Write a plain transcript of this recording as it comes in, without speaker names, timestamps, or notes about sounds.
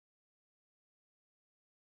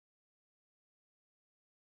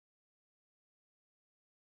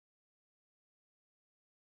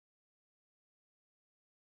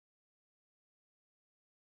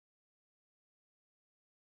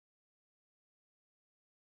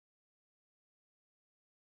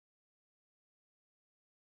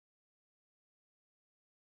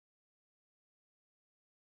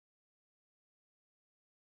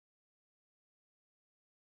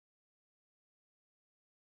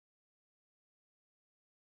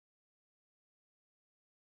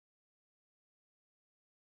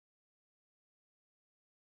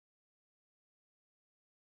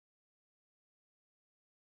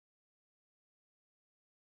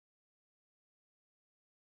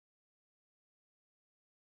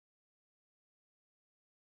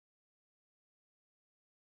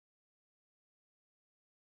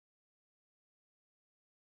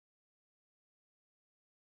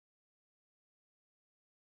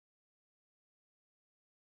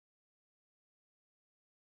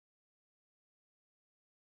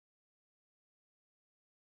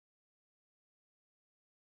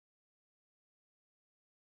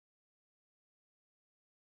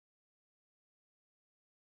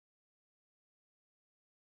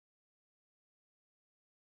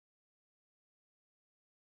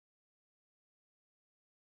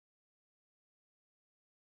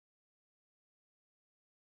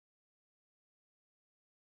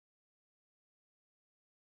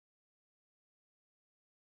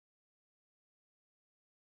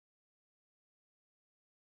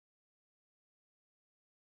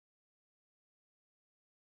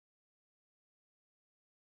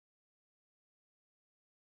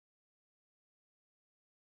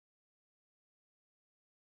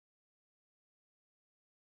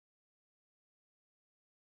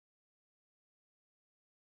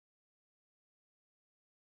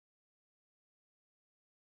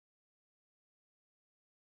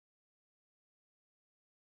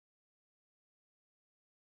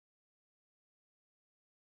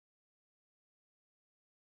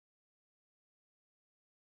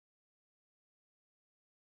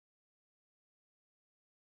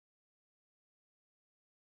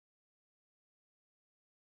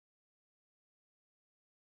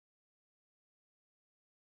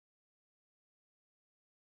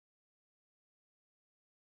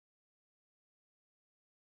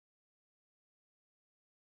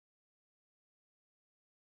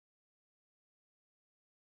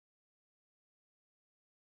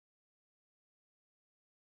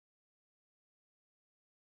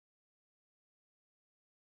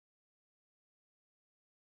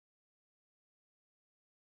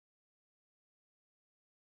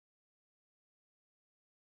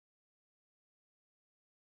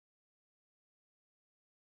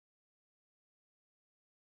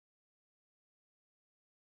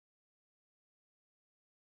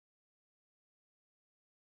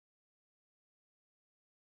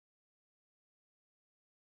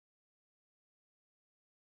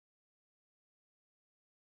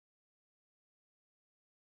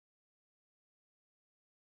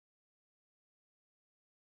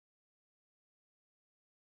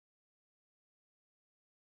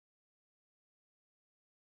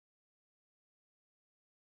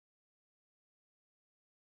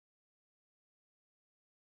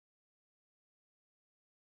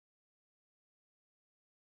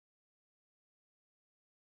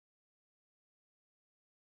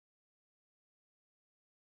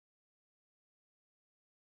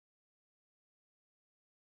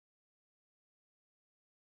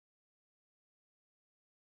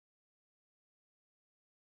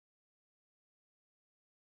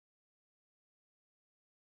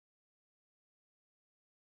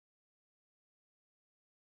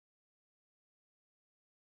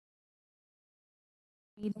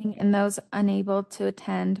meeting, and those unable to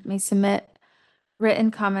attend may submit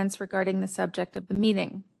written comments regarding the subject of the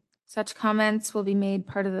meeting. Such comments will be made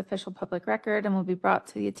part of the official public record and will be brought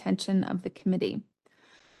to the attention of the committee.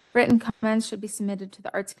 Written comments should be submitted to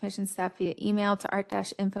the Arts Commission staff via email to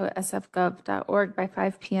art-info@sfgov.org by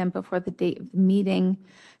 5 p.m. before the date of the meeting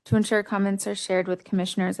to ensure comments are shared with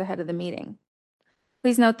commissioners ahead of the meeting.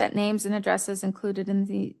 Please note that names and addresses included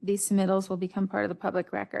in these submittals will become part of the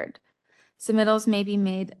public record. Submittals may be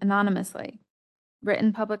made anonymously.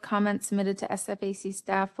 Written public comments submitted to SFAC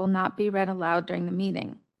staff will not be read aloud during the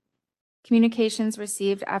meeting. Communications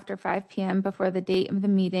received after 5 p.m. before the date of the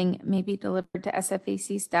meeting may be delivered to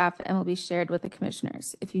SFAC staff and will be shared with the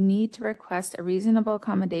commissioners. If you need to request a reasonable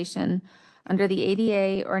accommodation under the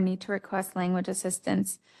ADA or need to request language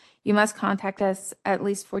assistance, you must contact us at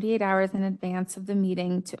least 48 hours in advance of the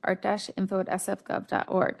meeting to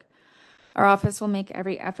art-info@sfgov.org. Our office will make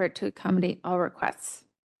every effort to accommodate all requests.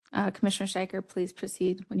 Commissioner Steiger, please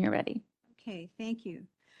proceed when you're ready. Okay, thank you.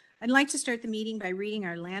 I'd like to start the meeting by reading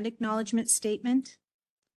our land acknowledgement statement.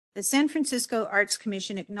 The San Francisco Arts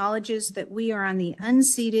Commission acknowledges that we are on the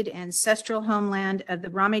unceded ancestral homeland of the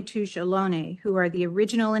Ramaytush Ohlone, who are the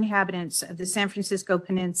original inhabitants of the San Francisco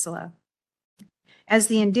Peninsula. As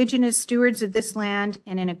the indigenous stewards of this land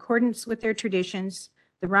and in accordance with their traditions,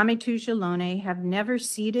 the Ramaytush Ohlone have never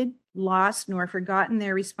ceded, lost, nor forgotten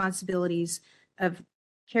their responsibilities of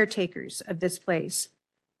caretakers of this place,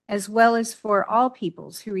 as well as for all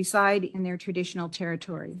peoples who reside in their traditional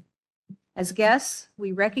territory. As guests,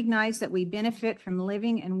 we recognize that we benefit from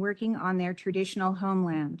living and working on their traditional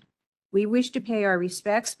homeland. We wish to pay our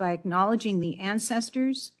respects by acknowledging the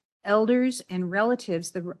ancestors, elders, and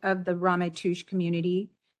relatives of the Ramaytush community,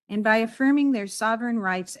 and by affirming their sovereign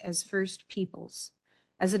rights as First Peoples.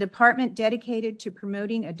 As a department dedicated to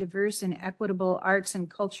promoting a diverse and equitable arts and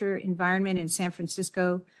culture environment in San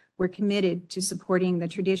Francisco, we're committed to supporting the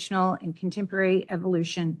traditional and contemporary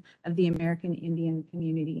evolution of the American Indian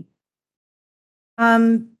community.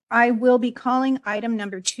 I will be calling item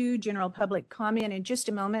number 2, general public comment, in just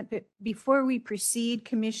a moment. But before we proceed,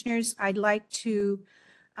 commissioners, I'd like to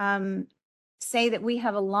say that we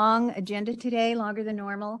have a long agenda today, longer than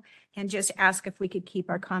normal, and just ask if we could keep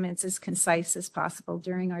our comments as concise as possible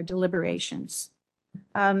during our deliberations.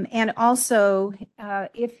 And also,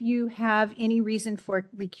 if you have any reason for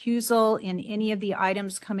recusal in any of the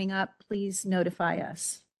items coming up, please notify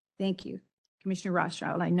us. Thank you. Commissioner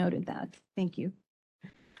Rothschild, I noted that. Thank you.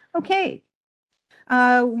 Okay.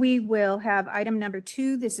 We will have item number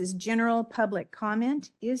 2. This is general public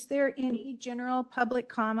comment. Is there any general public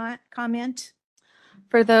comment?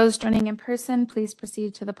 For those joining in person, please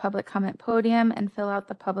proceed to the public comment podium and fill out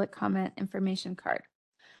the public comment information card.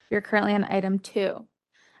 You're currently on item 2.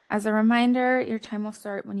 As a reminder, your time will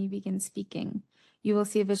start when you begin speaking. You will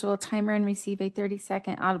see a visual timer and receive a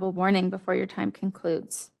 30-second audible warning before your time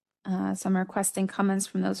concludes. So I'm requesting comments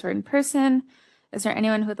from those who are in person. Is there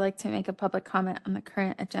anyone who would like to make a public comment on the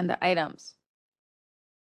current agenda items?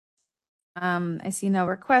 I see no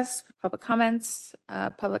requests for public comments.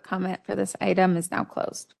 Public comment for this item is now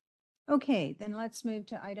closed. Okay, then let's move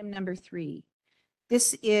to item number 3.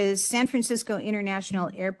 This is San Francisco International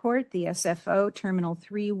Airport, the SFO Terminal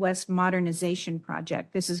 3 West Modernization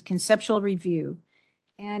Project. This is conceptual review.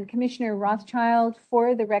 And Commissioner Rothschild,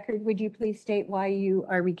 for the record, would you please state why you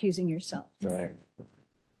are recusing yourself? Right.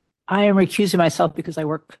 I am recusing myself because I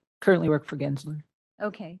currently work for Gensler.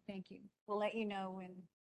 Okay, thank you. We'll let you know when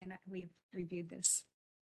we've reviewed this.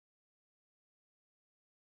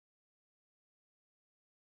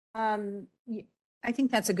 I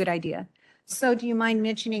think that's a good idea. So do you mind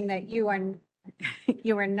mentioning that you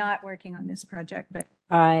are not working on this project? But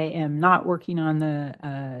I am not working on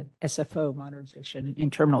the SFO modernization in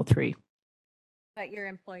Terminal 3. But your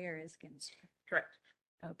employer is Gensler. Correct.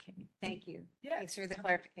 Okay, thank you. Yeah. Thanks for the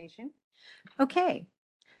clarification. Okay,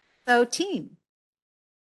 so team,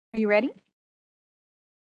 are you ready?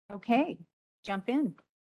 Okay, jump in.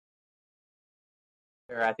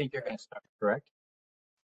 Sure, I think you're going to start, correct?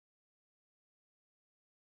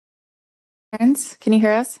 Friends, can you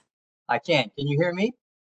hear us? I can. Can you hear me?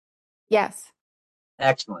 Yes.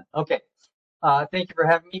 Excellent. Okay. Thank you for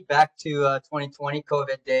having me back to 2020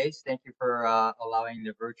 COVID days. Thank you for allowing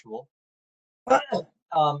the virtual.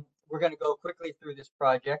 We're going to go quickly through this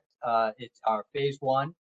project. It's our phase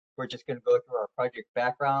 1. We're just going to go through our project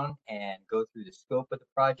background and go through the scope of the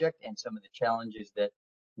project and some of the challenges that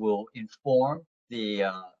will inform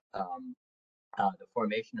the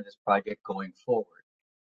formation of this project going forward.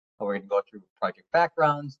 We're going to go through project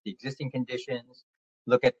backgrounds, the existing conditions,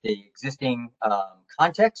 look at the existing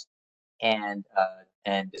context, and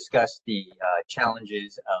and discuss the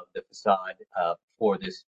challenges of the facade for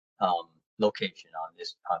this location on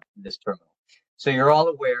this terminal. So you're all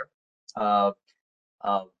aware of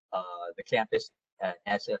the campus at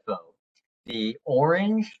SFO. The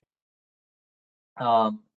orange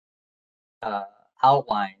um,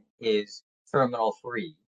 outline is Terminal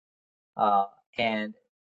 3. And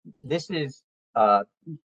this has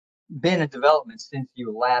been a development since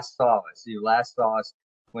you last saw us. You last saw us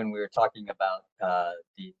when we were talking about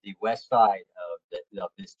the west side of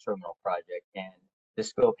this terminal project, and the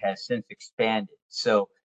scope has since expanded. So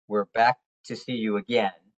we're back to see you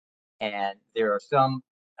again, and there are some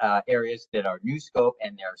areas that are new scope,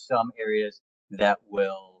 and there are some areas that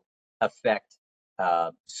will affect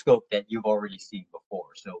scope that you've already seen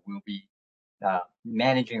before. So we'll be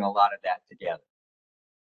managing a lot of that together.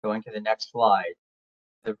 Going to the next slide.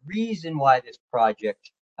 The reason why this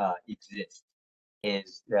project exists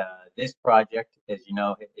is this project, as you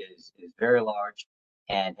know, is very large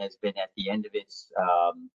and has been at the end of its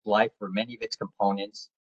life for many of its components.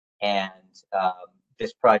 And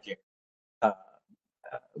this project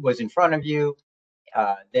was in front of you.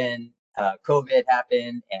 Then COVID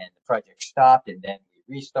happened and the project stopped, and then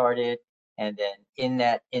we restarted. And then in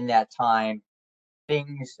that time,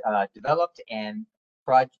 things developed, and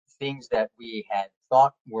things that we had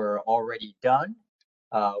thought were already done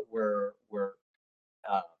were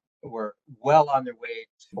well on their way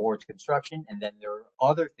towards construction, and then there are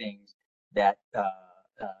other things that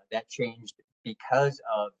that changed because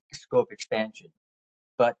of scope expansion.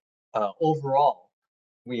 But overall,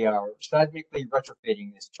 we are seismically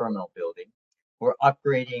retrofitting this terminal building. We're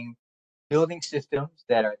upgrading building systems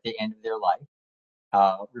that are at the end of their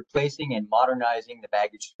life, replacing and modernizing the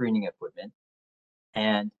baggage screening equipment.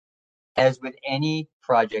 And as with any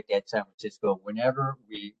project at San Francisco, whenever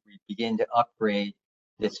we begin to upgrade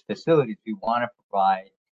this facility, we want to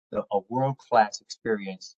provide a world-class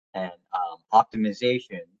experience and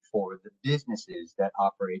optimization for the businesses that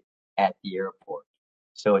operate at the airport.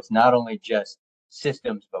 So it's not only just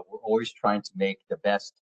systems, but we're always trying to make the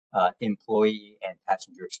best employee and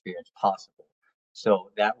passenger experience possible.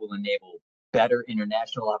 So that will enable better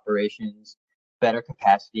international operations, better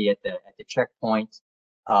capacity at the checkpoint,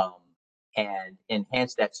 and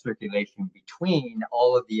enhance that circulation between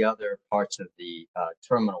all of the other parts of the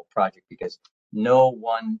terminal project, because no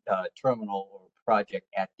one terminal or project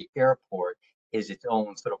at the airport is its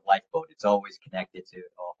own sort of lifeboat. It's always connected to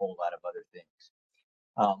a whole lot of other things.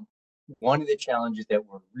 One of the challenges that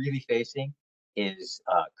we're really facing is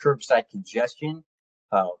curbside congestion.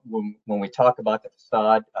 When we talk about the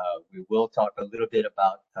facade, we will talk a little bit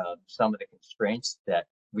about some of the constraints that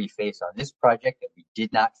we face on this project that we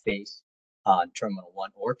did not face on Terminal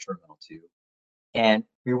 1 or Terminal 2. And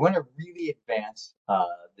we want to really advance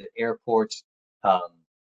the airport's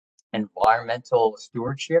environmental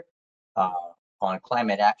stewardship on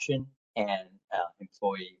climate action and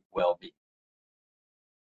employee well-being.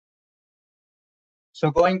 So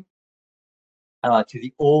going to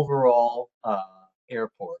the overall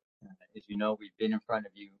airport, as you know, we've been in front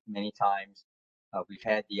of you many times. We've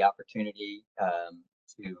had the opportunity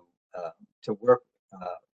to work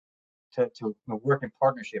to work in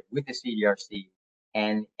partnership with the CDRC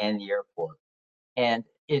and the airport. And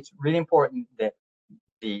it's really important that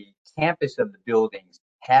the campus of the buildings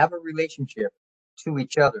have a relationship to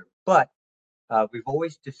each other. But we've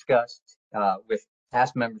always discussed with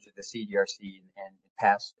past members of the CDRC and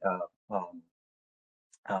past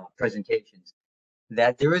presentations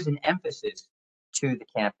that there is an emphasis to the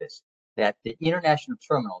campus, that the international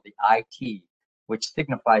terminal, the IT, which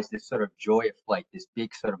signifies this sort of joy of flight, this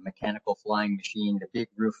big sort of mechanical flying machine, the big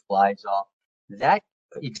roof flies off, that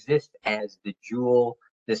exists as the jewel,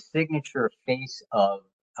 the signature face of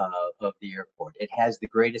the airport. It has the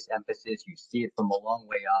greatest emphasis. You see it from a long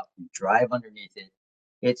way off. You drive underneath it.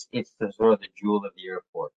 It's the sort of the jewel of the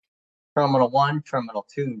airport. Terminal 1, Terminal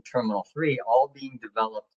 2, and Terminal 3, all being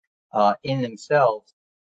developed in themselves,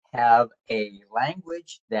 have a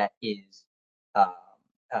language that is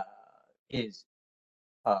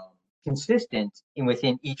consistent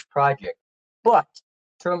within each project, but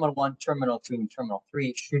Terminal 1, Terminal 2, and Terminal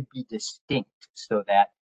 3 should be distinct so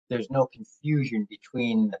that there's no confusion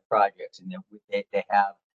between the projects, and they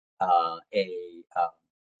have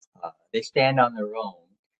they stand on their own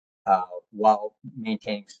while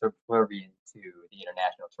maintaining subservience to the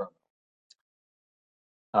international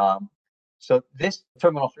terminal. So this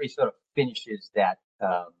Terminal 3 sort of finishes that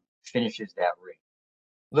ring.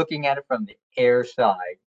 Looking at it from the air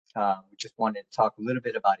side, we just wanted to talk a little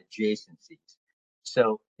bit about adjacencies.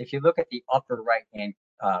 So if you look at the upper right-hand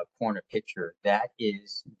corner picture, that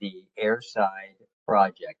is the air side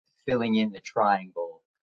project, filling in the triangle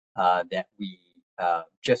that we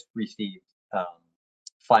just received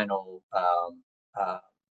final uh,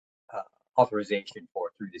 authorization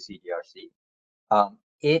for through the CDRC.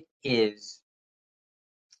 It is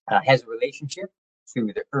has a relationship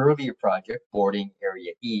to the earlier project, boarding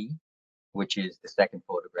area E, which is the second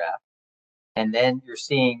photograph. And then you're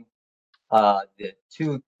seeing the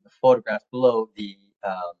two photographs below, the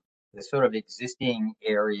sort of existing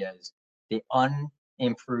areas, the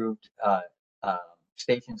unimproved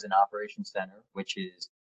stations and operations center, which is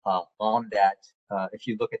on that. If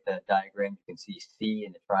you look at the diagram, you can see C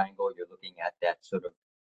in the triangle. You're looking at that sort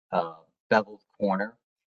of beveled corner.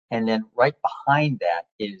 And then right behind that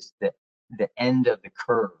is the end of the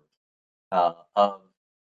curve of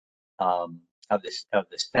the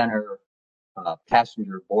center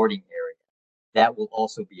passenger boarding area. That will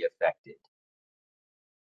also be affected.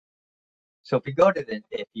 So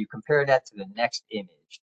if you compare that to the next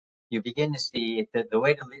image, you begin to see the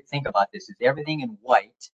way to think about this is everything in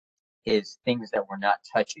white is things that we're not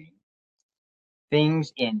touching.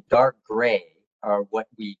 Things in dark gray are what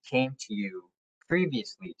we came to you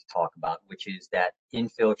previously to talk about, which is that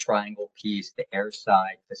infill triangle piece, the air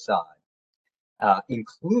side facade,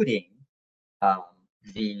 including I'll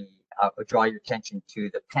draw your attention to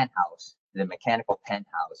the penthouse, the mechanical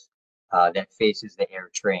penthouse that faces the air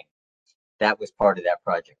train. That was part of that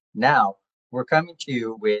project. Now we're coming to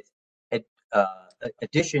you with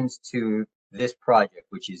additions to this project,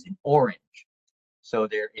 which is in orange. So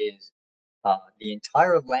there is the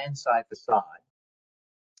entire landside facade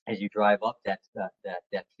as you drive up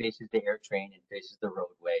that faces the air train and faces the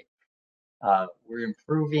roadway. We're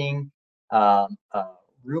improving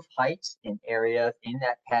roof heights in areas in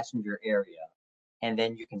that passenger area. And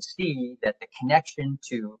then you can see that the connection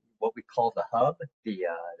to what we call the hub, the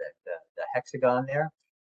hexagon there,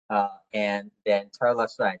 and the entire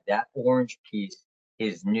left side, that orange piece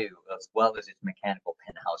is new, as well as its mechanical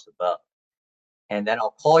penthouse above. And then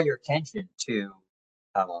I'll call your attention to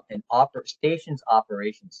an stations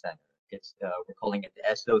operations center. It's we're calling it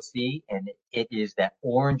the SOC, and it is that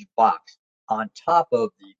orange box on top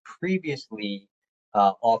of the previously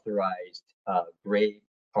authorized gray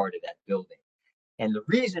part of that building. And the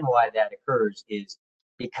reason why that occurs is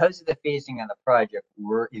because of the phasing on the project,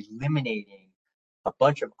 we're eliminating a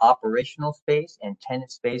bunch of operational space and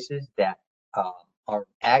tenant spaces that are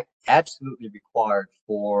absolutely required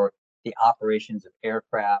for the operations of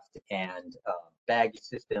aircraft and baggage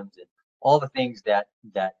systems and all the things that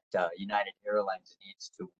United Airlines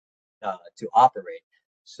needs to operate.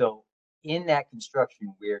 So in that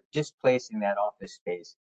construction, we're displacing that office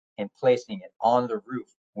space and placing it on the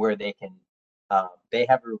roof where they can. They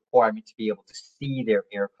have a requirement to be able to see their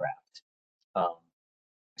aircraft.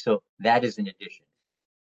 So that is an addition.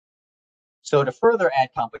 So to further add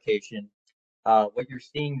complication, what you're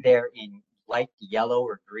seeing there in light yellow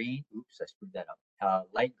or green, oops, I screwed that up,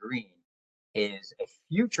 light green is a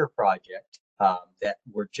future project that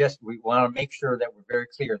we want to make sure that we're very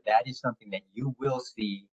clear that is something that you will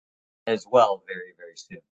see as well very, very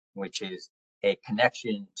soon, which is a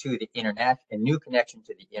connection to the a new connection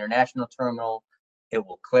to the international terminal. It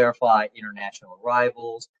will clarify international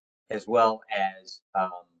arrivals as well as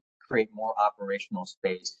create more operational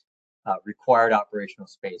space, required operational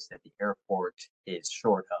space that the airport is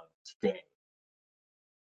short of today.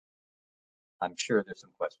 I'm sure there's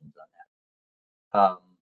some questions on that.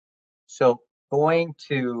 So going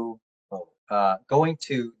to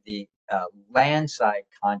the land side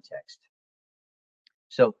context.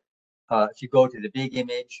 So if you go to the big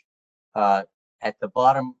image, at the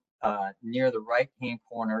bottom near the right-hand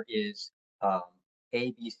corner is A,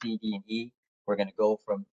 B, C, D, and E. We're going to go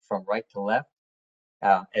from right to left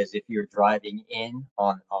as if you're driving in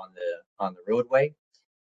on the roadway.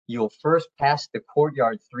 You'll first pass the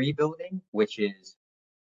Courtyard 3 building, which is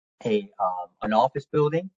an office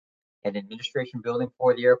building, an administration building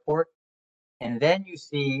for the airport. And then you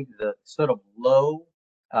see the sort of low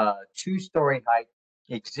 2-story height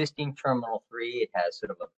existing Terminal 3. It has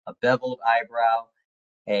sort of a beveled eyebrow,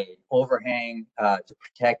 an overhang to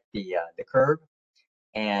protect the curb,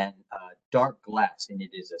 and dark glass. And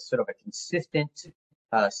it is a sort of a consistent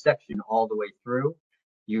section all the way through.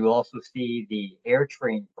 You also see the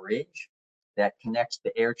AirTrain bridge that connects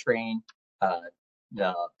the AirTrain,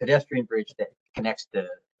 the pedestrian bridge that connects the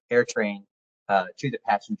AirTrain to the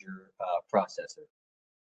passenger processor.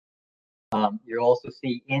 You also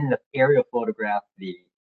see in the aerial photograph the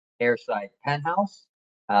airside penthouse,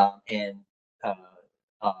 and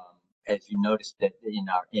as you noticed that in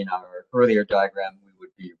our earlier diagram, we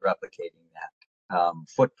would be replicating that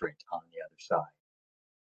footprint on the other side.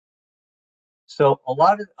 So a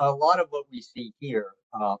lot of what we see here,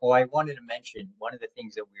 I wanted to mention one of the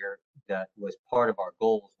things that was part of our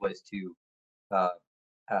goals was to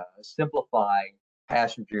uh, simplify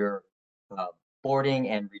passenger uh, boarding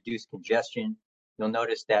and reduce congestion. You'll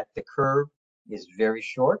notice that the curve is very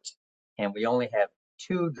short, and we only have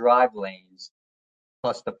 2 drive lanes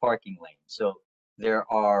plus the parking lane. So there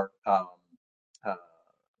are uh, uh,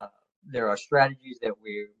 there are strategies that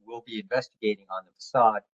we will be investigating on the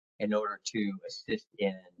facade in order to assist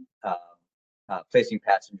in placing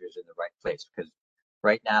passengers in the right place. Because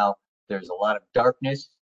right now there's a lot of darkness.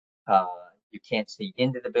 Uh, you can't see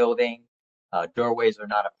into the building. Doorways are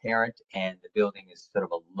not apparent, and the building is sort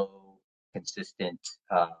of a low, consistent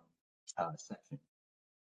section.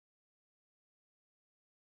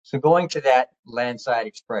 So going to that landside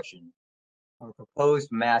expression, our proposed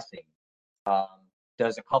massing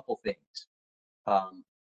does a couple things. Um,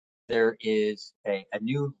 there is a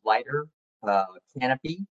new lighter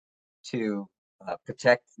canopy to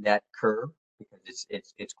protect that curve because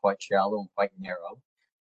it's quite shallow and quite narrow.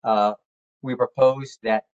 We propose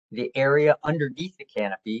that the area underneath the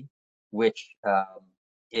canopy, which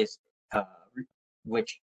is uh,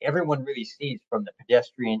 which everyone really sees from the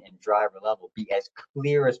pedestrian and driver level, be as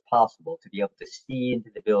clear as possible to be able to see into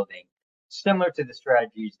the building, similar to the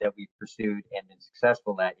strategies that we've pursued and been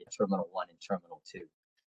successful at in Terminal 1 and Terminal 2.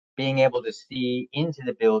 Being able to see into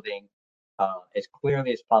the building as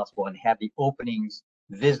clearly as possible and have the openings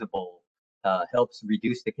visible helps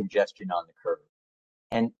reduce the congestion on the curb.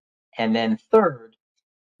 And then third,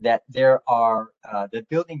 that the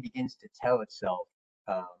building begins to tell itself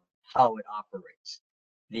um, how it operates.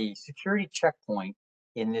 The security checkpoint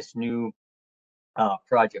in this new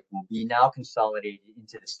project will be now consolidated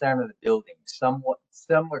into the center of the building,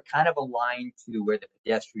 somewhere kind of aligned to where the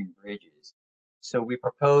pedestrian bridge is. So we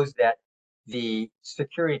propose that the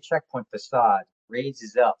security checkpoint facade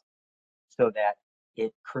raises up so that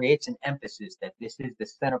it creates an emphasis that this is the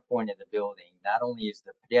center point of the building. Not only is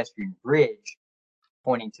the pedestrian bridge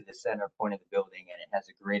pointing to the center point of the building and it has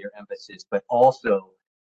a greater emphasis, but also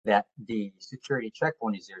that the security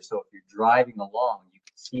checkpoint is there. So if you're driving along, you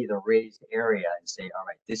can see the raised area and say, all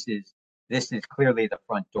right, this is clearly the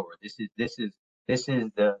front door. This is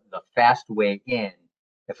the fast way in.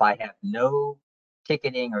 If I have no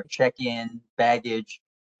ticketing or check-in baggage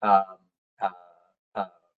um, uh, uh,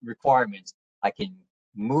 requirements, I can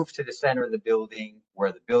move to the center of the building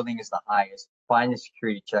where the building is the highest, find the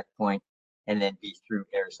security checkpoint, and then be through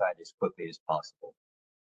airside as quickly as possible.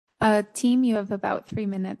 Team, you have about 3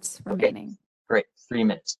 minutes remaining. Great, 3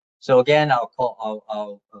 minutes. So again, I'll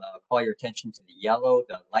call your attention to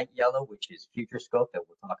the light yellow, which is future scope that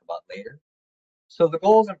we'll talk about later. So the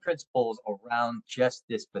goals and principles around just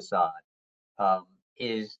this facade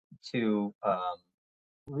is to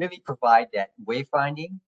really provide that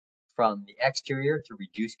wayfinding from the exterior to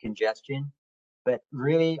reduce congestion, but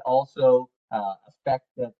really also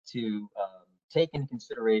to take into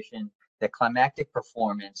consideration the climactic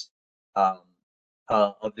performance um,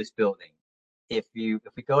 of this building. If we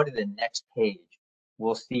go to the next page,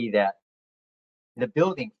 we'll see that the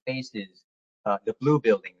building faces the blue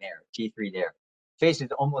building there, T3 there, faces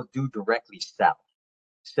almost due directly south.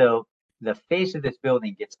 So the face of this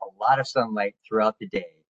building gets a lot of sunlight throughout the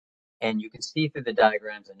day. And you can see through the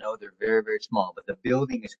diagrams, I know they're very, very small, but the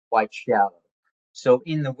building is quite shallow. So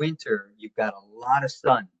in the winter, you've got a lot of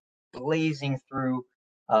sun blazing through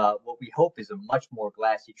what we hope is a much more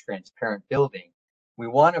glassy, transparent building. We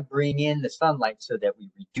want to bring in the sunlight so that we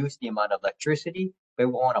reduce the amount of electricity, but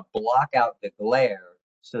we want to block out the glare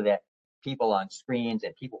so that people on screens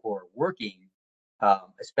and people who are working,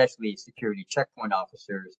 especially security checkpoint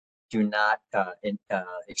officers, do not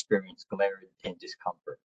experience glare and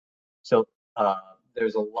discomfort. So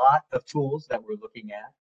there's a lot of tools that we're looking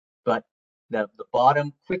at, but the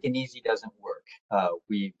bottom quick and easy doesn't work.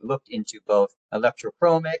 We looked into both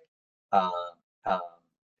electrochromic, uh, um,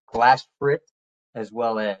 glass frit, as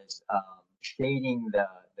well as shading the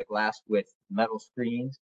glass with metal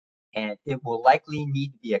screens. And it will likely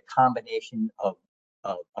need to be a combination of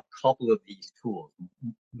a couple of these tools.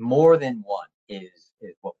 More than one is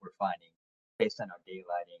what we're finding based on our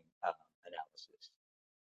daylighting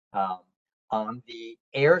analysis. On the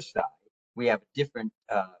air side, we have a different,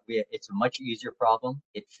 it's a much easier problem.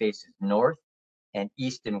 It faces north and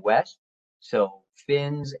east and west. So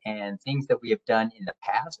fins and things that we have done in the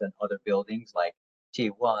past on other buildings like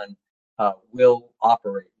T1 will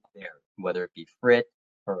operate there, whether it be frit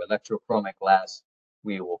or electrochromic glass.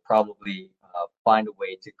 We will probably find a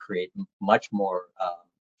way to create much more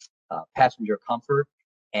passenger comfort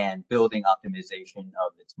and building optimization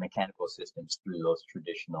of its mechanical systems through those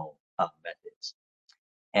traditional methods.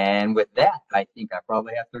 And with that, I think I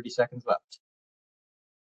probably have 30 seconds left.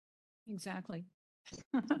 Exactly.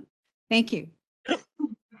 Thank you.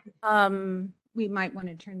 We might want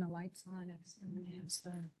to turn the lights on if someone has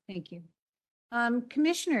the, thank you.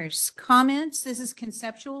 Commissioners, comments. This is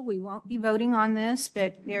conceptual. We won't be voting on this,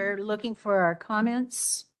 but they're looking for our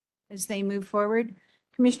comments as they move forward.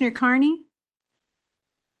 Commissioner Carney?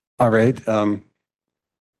 All right.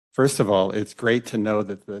 First of all, it's great to know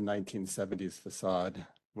that the 1970s facade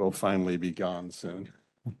will finally be gone soon.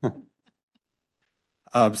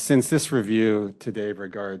 Since this review today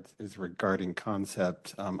is regarding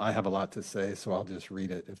concept, I have a lot to say, so I'll just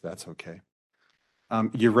read it if that's okay.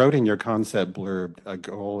 You wrote in your concept blurb, a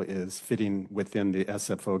goal is fitting within the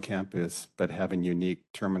SFO campus, but having unique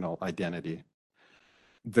terminal identity.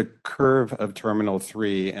 The curve of Terminal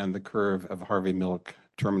 3 and the curve of Harvey Milk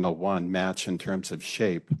Terminal 1 match in terms of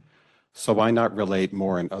shape, so why not relate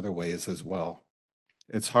more in other ways as well?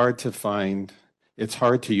 It's hard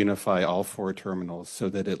to unify all four terminals so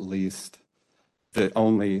that at least the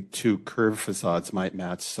only two curved facades might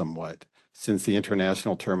match somewhat, since the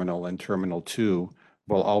International Terminal and Terminal 2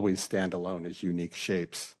 will always stand alone as unique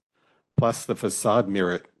shapes. Plus, the facade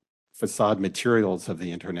materials of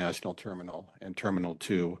the International Terminal and Terminal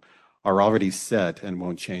 2 are already set and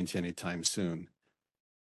won't change anytime soon.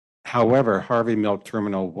 However, Harvey Milk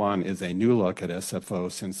Terminal 1 is a new look at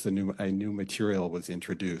SFO since a new material was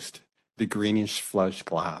introduced, the greenish flush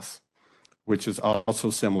glass, which is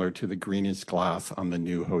also similar to the greenish glass on the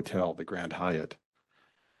new hotel, the Grand Hyatt.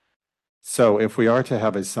 So if we are to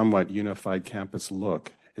have a somewhat unified campus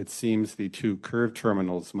look, it seems the two curved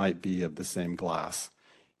terminals might be of the same glass.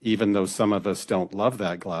 Even though some of us don't love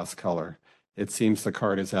that glass color, it seems the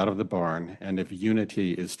cart is out of the barn, and if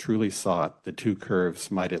unity is truly sought, the two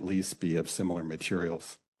curves might at least be of similar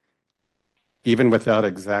materials. Even without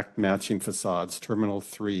exact matching facades, Terminal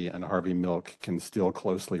 3 and Harvey Milk can still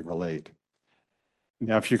closely relate.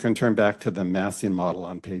 Now, if you can turn back to the massing model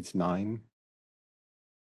on page 9.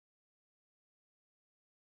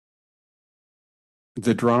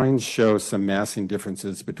 The drawings show some massing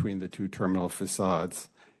differences between the two terminal facades,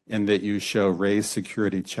 in that you show raised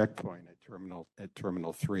security checkpoint at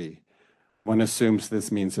Terminal 3. One assumes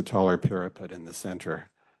this means a taller parapet in the center.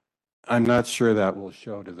 I'm not sure that will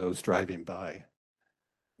show to those driving by,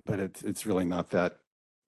 but it's really not that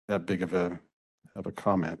big of a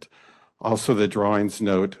comment. Also, the drawings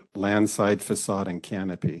note landside facade and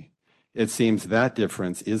canopy. It seems that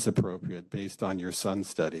difference is appropriate based on your sun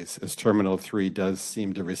studies, as Terminal 3 does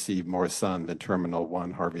seem to receive more sun than Terminal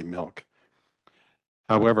 1 Harvey Milk.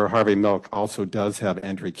 However, Harvey Milk also does have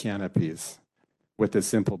entry canopies with a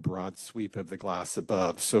simple broad sweep of the glass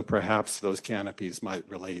above, so perhaps those canopies might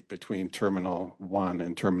relate between Terminal 1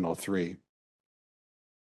 and Terminal 3.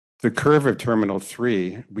 The curve of Terminal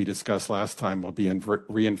 3 we discussed last time will be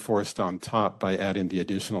reinforced on top by adding the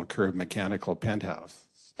additional curved mechanical penthouse.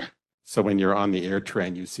 So when you're on the air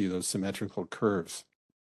train, you see those symmetrical curves.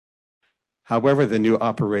 However, the new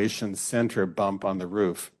operations center bump on the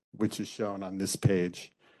roof, which is shown on this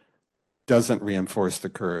page, doesn't reinforce the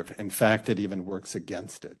curve. In fact, it even works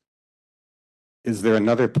against it. Is there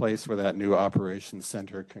another place where that new operations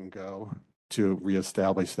center can go to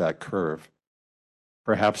reestablish that curve?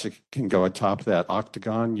 Perhaps it can go atop that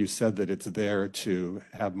octagon. You said that it's there to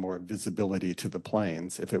have more visibility to the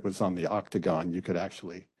planes. If it was on the octagon, you could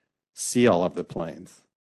actually see all of the planes.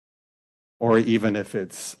 Or even if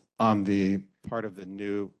it's on the part of the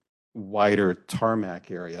new wider tarmac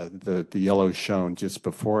area, the yellow shown just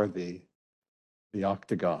before the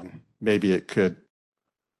octagon, maybe it could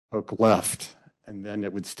hook left and then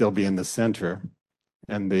it would still be in the center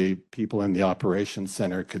and the people in the operations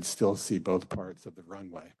center could still see both parts of the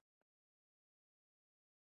runway.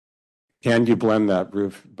 Can you blend that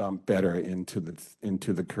roof bump better into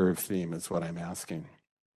the curve theme is what I'm asking.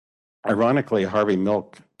 Ironically, Harvey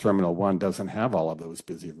Milk Terminal 1 doesn't have all of those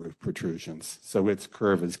busy roof protrusions, so its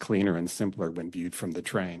curve is cleaner and simpler when viewed from the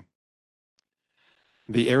train.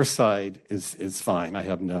 The air side is fine. I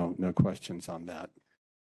have no questions on that.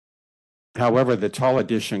 However, the tall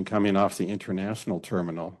addition coming off the International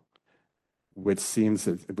Terminal, which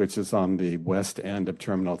is on the west end of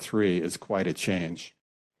Terminal 3, is quite a change.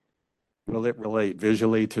 Will it relate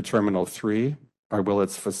visually to Terminal 3? Or will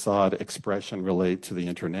its facade expression relate to the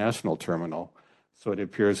International Terminal, so it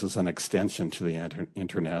appears as an extension to the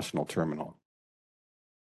International Terminal?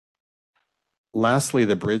 Lastly,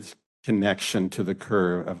 the bridge connection to the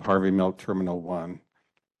curve of Harvey Milk Terminal 1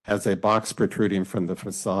 has a box protruding from the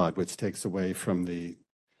facade, which takes away from the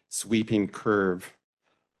sweeping curve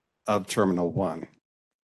of Terminal 1.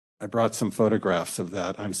 I brought some photographs of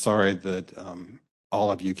that. I'm sorry that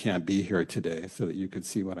all of you can't be here today so that you could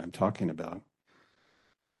see what I'm talking about.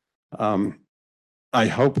 I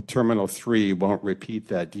hope Terminal 3 won't repeat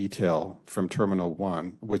that detail from Terminal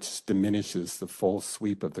 1, which diminishes the full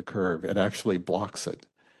sweep of the curve. It actually blocks it.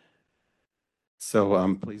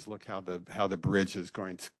 So please look how the bridge is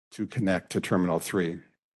going to connect to Terminal 3.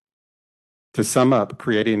 To sum up,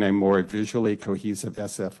 creating a more visually cohesive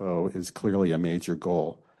SFO is clearly a major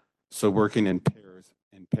goal. So working in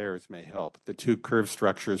pairs may help. The two curve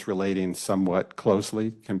structures relating somewhat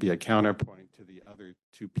closely can be a counterpoint to the other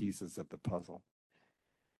two pieces of the puzzle.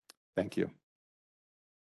 Thank you.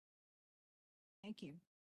 Thank you.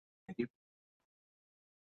 Thank you.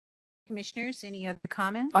 Commissioners, any other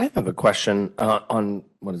comments? I have a question on,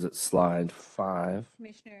 what is it, slide 5?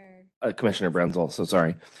 Commissioner, Commissioner Brenzel, so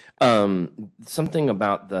sorry. Something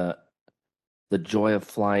about the joy of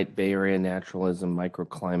flight, Bay Area naturalism,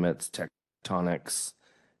 microclimates, tectonics,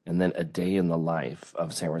 and then a day in the life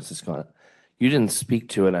of San Francisco. You didn't speak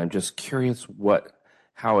to it. I'm just curious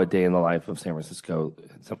how a day in the life of San Francisco,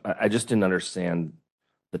 I just didn't understand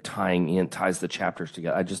the tying in, ties the chapters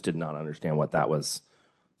together. I just did not understand what that was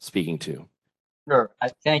speaking to. Sure.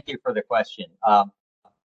 Thank you for the question.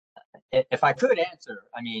 If I could answer,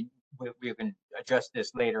 I mean, we can address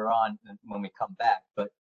this later on when we come back, but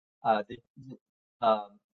the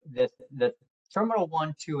Terminal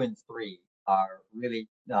 1, 2, and 3 are really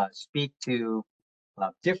speak to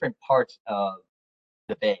different parts of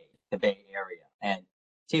the Bay Area. And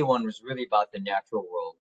T1 was really about the natural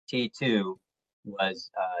world. T2 was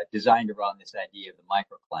designed around this idea of the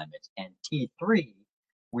microclimates. And T3,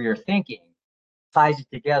 we are thinking, ties it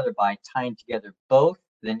together by tying together both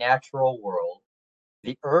the natural world,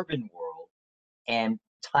 the urban world, and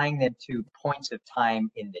tying them to points of time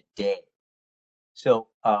in the day. So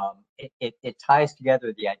it ties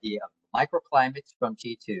together the idea of microclimates from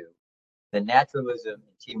T2, the naturalism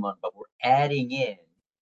in T1, but we're adding in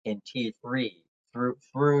T3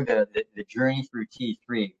 through the journey through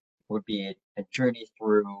T3 would be a journey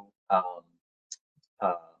through a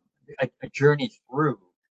journey through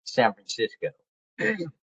San Francisco.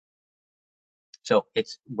 So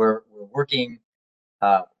we're working.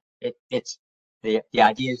 It's the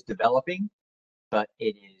idea is developing, but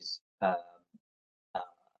it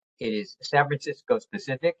is San Francisco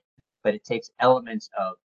specific, but it takes elements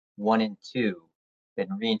of 1 and 2 and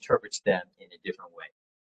reinterprets them in a different way.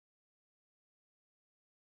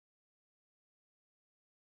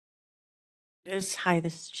 Hi,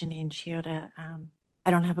 this is Janine Chioda.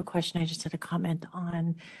 I don't have a question. I just had a comment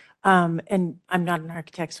on, and I'm not an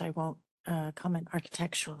architect, so I won't comment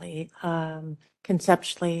architecturally.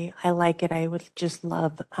 Conceptually, I like it. I would just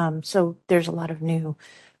love, so there's a lot of new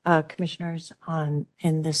commissioners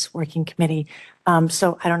in this working committee.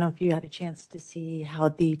 So I don't know if you had a chance to see how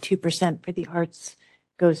the 2% for the arts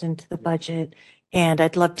goes into the budget. And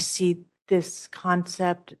I'd love to see this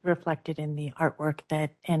concept reflected in the artwork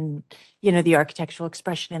and the architectural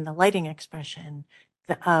expression and the lighting expression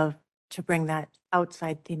to bring that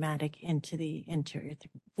outside thematic into the interior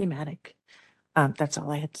thematic. That's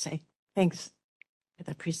all I had to say. Thanks for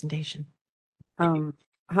the presentation.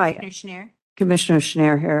 Hi, Commissioner, Commissioner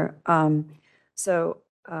Schneer here.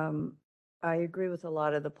 I agree with a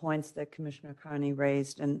lot of the points that Commissioner Carney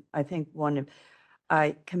raised, and I think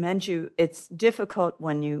I commend you. It's difficult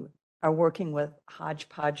when you are working with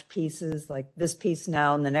hodgepodge pieces, like this piece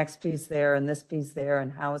now and the next piece there and this piece there,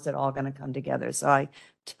 and how is it all going to come together? So I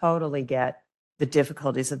totally get the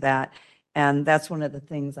difficulties of that. And that's one of the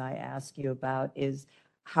things I ask you about is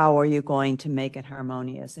how are you going to make it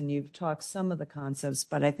harmonious? And you've talked some of the concepts,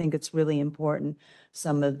 but I think it's really important,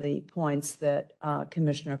 some of the points that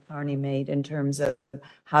Commissioner Carney made in terms of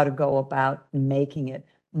how to go about making it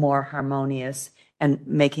more harmonious and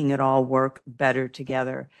making it all work better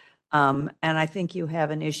together. And I think you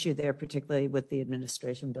have an issue there, particularly with the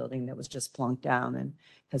administration building that was just plunked down and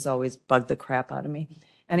has always bugged the crap out of me.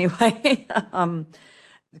 Anyway,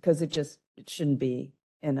 because it shouldn't be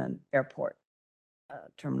in an airport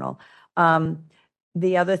terminal.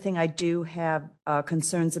 The other thing I do have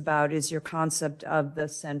concerns about is your concept of the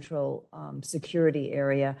central security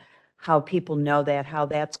area, how people know that, how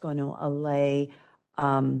that's going to allay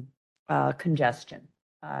congestion.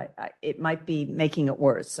 It might be making it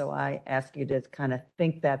worse. So I ask you to kind of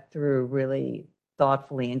think that through really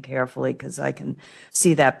thoughtfully and carefully, because I can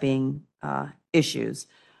see that being issues.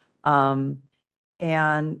 And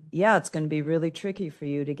yeah, it's going to be really tricky for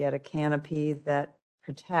you to get a canopy that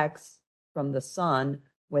protects from the sun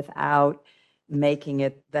without making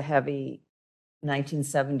it the heavy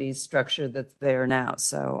 1970s structure that's there now.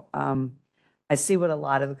 So I see what a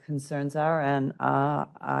lot of the concerns are, and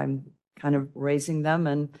I'm kind of raising them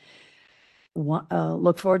and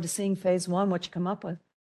look forward to seeing phase one, what you come up with.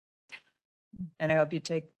 And I hope you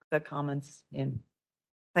take the comments in.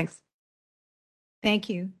 Thanks. Thank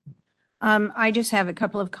you. I just have a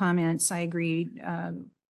couple of comments. I agree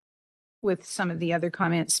with some of the other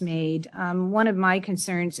comments made. One of my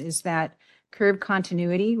concerns is that curb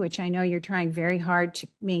continuity, which I know you're trying very hard to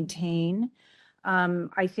maintain.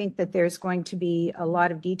 I think that there's going to be a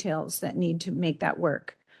lot of details that need to make that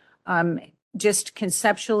work. Just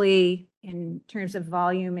conceptually, in terms of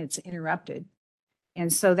volume, it's interrupted.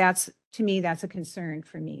 And so that's, to me, that's a concern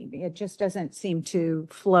for me. It just doesn't seem to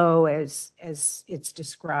flow as it's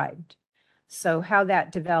described. So how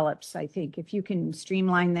that develops, I think, if you can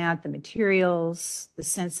streamline that, the materials, the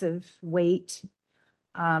sense of weight,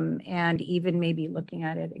 and even maybe looking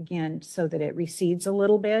at it again so that it recedes a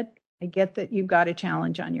little bit. I get that you've got a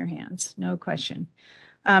challenge on your hands, no question.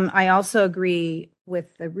 I also agree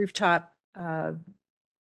with the rooftop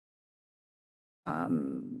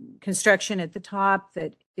construction at the top,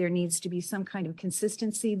 that there needs to be some kind of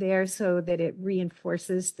consistency there so that it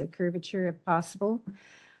reinforces the curvature if possible.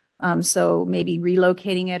 So maybe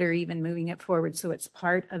relocating it or even moving it forward so it's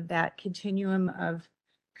part of that continuum of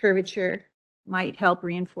curvature might help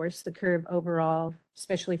reinforce the curve overall,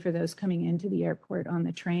 especially for those coming into the airport on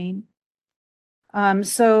the train.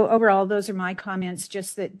 So overall, those are my comments,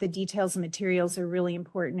 just that the details and materials are really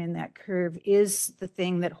important, and that curve is the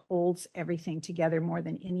thing that holds everything together more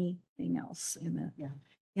than anything else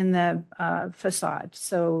in the facade.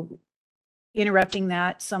 So interrupting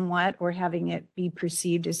that somewhat or having it be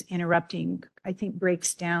perceived as interrupting, I think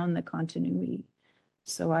breaks down the continuity.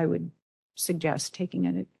 So I would suggest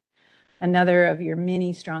taking another of your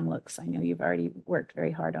many strong looks. I know you've already worked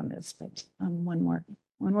very hard on this, but one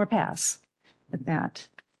more pass at that.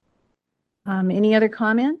 Any other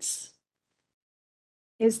comments?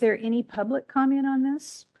 Is there any public comment on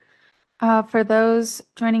this? For those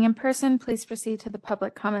joining in person, please proceed to the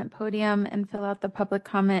public comment podium and fill out the public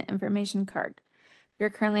comment information card.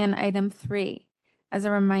 You're currently on item 3. As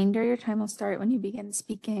a reminder, your time will start when you begin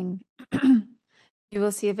speaking. You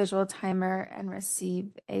will see a visual timer and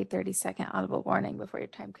receive a 30-second audible warning before your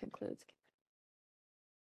time concludes.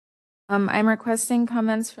 I'm requesting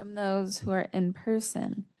comments from those who are in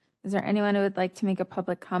person. Is there anyone who would like to make a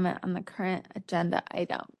public comment on the current agenda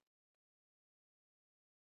item?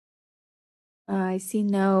 I see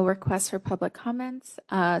no requests for public comments,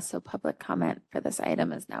 so public comment for this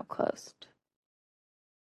item is now closed.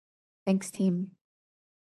 Thanks, team.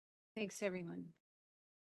 Thanks, everyone.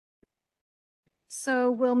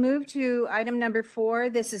 So we'll move to item number 4.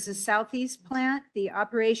 This is the Southeast plant, the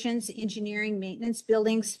Operations, Engineering, Maintenance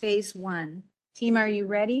Buildings, Phase 1. Team, are you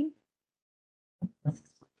ready?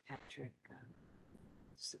 Patrick,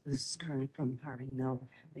 this is Karen from Harvey Mill.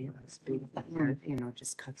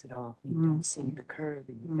 Just cuts it off. You don't see the curve.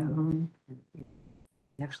 And you go. And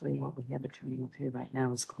actually, what we have a turning up here right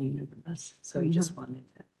now is cleaner than this. So we just wanted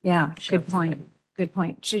to. Yeah, good point. Good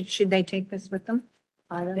point. Should they take this with them?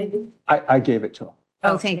 I gave it to him.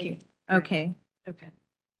 Oh, thank you. Okay. Okay.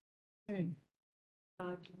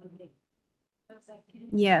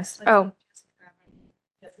 Yes. Oh,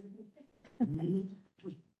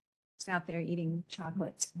 It's out there eating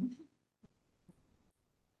chocolates.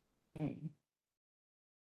 Okay.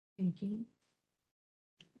 Thank you.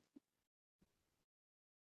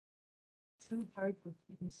 So hard with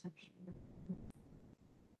conception.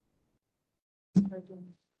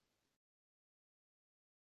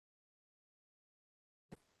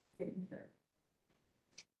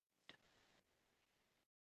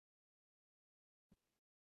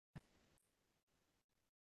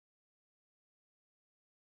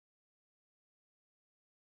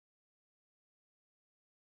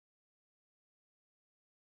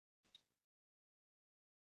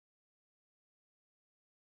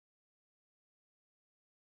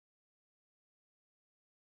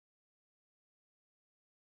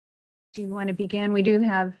 Do you want to begin? We do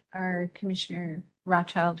have our Commissioner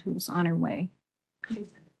Rothschild who's on her way.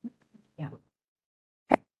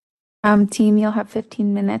 team, you'll have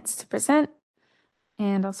 15 minutes to present,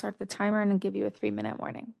 and I'll start the timer and give you a 3-minute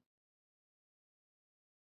warning.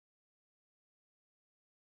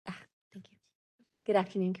 Thank you. Good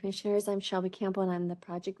afternoon, Commissioners. I'm Shelby Campbell, and I'm the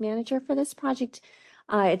project manager for this project.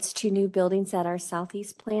 It's 2 new buildings at our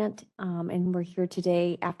Southeast plant, and we're here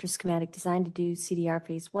today after schematic design to do CDR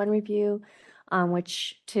Phase 1 review.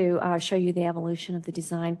 which to show you the evolution of the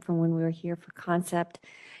design from when we were here for concept.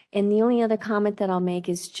 And the only other comment that I'll make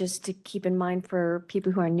is just to keep in mind for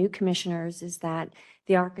people who are new commissioners is that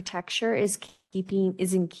the architecture is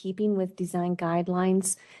in keeping with design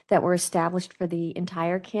guidelines that were established for the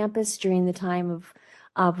entire campus during the time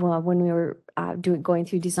of when we were going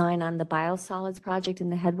through design on the biosolids project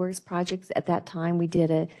and the headworks projects. At that time, we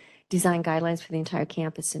did a design guidelines for the entire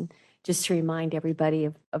campus, and just to remind everybody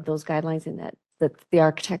of those guidelines and that the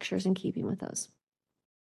architecture is in keeping with those.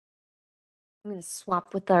 I'm going to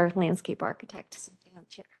swap with our landscape architect.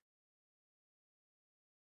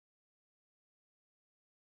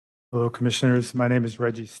 Hello, commissioners. My name is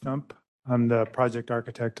Reggie Stump. I'm the project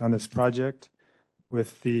architect on this project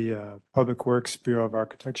with the Public Works Bureau of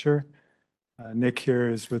Architecture. Nick here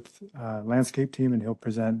is with landscape team, and he'll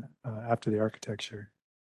present after the architecture.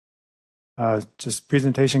 Just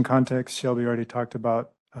presentation context, Shelby already talked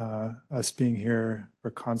about us being here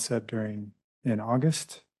for concept in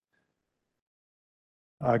August.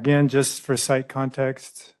 Again, just for site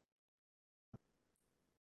context,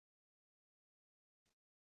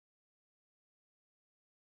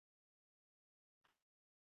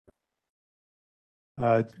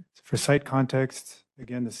 again,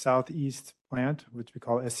 the southeast plant, which we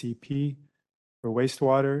call SEP for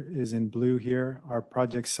wastewater, is in blue here. Our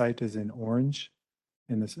project site is in orange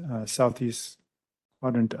in the southeast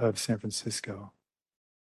quadrant of San Francisco.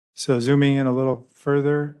 So zooming in a little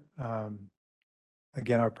further,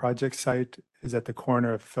 again, our project site is at the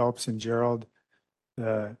corner of Phelps and Gerald.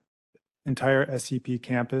 The entire SEP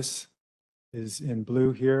campus is in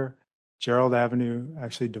blue here. Gerald Avenue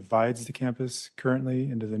actually divides the campus currently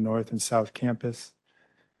into the north and south campus.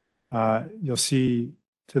 You'll see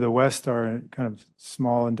to the west are kind of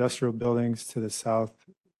small industrial buildings. To the south,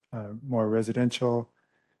 more residential.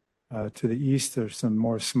 To the east, there's some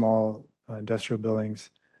more small industrial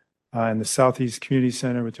buildings. And the Southeast Community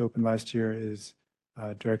Center, which opened last year, is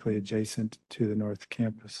directly adjacent to the north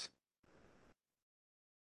campus.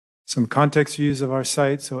 Some context views of our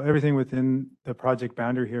site. So everything within the project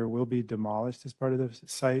boundary here will be demolished as part of the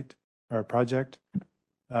site or project.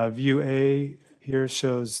 View A here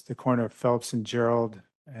shows the corner of Phelps and Gerald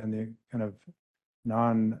and the kind of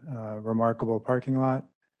non-remarkable parking lot.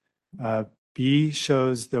 B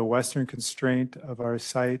shows the western constraint of our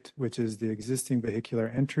site, which is the existing vehicular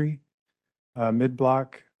entry.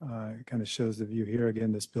 Mid-block kind of shows the view here.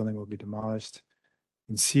 Again, this building will be demolished.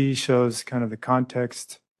 And C shows kind of the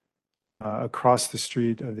context across the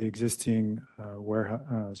street of the existing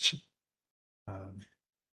warehouse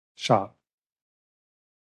shop.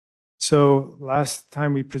 So last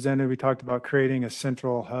time we presented, we talked about creating a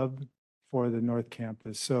central hub for the North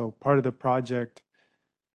Campus. So part of the project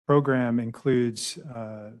program includes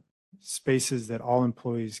spaces that all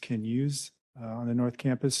employees can use on the North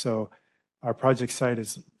Campus. So our project site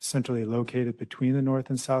is centrally located between the North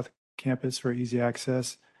and South Campus for easy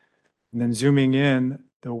access. And then zooming in,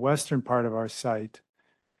 the western part of our site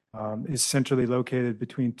is centrally located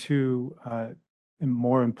between two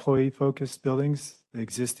more employee-focused buildings, the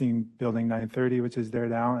existing Building 930, which is there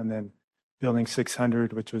now, and then Building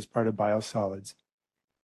 600, which was part of biosolids.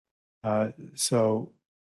 So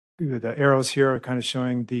the arrows here are kind of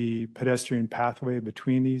showing the pedestrian pathway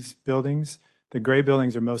between these buildings. The gray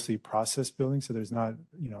buildings are mostly process buildings, so there's not,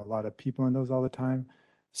 a lot of people in those all the time.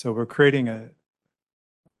 So we're creating a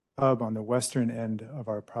hub on the western end of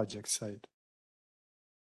our project site.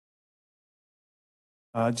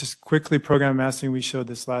 Just quickly, program massing, we showed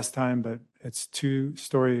this last time, but it's two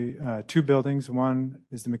buildings. One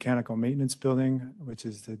is the mechanical maintenance building, which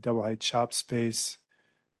is the double height shop space.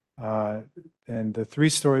 And the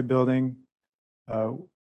 3-story building,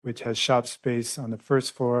 which has shop space on the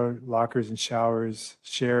first floor, lockers and showers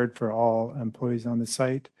shared for all employees on the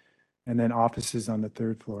site, and then offices on the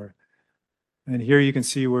 3rd floor. And here you can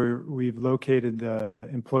see where we've located the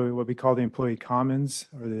what we call the employee commons,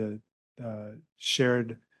 or the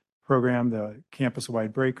shared program, the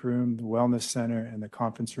campus-wide break room, the wellness center, and the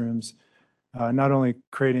conference rooms, not only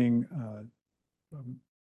creating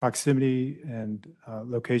proximity and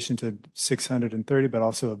location to 630, but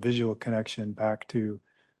also a visual connection back to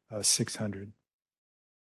 600.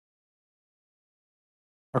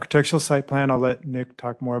 Architectural site plan, I'll let Nick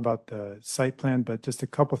talk more about the site plan, but just a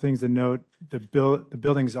couple things to note. The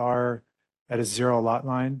buildings are at a 0 lot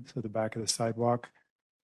line, so the back of the sidewalk,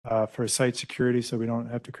 for site security, so we don't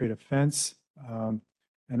have to create a fence.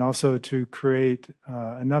 And also to create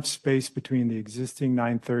enough space between the existing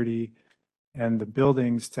 930 and the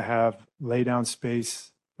buildings to have lay down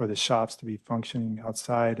space for the shops to be functioning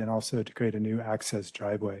outside, and also to create a new access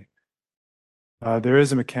driveway. There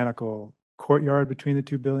is a mechanical courtyard between the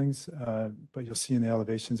two buildings, but you'll see in the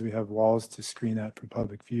elevations, we have walls to screen that from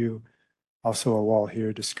public view. Also a wall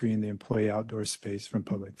here to screen the employee outdoor space from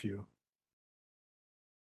public view.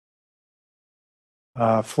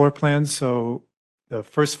 Floor plans. So the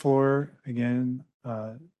first floor, again,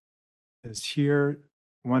 is here.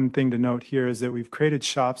 One thing to note here is that we've created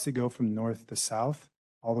shops that go from north to south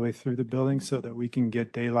all the way through the building so that we can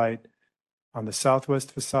get daylight on the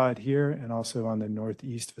southwest facade here and also on the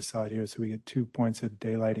northeast facade here. So we get 2 points of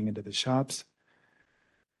daylighting into the shops.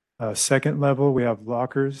 Second level, we have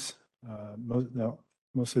lockers.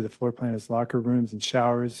 Mostly the floor plan is locker rooms and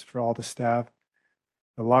showers for all the staff.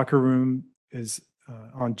 The locker room is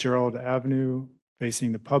on Gerald Avenue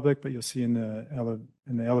facing the public, but you'll see in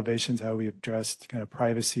the elevations how we have addressed kind of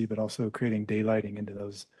privacy, but also creating daylighting into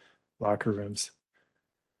those locker rooms.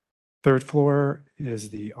 Third floor is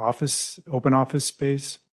the office, open office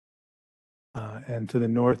space. And to the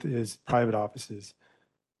north is private offices.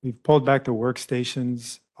 We've pulled back the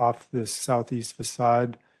workstations off this southeast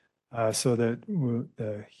facade so that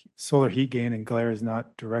the solar heat gain and glare is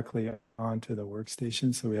not directly onto the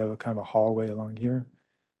workstation. So we have a kind of a hallway along here.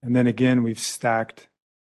 And then again, we've stacked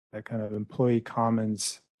that kind of employee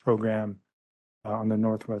commons program on the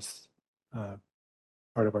northwest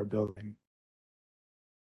part of our building.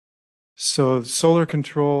 So solar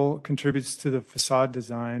control contributes to the facade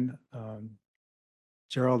design.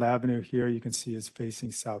 Gerald Avenue here, you can see is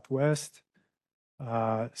facing southwest.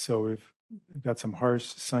 So we've got some harsh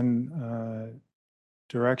sun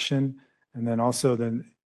direction. And then also the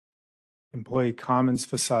employee commons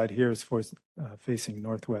facade here is facing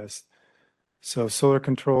northwest. So solar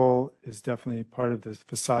control is definitely part of the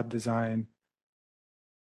facade design.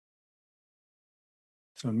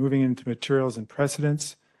 So moving into materials and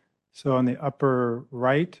precedents. So on the upper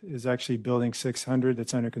right is actually building 600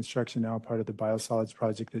 that's under construction now, part of the biosolids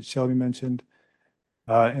project that Shelby mentioned.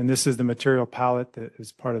 And this is the material palette that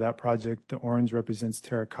is part of that project. The orange represents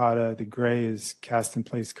terracotta. The gray is cast in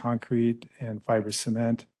place concrete and fiber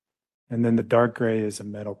cement. And then the dark gray is a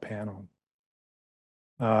metal panel.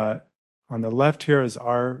 On the left here is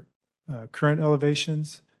our current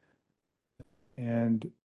elevations. And a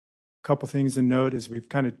couple things to note is we've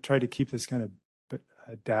kind of tried to keep this kind of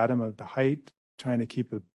a datum of the height, trying to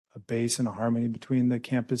keep a base and a harmony between the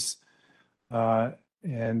campus. And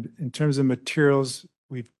in terms of materials,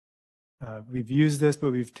 we've used this,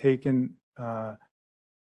 but we've changed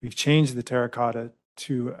the terracotta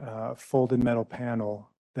to a folded metal panel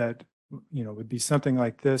that would be something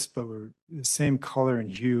like this, but we're the same color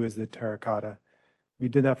and hue as the terracotta. We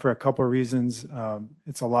did that for a couple of reasons.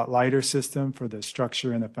 It's a lot lighter system for the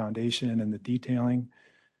structure and the foundation and the detailing.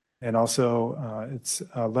 And also it's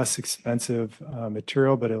a less expensive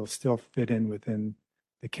material, but it'll still fit in within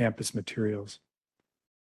the campus materials.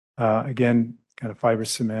 Again, kind of fiber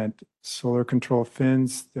cement, solar control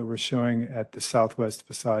fins that we're showing at the southwest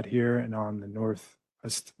facade here and on the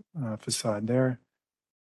northwest facade there.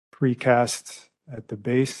 Precast at the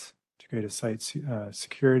base to create a site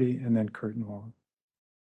security, and then curtain wall.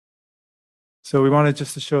 So we wanted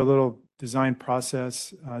just to show a little design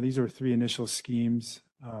process. These are 3 initial schemes.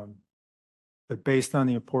 But based on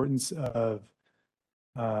the importance of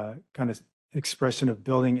kind of expression of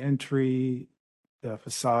building entry, the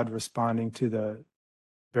facade responding to the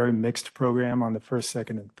very mixed program on the first,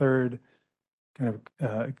 second, and third, kind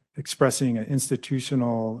of expressing an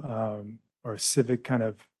institutional or civic kind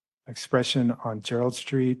of expression on Gerald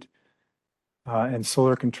Street, and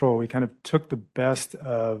solar control. We kind of took the best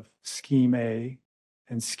of Scheme A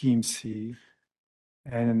and Scheme C,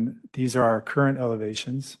 and these are our current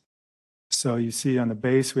elevations. So you see on the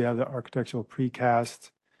base, we have the architectural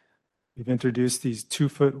precast. We've introduced these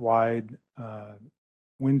 2-foot wide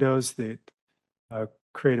windows that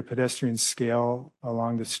create a pedestrian scale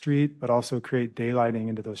along the street, but also create daylighting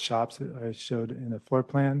into those shops that I showed in the floor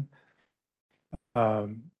plan.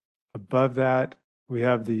 Above that, we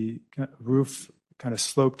have the roof kind of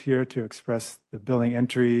sloped here to express the building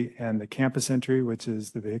entry and the campus entry, which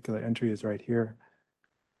is the vehicular entry is right here.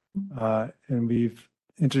 And we've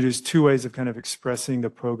introduced 2 ways of kind of expressing the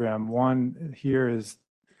program. One here is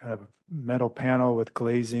kind of metal panel with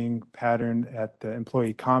glazing pattern at the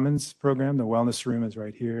employee commons program. The wellness room is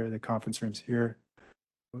right here. The conference room's here.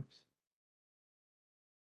 Oops.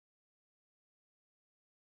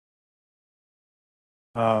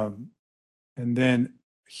 And then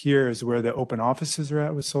here is where the open offices are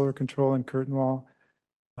at with solar control and curtain wall.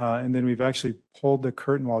 And then we've actually pulled the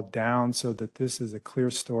curtain wall down so that this is a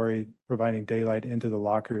clear story, providing daylight into the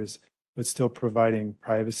lockers, but still providing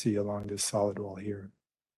privacy along this solid wall here.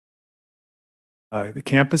 The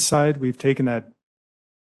campus side, we've taken that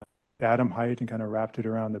datum height and kind of wrapped it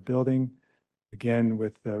around the building. Again,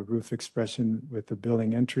 with the roof expression with the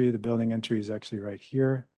building entry. The building entry is actually right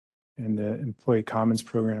here, and the employee commons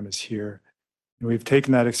program is here. And we've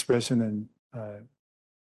taken that expression and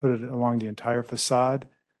put it along the entire facade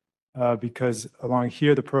because along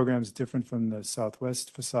here, the program is different from the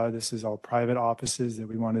southwest facade. This is all private offices that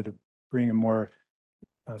we wanted to bring a more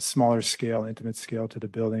smaller scale, intimate scale to the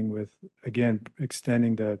building with, again,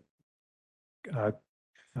 extending the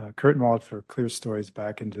curtain wall for clear stories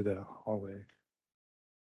back into the hallway.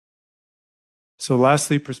 So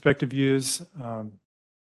lastly, perspective views.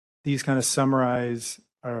 These kind of summarize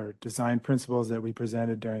our design principles that we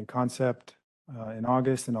presented during concept in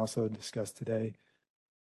August and also discussed today.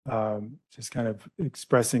 Just kind of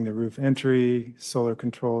expressing the roof entry, solar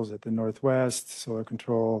controls at the northwest, solar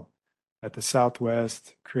control at the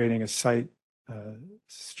southwest, creating a site,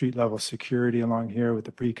 street level security along here with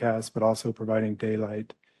the precast, but also providing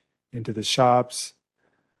daylight into the shops.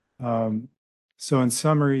 So in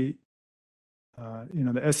summary,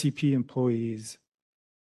 the SEP employees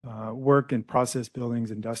work in process buildings,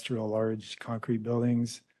 industrial, large concrete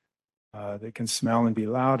buildings that can smell and be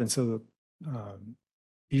loud. And so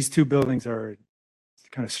these two buildings are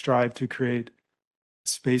kind of strive to create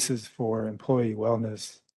spaces for employee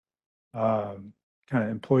wellness, kind of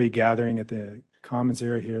employee gathering at the commons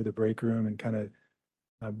area here, the break room, and kind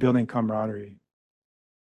of building camaraderie.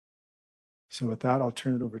 So with that, I'll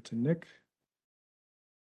turn it over to Nick.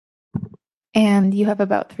 And you have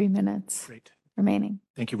about 3 minutes Great. remaining.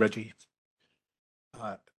 Thank you, Reggie.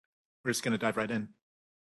 We're just going to dive right in.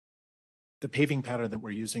 The paving pattern that we're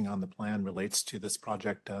using on the plan relates to this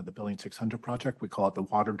project, the Building 600 project. We call it the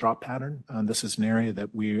water drop pattern. This is an area that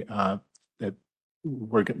we're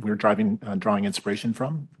drawing inspiration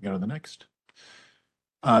from. Go to the next.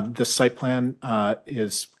 The site plan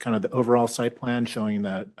is kind of the overall site plan showing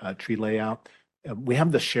the tree layout. We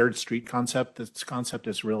have the shared street concept. This concept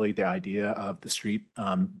is really the idea of the street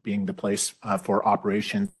being the place for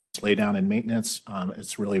operations, lay down and maintenance.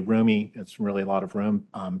 It's really roomy. It's really a lot of room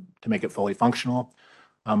to make it fully functional.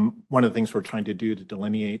 One of the things we're trying to do to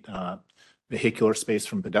delineate vehicular space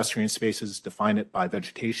from pedestrian spaces, define it by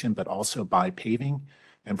vegetation, but also by paving.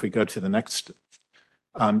 And if we go to the next,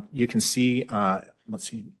 you can see, let's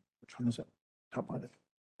see, which one is it? Top line.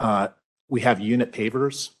 We have unit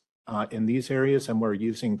pavers in these areas, and we're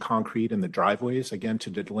using concrete in the driveways, again, to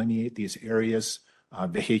delineate these areas,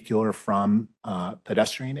 vehicular from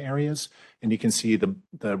pedestrian areas. And you can see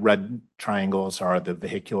the red triangles are the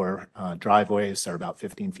vehicular driveways. They're about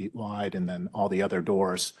 15 feet wide, and then all the other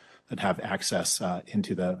doors that have access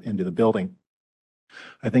into the building.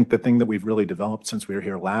 I think the thing that we've really developed since we were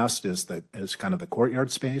here last is kind of the courtyard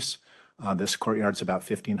space. This courtyard's about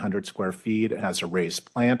 1,500 square feet. It has a raised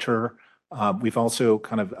planter. We've also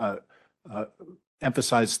kind of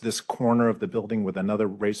emphasized this corner of the building with another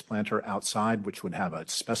raised planter outside, which would have a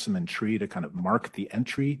specimen tree to kind of mark the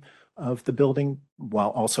entry of the building while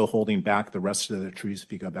also holding back the rest of the trees.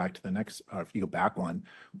 If you go back to the next, or if you go back one,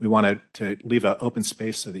 we wanted to leave an open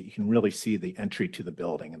space so that you can really see the entry to the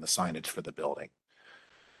building and the signage for the building.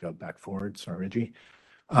 Go back forward, sorry, Reggie.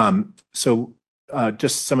 So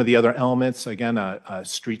just some of the other elements, again,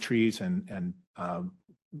 street trees and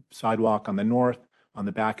sidewalk on the north. On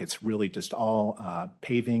the back, it's really just all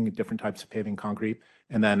paving, different types of paving, concrete,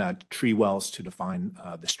 and then tree wells to define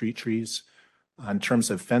the street trees. In terms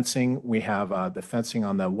of fencing, we have the fencing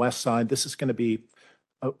on the west side. This is going to be,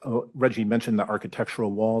 Reggie mentioned the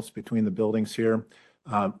architectural walls between the buildings here.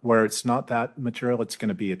 Where it's not that material, it's going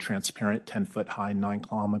to be a transparent 10-foot high,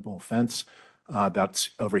 9-kilometer fence.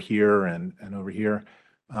 That's over here and over here.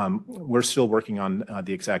 We're still working on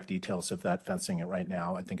the exact details of that fencing right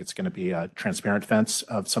now. I think it's going to be a transparent fence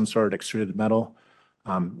of some sort, extruded metal.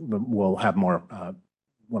 We'll have more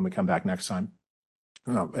when we come back next time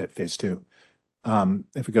at phase 2.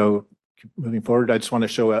 If we go moving forward, I just want to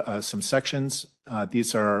show some sections.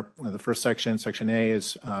 These are the first section. Section A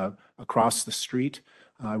is across the street.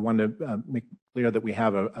 I want to make clear that we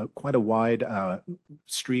have quite a wide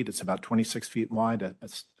street. It's about 26 feet wide.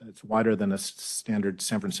 It's wider than a standard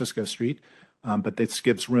San Francisco street, but this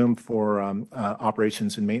gives room for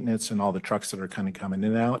operations and maintenance and all the trucks that are kind of coming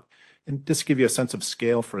in and out. And just to give you a sense of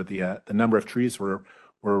scale for the number of trees,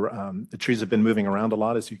 the trees have been moving around a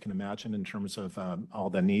lot, as you can imagine, in terms of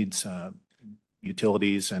all the needs,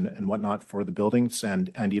 utilities and whatnot for the buildings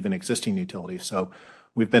and even existing utilities. So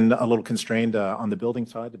we've been a little constrained on the building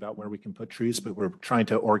side about where we can put trees, but we're trying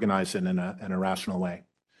to organize it in a rational way.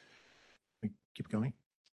 We keep going.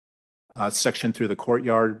 section through the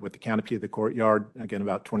courtyard with the canopy of the courtyard, again,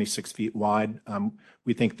 about 26 feet wide.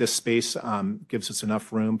 We think this space gives us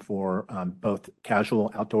enough room for both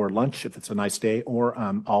casual outdoor lunch if it's a nice day, or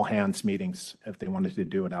all hands meetings if they wanted to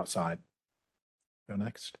do it outside. Go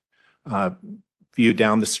next. View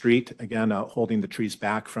down the street, again, holding the trees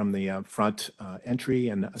back from the front entry,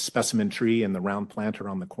 and a specimen tree and the round planter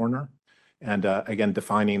on the corner. And again,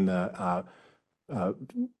 defining the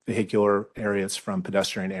vehicular areas from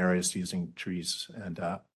pedestrian areas using trees and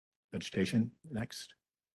vegetation. Next.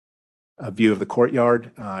 A view of the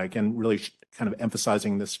courtyard. Again, really kind of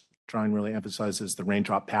emphasizing, this drawing really emphasizes the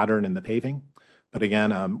raindrop pattern in the paving. But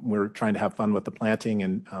again, we're trying to have fun with the planting,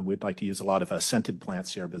 and we'd like to use a lot of scented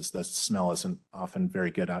plants here because the smell isn't often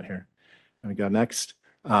very good out here. Let me go next.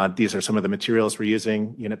 These are some of the materials we're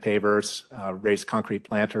using: unit pavers, raised concrete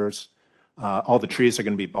planters. All the trees are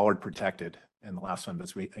going to be bollard protected. And the last one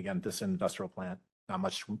is, again, this industrial plant, not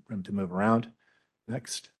much room to move around.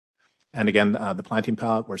 Next. And again, the planting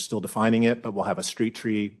palette, we're still defining it, but we'll have a street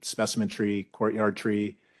tree, specimen tree, courtyard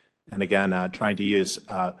tree, and again, trying to use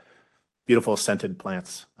beautiful scented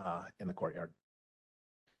plants in the courtyard.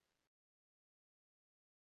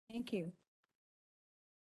 Thank you.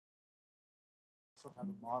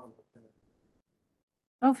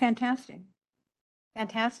 Oh, fantastic.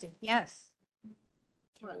 Fantastic. Yes.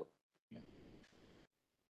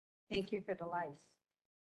 Thank you for the lights.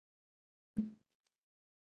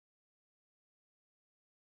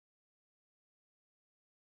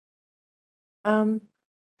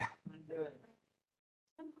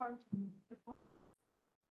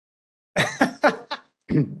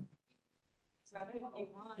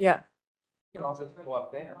 Yeah.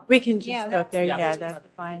 We can just go up there. Yeah, that's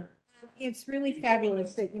fine. It's really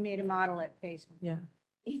fabulous that you made a model at Facebook. Yeah.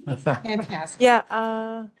 Fantastic.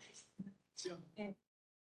 Yeah.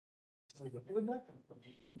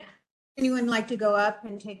 Anyone like to go up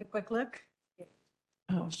and take a quick look?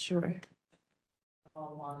 Oh, sure.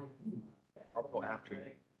 I'll go after you.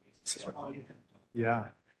 Yeah,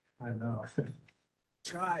 I know.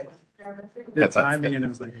 Try. The timing, and it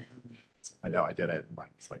was like. I know, I did it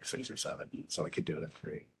like 6 or 7, so I could do it in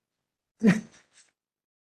 3.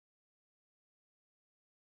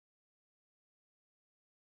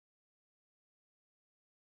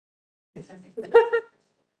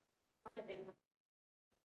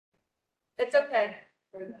 It's okay.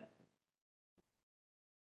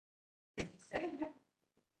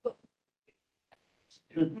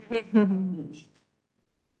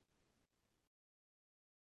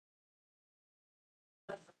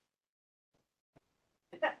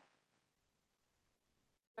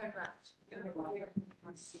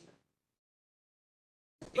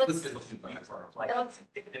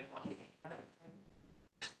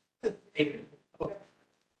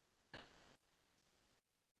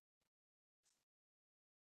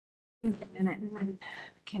 And I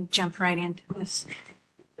can jump right into this.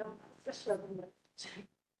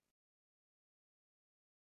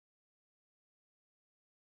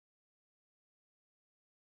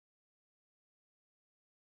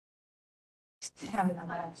 Having a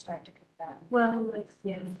lab start to come back. Well,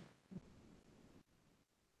 yeah.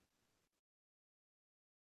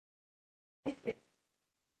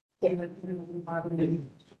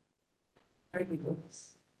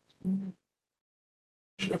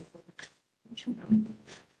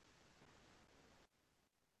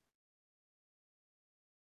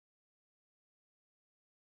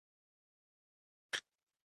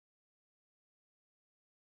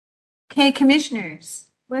 Okay, commissioners,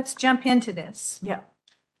 let's jump into this. Yeah.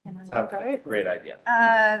 Great idea.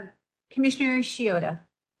 Commissioner Shiota.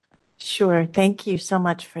 Sure. Thank you so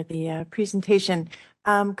much for the presentation.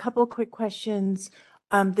 Couple quick questions.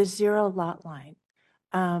 The 0 lot line.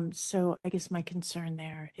 So I guess my concern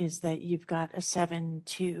there is that you've got a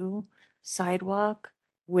 7-2 sidewalk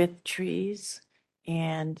with trees.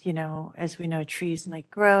 And, as we know, trees might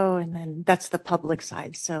grow, and then that's the public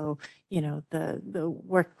side. So, the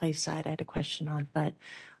workplace side I had a question on, but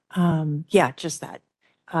yeah, just that.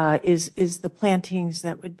 Is the plantings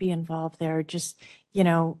that would be involved there just,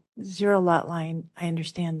 0 lot line? I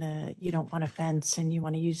understand that you don't want a fence and you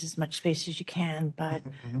want to use as much space as you can, but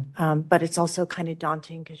it's also kind of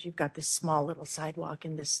daunting because you've got this small little sidewalk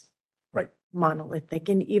and this Right. monolithic,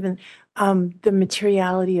 and even the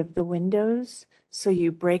materiality of the windows. So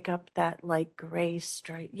you break up that like gray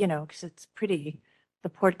stripe, because it's pretty, the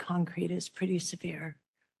poured concrete is pretty severe.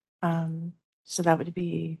 So that would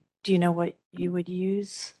be, do you know what you would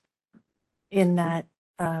use in that,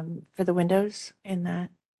 for the windows in that?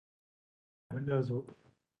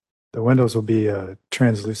 The windows will be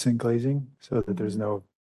translucent glazing so that there's no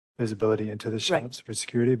visibility into the Right. shops for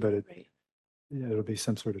security, but Right. it'll be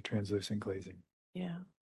some sort of translucent glazing. Yeah.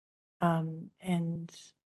 And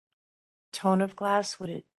tone of glass, would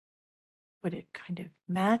it kind of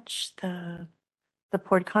match the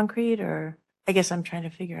poured concrete, or I guess I'm trying to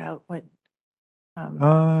figure out what, I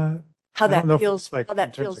how don't that know if feels, it's like how in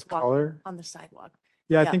that terms feels of walking color. on the sidewalk.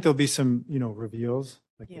 Yeah, I Yeah. think there'll be some, reveals.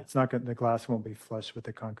 Like Yeah. it's not going, the glass won't be flush with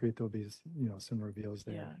the concrete. There'll be, some reveals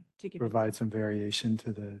there. Yeah. To give it- Provide some variation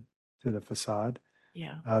to the facade.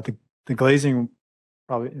 Yeah. The glazing,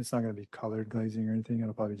 probably, it's not going to be colored glazing or anything.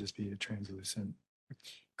 It'll probably just be a translucent,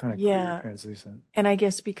 kind of Yeah. clear translucent. And I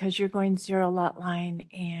guess because you're going zero lot line,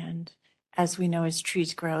 and as we know, as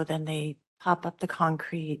trees grow, then they pop up the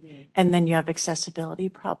concrete, and then you have accessibility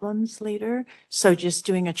problems later. So just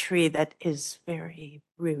doing a tree that is very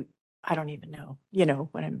root, I don't even know,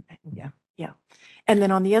 what yeah. And then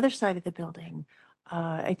on the other side of the building,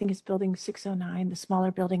 I think it's building 609, the smaller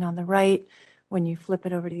building on the right. When you flip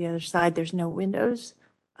it over to the other side, there's no windows.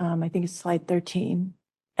 I think it's slide 13.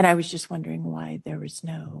 And I was just wondering why there was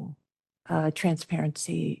no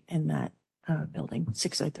transparency in that building,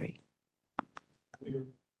 603.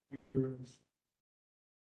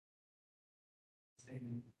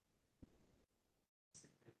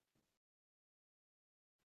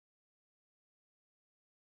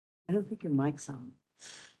 I don't think your mic's on.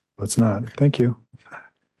 Well, it's not. Thank you.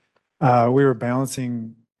 We were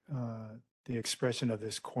balancing the expression of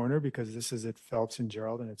this corner because this is at Phelps and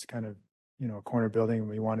Gerald, and it's kind of, a corner building, and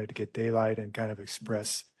we wanted to get daylight and kind of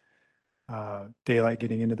express daylight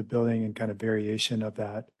getting into the building and kind of variation of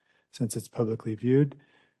that since it's publicly viewed.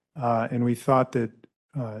 And we thought that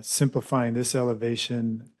simplifying this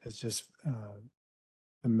elevation as just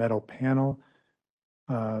the metal panel,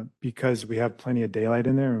 because we have plenty of daylight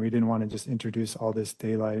in there, and we didn't want to just introduce all this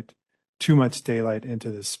daylight, too much daylight into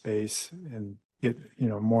the space and get,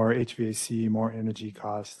 more HVAC, more energy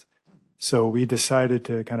costs. So we decided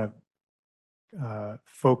to kind of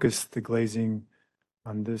focus the glazing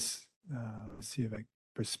on this, let's see if I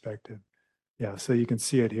perspective. Yeah, so you can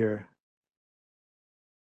see it here.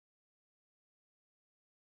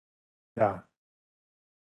 Yeah.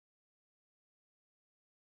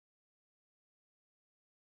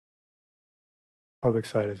 Public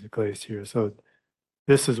side is glazed here. So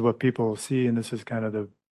this is what people see, and this is kind of the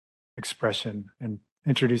expression, and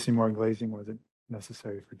introducing more glazing wasn't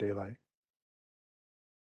necessary for daylight.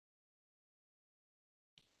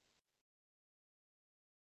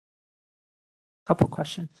 Couple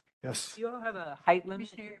questions. Yes. Do you all have a height limit?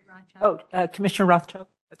 Commissioner Rothschild? Commissioner Rothschild,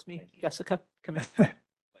 that's me, Jessica. Come in.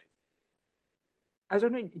 I was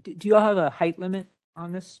wondering, do you all have a height limit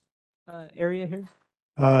on this area here?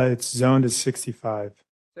 It's zoned as 65.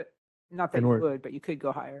 Not that And you we're- would, but you could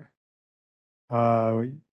go higher.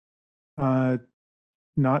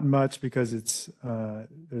 Not much because it's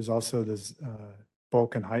there's also this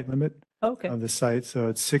bulk and height limit Okay, of the site. So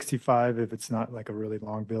it's 65 if it's not like a really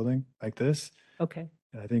long building like this. okay,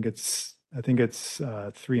 And I think it's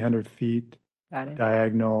 300 feet got it.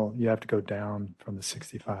 diagonal. You have to go down from the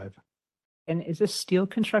 65. And is this steel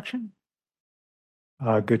construction?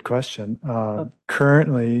 Good question.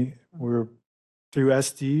 Currently, we're through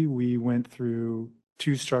SD. We went through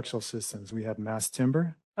two structural systems. We have mass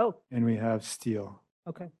timber Oh, and we have steel.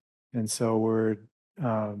 okay, And so we're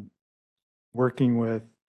working with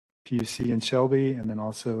PUC and Shelby, and then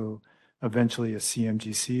also eventually a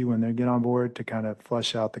CMGC when they get on board to kind of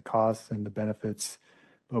flush out the costs and the benefits.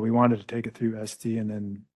 But we wanted to take it through SD, and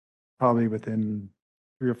then probably within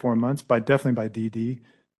 3 or 4 months, definitely by DD,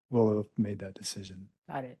 we'll have made that decision.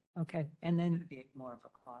 got it. Okay, and then Be more of a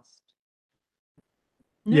cost.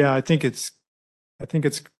 Yeah, I think it's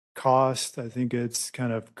cost. I think it's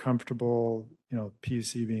kind of comfortable,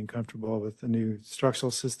 PUC being comfortable with the new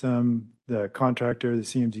structural system, the contractor, the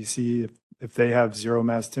CMGC, if they have zero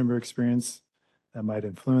mass timber experience, that might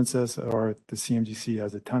influence us, or if the CMGC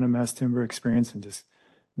has a ton of mass timber experience and just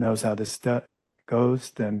knows how this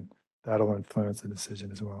goes, then that'll influence the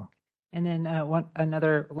decision as well. And then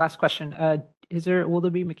another last question. Will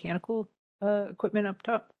there be mechanical equipment up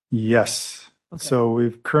top? Yes. Okay. So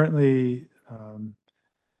we've currently,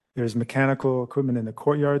 there's mechanical equipment in the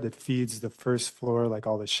courtyard that feeds the first floor, like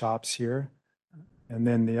all the shops here. And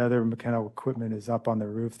then the other mechanical equipment is up on the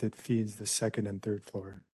roof that feeds the second and third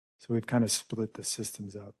floor. So we've kind of split the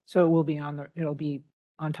systems up. So it will be it'll be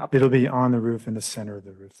on top. It'll be on the roof in the center of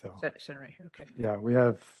the roof though. Center right here, okay. Yeah, we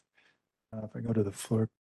have, if I go to the floor,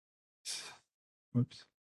 whoops.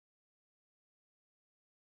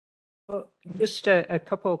 Well, just a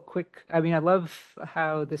couple quick, I love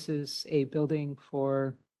how this is a building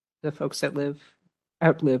for the folks that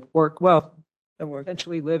work, well,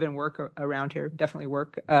 eventually live and work around here, definitely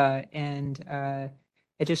work. It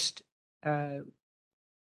just, I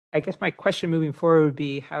guess my question moving forward would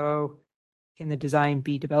be how can the design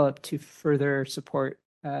be developed to further support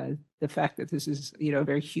the fact that this is, a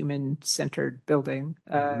very human-centered building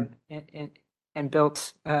and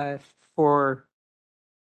built for,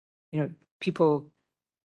 people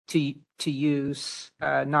to use,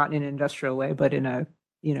 not in an industrial way, but in a,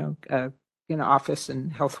 in an office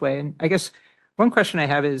and health way. And I guess one question I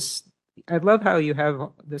have is, I love how you have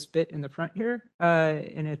this bit in the front here,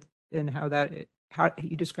 and how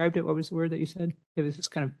you described it. What was the word that you said? It was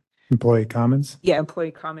just kind of Employee comments. yeah,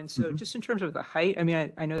 employee comments. So just in terms of the height, I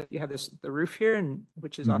mean, I know that you have the roof here, and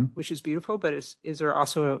which is beautiful, but is there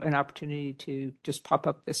also an opportunity to just pop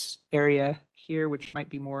up this area here, which might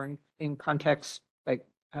be more in context, like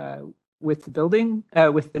with the building,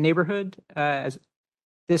 with the neighborhood, as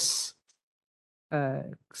this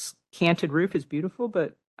canted roof is beautiful,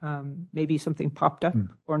 but maybe something popped up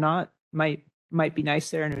or not might be nice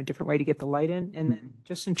there, and a different way to get the light in. And then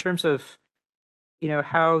just in terms of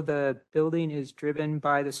how the building is driven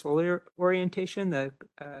by the solar orientation, the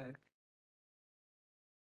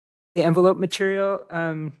envelope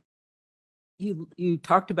material. You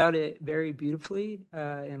talked about it very beautifully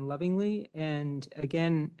and lovingly. And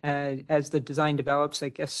again, as the design develops, I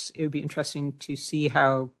guess it would be interesting to see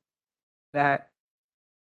how that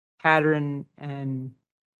pattern and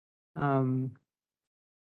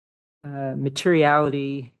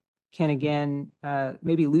materiality can again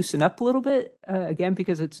maybe loosen up a little bit again,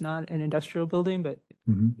 because it's not an industrial building, but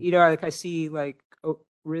like I see like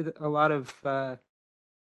with a lot of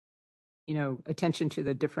attention to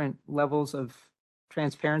the different levels of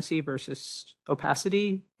transparency versus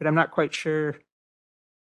opacity, but I'm not quite sure.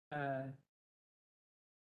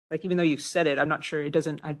 Like, even though you've said it, I'm not sure it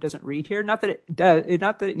doesn't read here. Not that it does,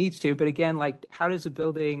 not that it needs to, but again, like, how does a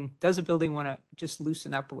building want to just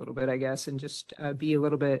loosen up a little bit, I guess, and just be a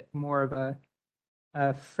little bit more of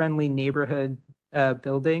a friendly neighborhood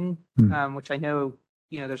building, which I know,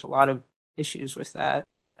 there's a lot of issues with that.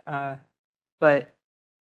 But,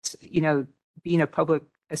 being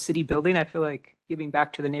a city building, I feel like giving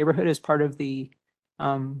back to the neighborhood is part of the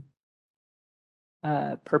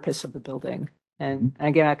purpose of the building. And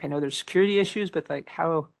again, like, I know there's security issues, but like,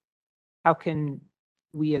 how can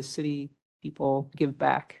we as city people give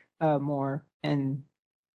back more? And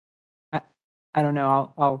I don't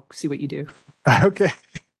know. I'll see what you do. Okay.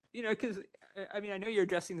 Because I mean, I know you're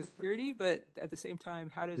addressing the security, but at the same time,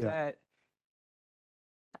 how does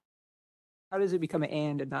it become an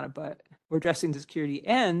and not a but? We're addressing the security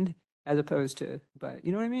and as opposed to but.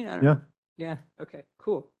 You know what I mean? I don't know. Yeah. Okay.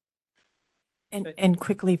 Cool. And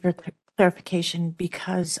quickly for clarification,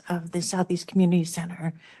 because of the Southeast Community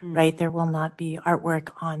Center, right, there will not be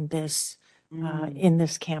artwork on this, in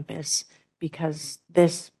this campus, because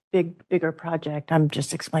this bigger project, I'm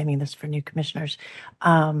just explaining this for new commissioners,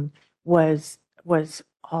 was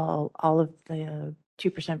all of the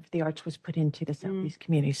 2% for the arts was put into the Southeast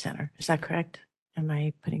Community Center. Is that correct? Am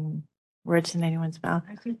I putting words in anyone's mouth?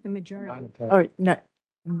 I think the majority. Or no,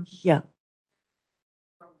 yeah.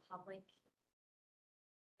 Public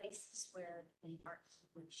places where the arts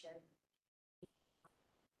would show.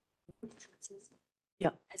 Yeah.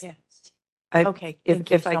 Okay. Thank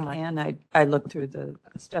you If I so much. can, I looked through the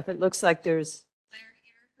stuff. It looks like there's.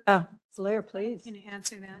 Oh, Blair, please. Can you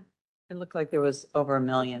answer that? It looked like there was over 1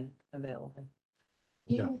 million available.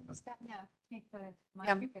 Yeah. Take the mic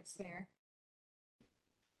if it's there.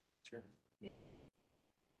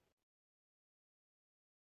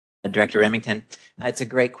 Director Remington, it's a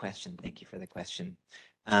great question. Thank you for the question.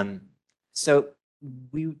 So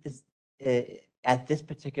we, at this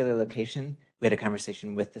particular location, we had a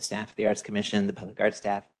conversation with the staff, the Arts Commission, the Public Arts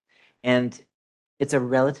staff, and it's a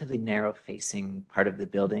relatively narrow facing part of the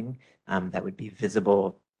building that would be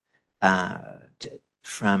visible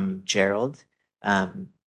from Gerald.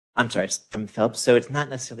 I'm sorry, from Phelps. So it's not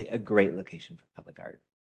necessarily a great location for public art.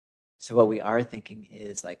 So what we are thinking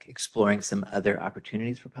is like exploring some other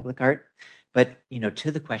opportunities for public art. But,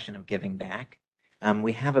 to the question of giving back,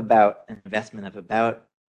 we have about an investment of about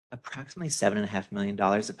approximately $7.5 million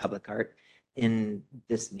of public art in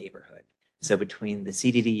this neighborhood. So between the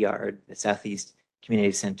CDD yard, the Southeast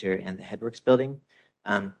Community Center, and the Headworks building.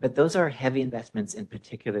 But those are heavy investments in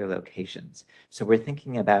particular locations. So we're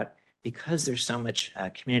thinking about, because there's so much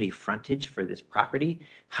community frontage for this property,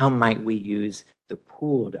 how might we use the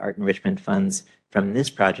pooled art enrichment funds from this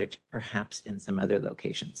project, perhaps in some other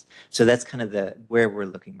locations? So that's kind of where we're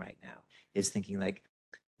looking right now, is thinking like,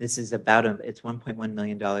 this is about, it's $1.1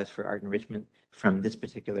 million for art enrichment from this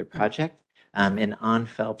particular project. And on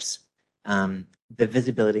Phelps, The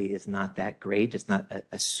visibility is not that great. It's not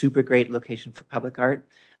a super great location for public art.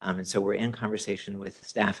 And so we're in conversation with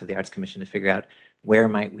staff of the Arts Commission to figure out where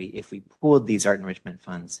might we, if we pooled these art enrichment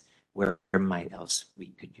funds, where might else we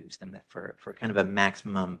could use them for kind of a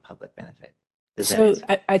maximum public benefit. Does that So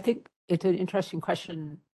answer? I think it's an interesting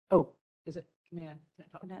question. Oh, is it? Can I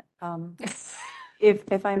talk?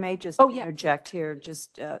 If I may just Oh, yeah. interject here,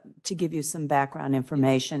 just to give you some background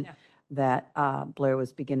information Yeah. that Blair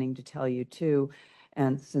was beginning to tell you too.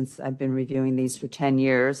 And since I've been reviewing these for 10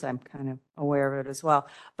 years, I'm kind of aware of it as well.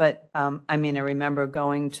 But I mean, I remember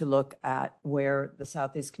going to look at where the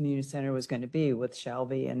Southeast Community Center was going to be with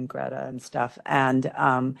Shelby and Greta and stuff. And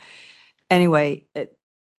anyway,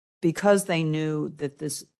 because they knew that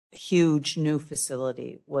this huge new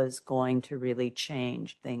facility was going to really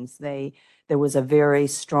change things, there was a very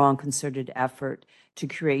strong concerted effort to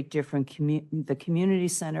create different the community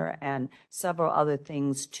center and several other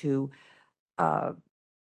things to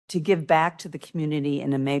give back to the community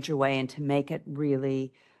in a major way and to make it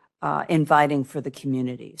really inviting for the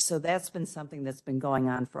community. So that's been something that's been going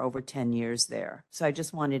on for over 10 years there. So I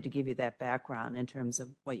just wanted to give you that background in terms of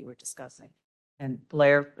what you were discussing. And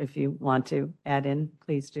Blair, if you want to add in,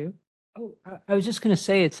 please do. Oh, I was just going to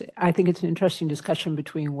say, I think it's an interesting discussion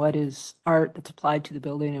between what is art that's applied to the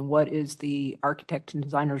building and what is the architect and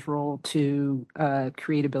designer's role to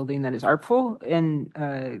create a building that is artful.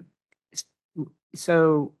 And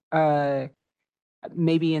so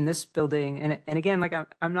maybe in this building, and again, like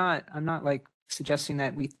I'm not like suggesting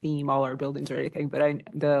that we theme all our buildings or anything, but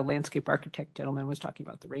the landscape architect gentleman was talking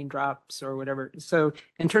about the raindrops or whatever. So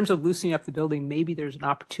in terms of loosening up the building, maybe there's an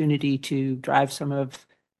opportunity to drive some of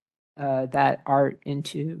that art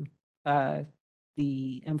into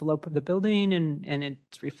the envelope of the building, and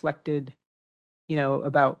it's reflected,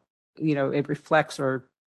 about, it reflects or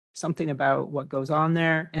something about what goes on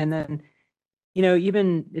there. And then,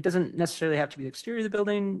 even it doesn't necessarily have to be the exterior of the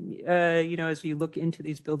building. As you look into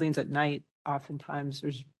these buildings at night, oftentimes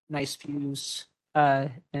there's nice views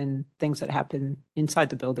and things that happen inside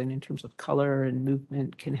the building in terms of color and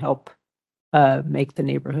movement can help make the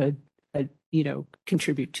neighborhood,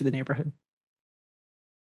 contribute to the neighborhood.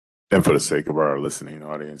 And for the sake of our listening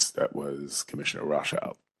audience, that was Commissioner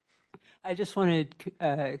Rothschild. I just wanted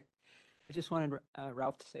Ralph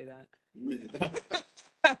to say that.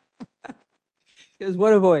 Because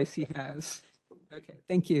what a voice he has. Okay,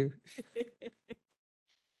 thank you.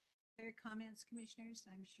 Other comments, commissioners?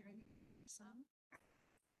 I'm sure some.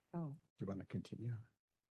 Oh, do you want to continue?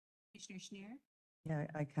 Commissioner Schneer? Yeah,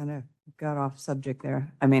 I kind of got off subject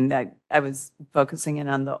there. I mean, I was focusing in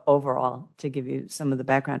on the overall to give you some of the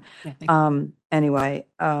background. Yeah, Anyway,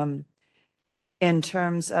 in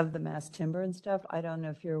terms of the mass timber and stuff, I don't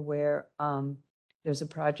know if you're aware, there's a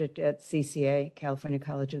project at CCA, California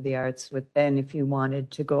College of the Arts, and if you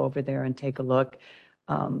wanted to go over there and take a look,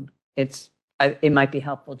 it might be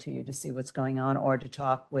helpful to you to see what's going on or to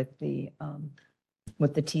talk with the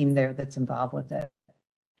team there that's involved with it.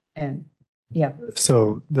 And yeah.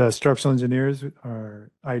 So the structural engineers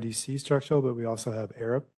are IDC structural, but we also have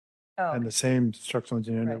Arab. Oh, And the same structural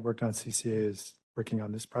engineer that Right. worked on CCA is working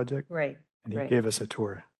on this project. great. And he Great. gave us a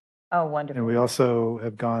tour. Oh, wonderful. And we also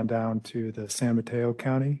have gone down to the San Mateo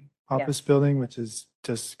County office Yes. building, which is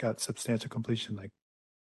just got substantial completion like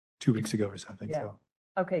 2 weeks ago or something. Yeah. So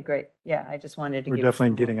Okay, great. Yeah, I just wanted to we're give you definitely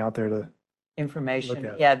some getting out there to, information.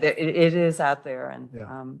 at it. Yeah, it is out there, and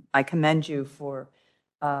Yeah. I commend you for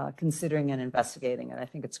considering and investigating it. I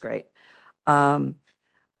think it's great.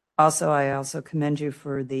 Also, I also commend you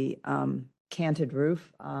for the canted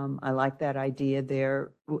roof. I like that idea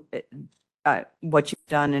there. What you've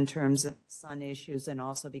done in terms of sun issues, and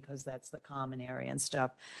also because that's the common area and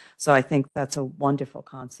stuff. So I think that's a wonderful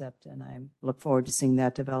concept, and I look forward to seeing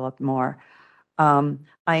that develop more. I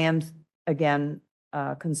am, again,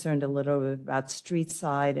 concerned a little bit about street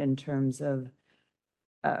side in terms of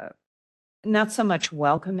not so much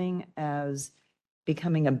welcoming as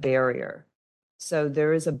becoming a barrier. So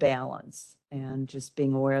there is a balance and just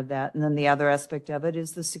being aware of that. And then the other aspect of it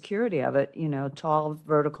is the security of it, tall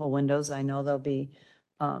vertical windows. I know they'll be,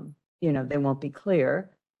 they won't be clear,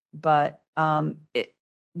 but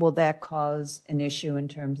will that cause an issue in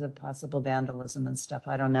terms of possible vandalism and stuff?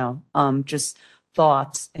 I don't know. Just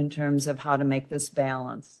thoughts in terms of how to make this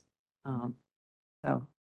balance. So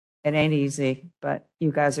it ain't easy, but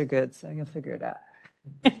you guys are good, so you'll figure it out.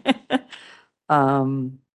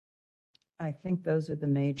 I think those are the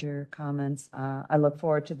major comments. I look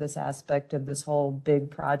forward to this aspect of this whole big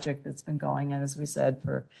project that's been going on, as we said,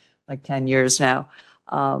 for like 10 years now.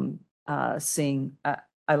 Seeing,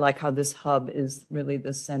 I like how this hub is really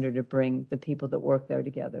the center to bring the people that work there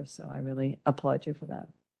together. So I really applaud you for that.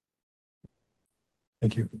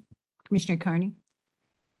 Thank you. Commissioner Carney?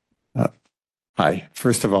 Hi.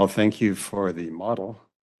 First of all, thank you for the model.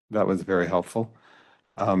 That was very helpful.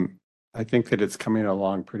 I think that it's coming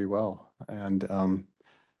along pretty well. And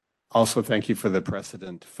also thank you for the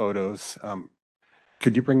precedent photos.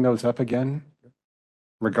 Could you bring those up again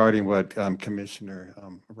regarding what Commissioner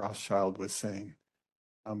Rothschild was saying?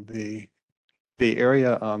 The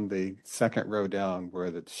area on the second row down where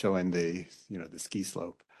it's showing the, the ski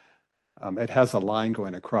slope, it has a line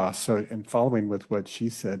going across. So in following with what she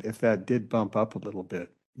said, if that did bump up a little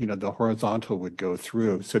bit, the horizontal would go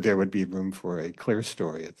through. So there would be room for a clear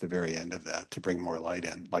story at the very end of that to bring more light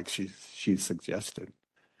in, like she suggested.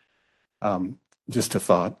 Just a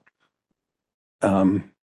thought.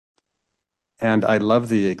 And I love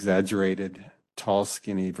the exaggerated tall,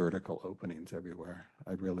 skinny vertical openings everywhere.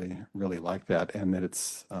 I really, really like that. And that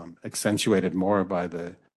it's accentuated more by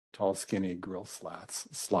the tall, skinny grill slots,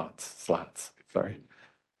 sorry.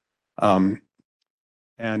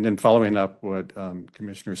 And in following up what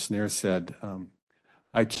Commissioner Snare said,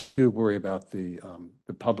 I too worry about the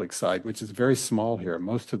public side, which is very small here.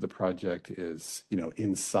 Most of the project is,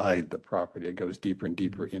 inside the property. It goes deeper and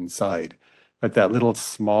deeper inside. But that little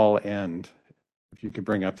small end, if you could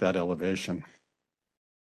bring up that elevation.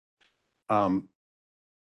 That's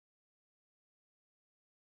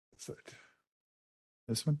it.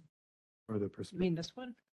 This one? Or the person? You mean this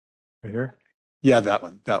one? Right here? Yeah, that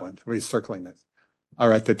one. We're circling this. All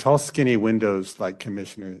right, the tall, skinny windows, like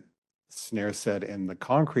Commissioner Snare said, and the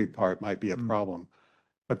concrete part might be a problem.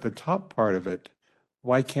 But the top part of it,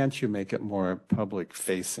 why can't you make it more public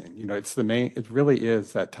facing? It's the main, it really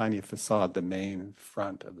is that tiny facade, the main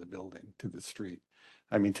front of the building to the street.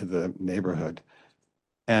 I mean, to the neighborhood.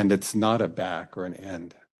 And it's not a back or an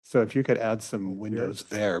end. So if you could add some windows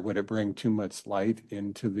there, would it bring too much light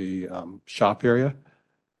into the shop area?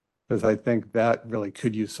 Because I think that really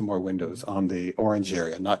could use some more windows on the orange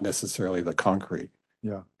area, not necessarily the concrete.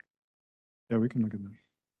 Yeah. Yeah, we can look at that.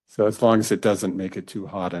 So as long as it doesn't make it too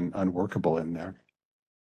hot and unworkable in there.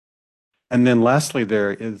 And then lastly,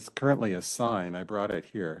 there is currently a sign, I brought it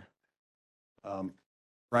here.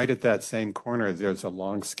 Right at that same corner, there's a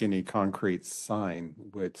long skinny concrete sign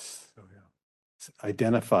which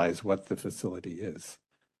identifies what the facility is.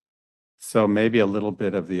 So maybe a little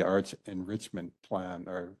bit of the arts enrichment plan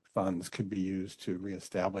or funds could be used to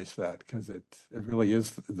reestablish that, because it really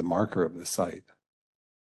is the marker of the site.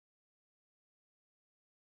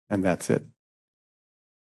 And that's it.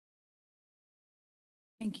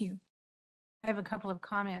 Thank you. I have a couple of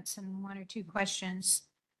comments and one or two questions.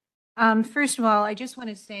 First of all, I just want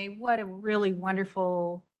to say what a really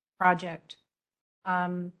wonderful project.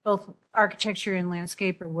 Both architecture and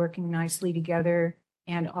landscape are working nicely together,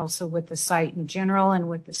 and also with the site in general and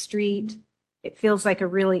with the street. It feels like a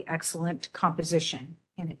really excellent composition,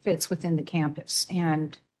 and it fits within the campus.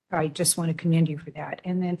 And I just want to commend you for that.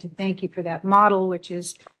 And then to thank you for that model, which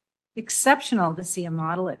is exceptional to see a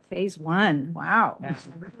model at phase 1. Wow, that's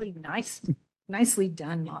really nice, nicely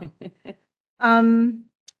done model.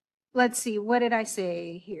 Let's see, what did I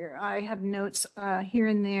say here? I have notes here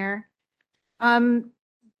and there.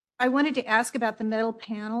 I wanted to ask about the metal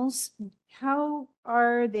panels. How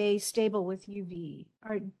are they stable with UV?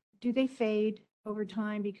 Do they fade over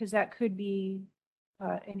time? Because that could be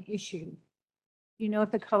an issue. You know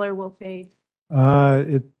if the color will fade?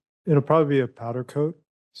 It'll probably be a powder coat.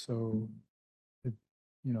 So,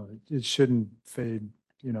 it shouldn't fade,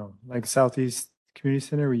 like Southeast Community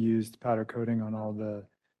Center, we used powder coating on all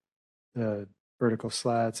the vertical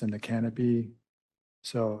slats and the canopy.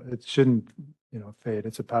 So it shouldn't, fade.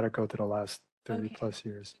 It's a powder coat that'll last 30 plus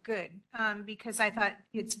years. Good, because I thought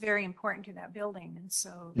it's very important to that building. And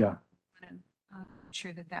so yeah, I'm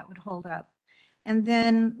sure that that would hold up. And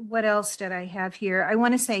then what else did I have here? I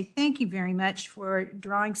want to say thank you very much for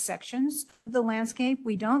drawing sections of the landscape.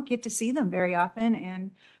 We don't get to see them very often, and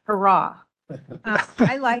hurrah.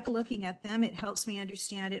 I like looking at them. It helps me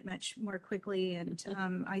understand it much more quickly, and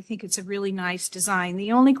I think it's a really nice design.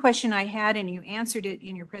 The only question I had, and you answered it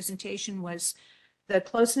in your presentation, was the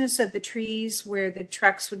closeness of the trees where the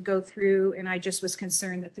trucks would go through, and I just was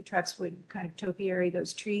concerned that the trucks would kind of topiary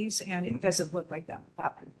those trees, and it doesn't look like that will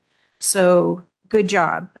happen. So good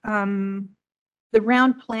job. The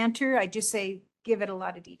round planter, I just say give it a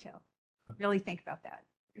lot of detail. Really think about that,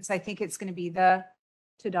 because I think it's going to be the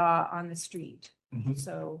ta-da on the street.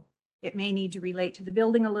 So it may need to relate to the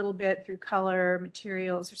building a little bit through color,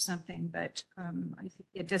 materials, or something, but I think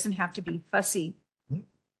it doesn't have to be fussy,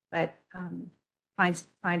 but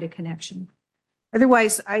find a connection.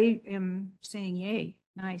 Otherwise, I am saying yay.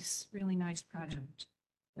 Nice, really nice project.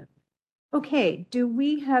 Okay, do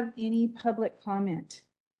we have any public comment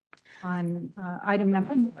on item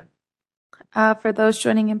number 4? For those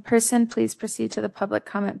joining in person, please proceed to the public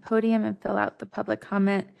comment podium and fill out the public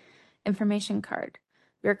comment information card.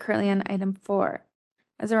 We are currently on item 4.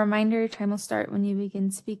 As a reminder, your time will start when you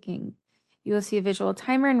begin speaking. You will see a visual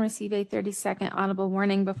timer and receive a 30-second audible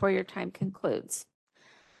warning before your time concludes.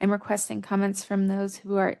 I'm requesting comments from those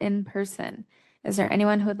who are in person. Is there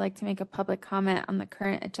anyone who would like to make a public comment on the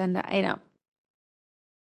current agenda item?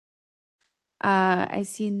 I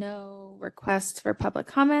see no requests for public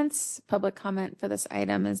comments. Public comment for this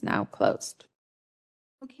item is now closed.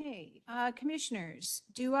 Okay, commissioners,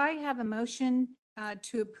 do I have a motion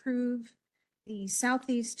to approve the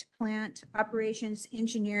Southeast Plant Operations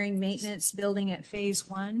Engineering Maintenance Building at Phase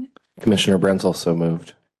 1? Commissioner Brent's also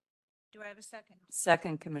moved. Do I have a second?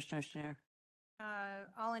 Second, Commissioner Schneider.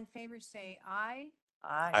 All in favor say aye.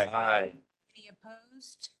 Aye. Any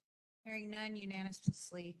opposed? Hearing none,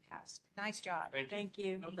 unanimously passed. Nice job. Thank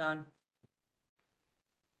you. Well done.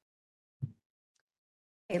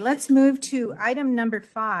 Okay, let's move to item number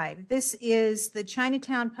 5. This is the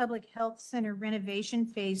Chinatown Public Health Center renovation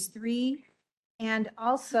Phase 3. And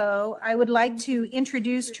also, I would like to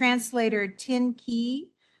introduce translator Tin Key,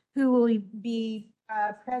 who will be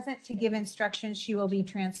present to give instructions. She will be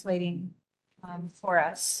translating for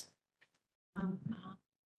us.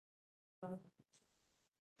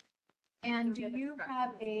 And do you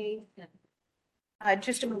have a,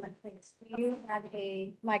 just a moment, please. Do you have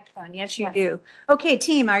a microphone? Yes, you do. Okay,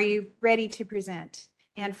 team, are you ready to present?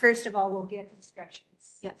 And first of all, we'll get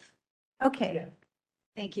instructions. Yes. Okay.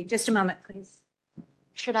 Thank you. Just a moment, please.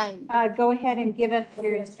 Should I? Go ahead and give us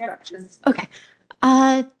your instructions. OK，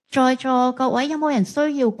在座各位有冇人需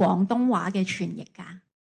要廣東話嘅傳譯㗎？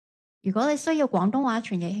如果你需要廣東話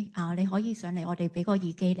傳譯你可以上嚟，我哋俾個耳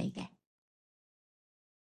機你嘅。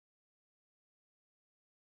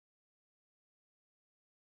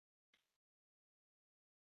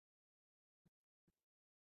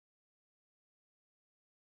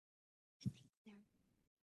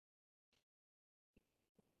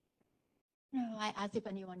No, I asked if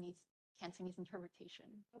anyone needs Cantonese interpretation.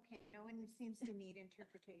 Okay, no one seems to need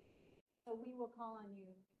interpretation. So we will call on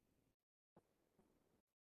you.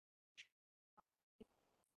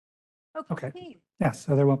 Okay. Yeah,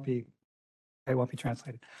 so it won't be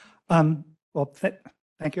translated. Well,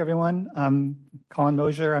 thank you, everyone. Colin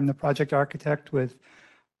Mosier, I'm the project architect with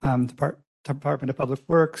Department of Public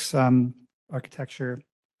Works, Architecture.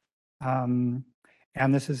 And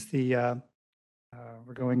this is the,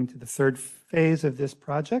 we're going into the third phase of this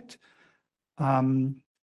project. And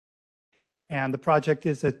the project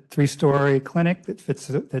is a 3-story clinic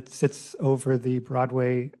that sits over the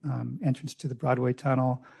Broadway entrance to the Broadway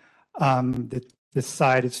tunnel. This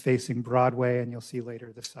side is facing Broadway, and you'll see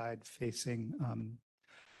later the side facing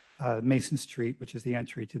Mason Street, which is the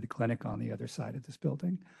entry to the clinic on the other side of this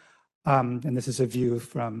building. And this is a view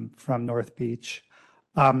from North Beach.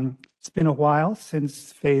 It's been a while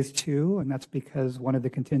since phase 2, and that's because one of the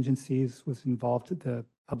contingencies was involved with the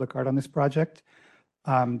public art on this project,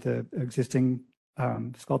 the existing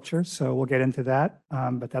sculpture. So we'll get into that,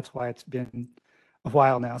 but that's why it's been a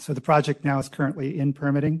while now. So the project now is currently in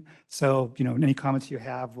permitting. So, any comments you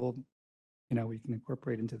have, we can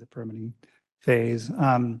incorporate into the permitting phase.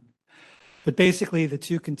 But basically, the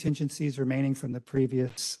 2 contingencies remaining from the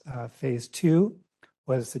previous phase 2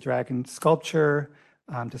 was the dragon sculpture,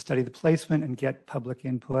 to study the placement and get public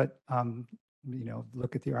input,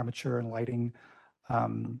 look at the armature and lighting.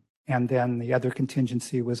 And then the other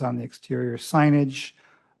contingency was on the exterior signage,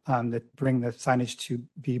 that bring the signage to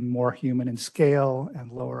be more human in scale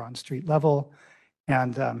and lower on street level,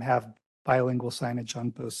 and have bilingual signage on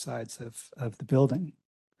both sides of the building.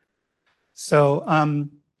 So,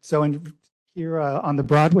 here on the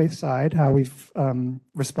Broadway side, how we've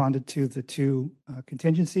responded to the 2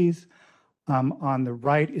 contingencies. On the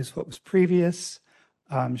right is what was previous,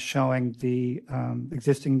 showing the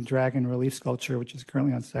existing dragon relief sculpture, which is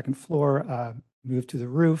currently on 2nd floor, moved to the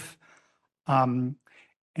roof.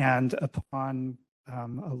 And upon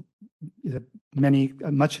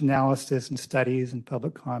much analysis and studies and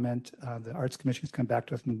public comment, the Arts Commission has come back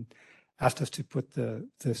to us and asked us to put the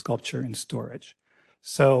sculpture in storage.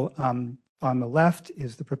 So on the left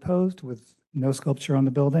is the proposed with no sculpture on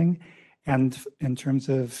the building. And in terms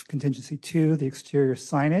of contingency 2, the exterior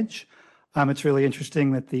signage, it's really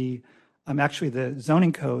interesting that actually the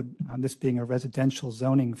zoning code, this being a residential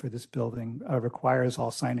zoning for this building, requires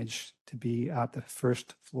all signage to be at the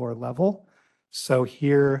 1st floor level. So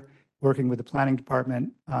here working with the planning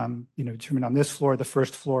department, determined on this floor, the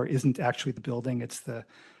first floor isn't actually the building, it's the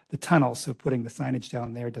tunnel. So putting the signage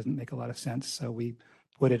down there doesn't make a lot of sense. So we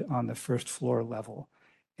put it on the first floor level.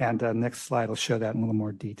 And next slide will show that in a little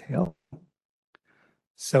more detail.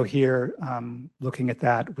 So here, looking at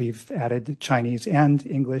that, we've added Chinese and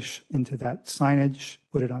English into that signage,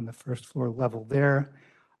 put it on the first floor level there.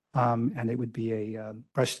 And it would be a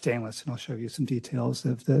brushed stainless, and I'll show you some details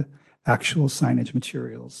of the actual signage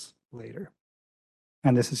materials later.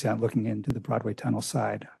 And this is looking into the Broadway Tunnel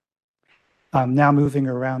side. Now moving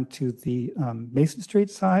around to the Mason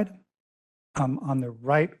Street side. On the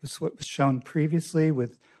right was what was shown previously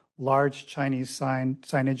with large Chinese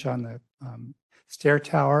signage on the stair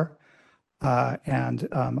tower and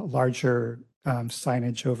larger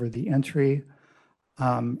signage over the entry.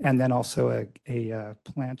 And then also a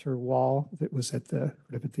planter wall that was at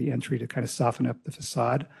the entry to kind of soften up the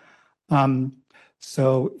facade.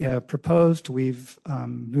 Proposed, we've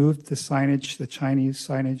moved the signage, the Chinese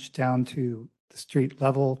signage, down to the street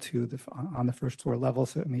level on the first floor level,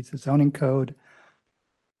 so it meets the zoning code.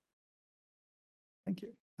 Thank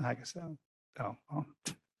you. I guess top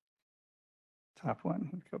one.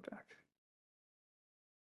 Let's go back.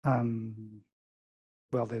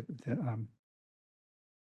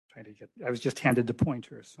 I was just handed the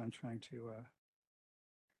pointer, so I'm trying to.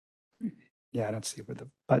 Yeah, I don't see where the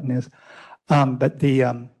button is, but the.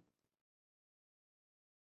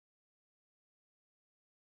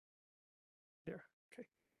 There, okay.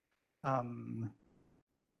 I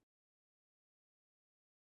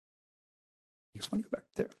just want to go back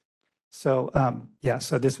there. So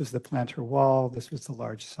so this was the planter wall. This was the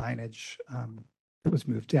large signage that was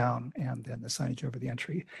moved down, and then the signage over the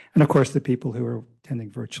entry. And of course, the people who are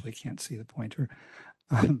attending virtually can't see the pointer.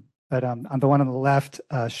 But on the one on the left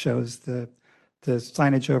shows the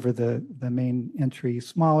signage over the main entry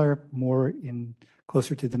smaller, more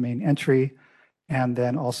closer to the main entry. And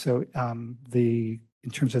then also in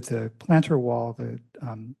terms of the planter wall, the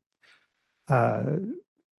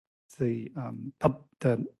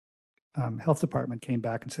health department came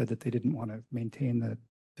back and said that they didn't want to maintain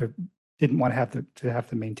didn't want to have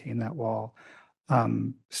to maintain that wall.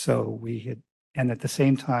 So we had, and at the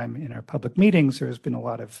same time in our public meetings, there's been a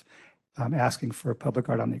lot of asking for public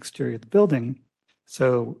art on the exterior of the building.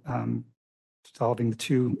 So solving the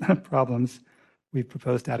two problems, we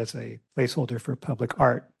proposed that as a placeholder for public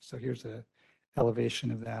art. So here's a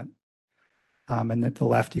elevation of that. And at the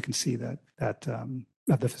left, you can see that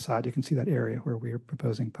of the facade, you can see that area where we are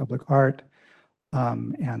proposing public art.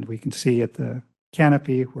 And we can see at the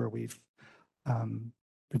canopy where we've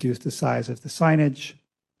reduced the size of the signage,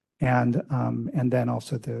 and then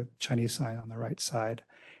also the Chinese sign on the right side.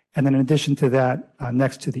 And then in addition to that,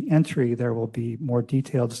 next to the entry, there will be more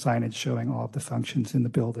detailed signage showing all of the functions in the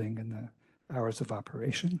building and the hours of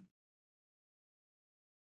operation.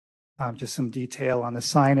 Just some detail on the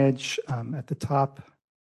signage at the top.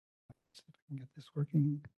 See if I can get this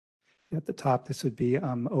working. At the top, this would be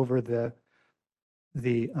over the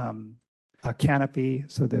canopy,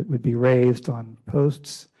 so that would be raised on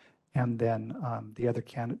posts, and then the other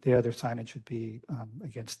signage would be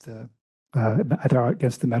against the either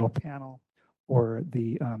against the metal panel or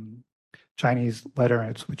the Chinese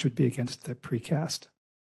letterings, which would be against the precast.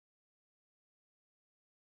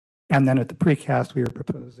 And then at the precast, we were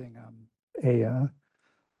proposing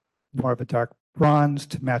more of a dark bronze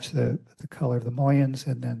to match the color of the mullions,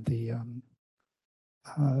 and then the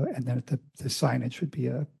signage would be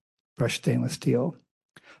a brushed stainless steel.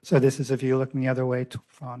 So this is a view looking the other way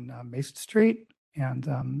from Mason Street,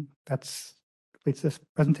 and that's completes this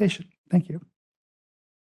presentation. Thank you.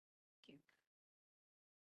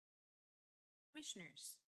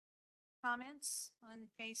 Commissioners, comments on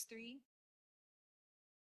phase 3?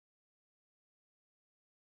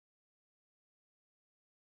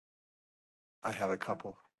 I have a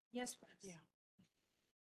couple. Yes, please.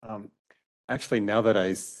 Yeah. Actually, now that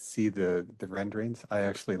I see the renderings, I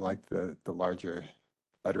actually like the larger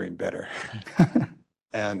lettering better.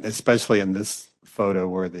 And especially in this photo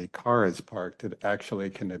where the car is parked, it actually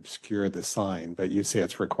can obscure the sign, but you say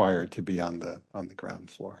it's required to be on the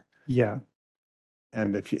ground floor. Yeah.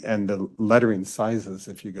 And the lettering sizes,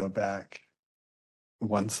 if you go back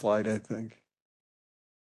one slide, I think,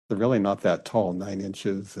 they're really not that tall, 9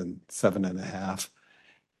 inches and 7.5.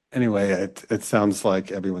 Anyway, it sounds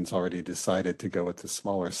like everyone's already decided to go with the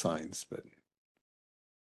smaller signs, but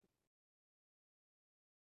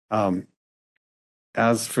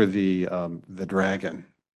as for the dragon,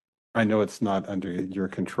 I know it's not under your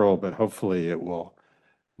control, but hopefully it will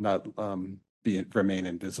not remain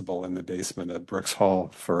invisible in the basement of Brooks Hall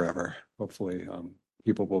forever. Hopefully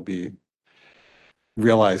people will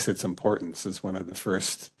realize its importance as one of the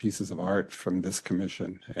first pieces of art from this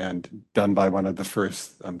commission and done by one of the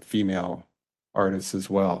first female artists as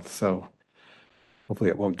well. So hopefully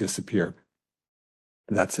it won't disappear.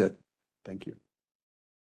 And that's it. Thank you.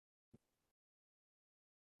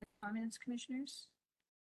 Comments, commissioners?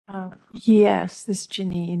 Yes, this is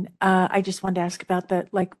Janine. I just wanted to ask about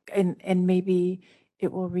that, like, and maybe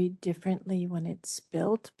it will read differently when it's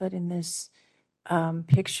built, but in this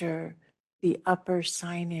picture, the upper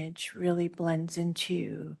signage really blends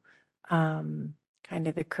into kind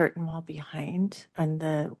of the curtain wall behind and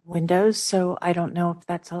the windows. So I don't know if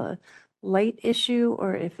that's a light issue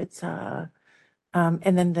or if it's and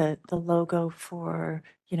then the logo for,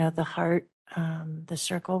 you know, the heart, the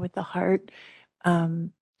circle with the heart.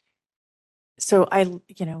 So I,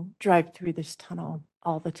 you know, drive through this tunnel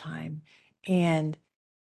all the time. And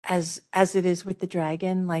as it is with the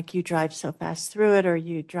dragon, like you drive so fast through it or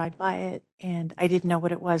you drive by it. And I didn't know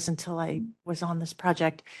what it was until I was on this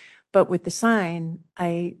project. But with the sign,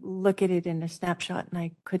 I look at it in a snapshot and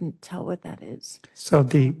I couldn't tell what that is. So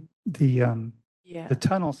the Yeah.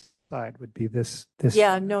 tunnel side would be this.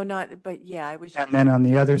 Yeah, no, not, but yeah, I was. And then on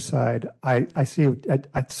the other side, I see,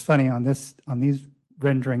 it's funny on these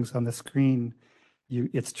renderings on the screen,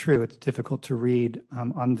 it's true, it's difficult to read.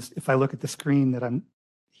 On this, if I look at the screen that I'm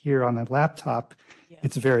here on the laptop,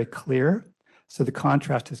 it's very clear. So the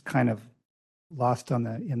contrast is kind of lost on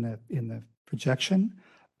in the projection.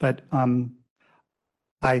 But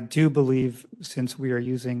I do believe since we are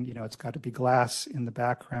using, you know, it's got to be glass in the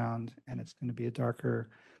background and it's going to be a darker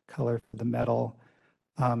color for the metal.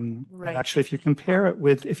 Right. Actually, if you compare it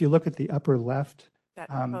with, if you look at the upper left, That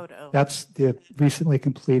photo. that's the recently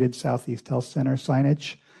completed Southeast Health Center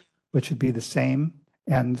signage, which would be the same.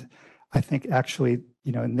 And I think actually,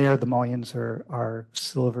 you know, in there, the mullions are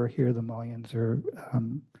silver. Here, the mullions are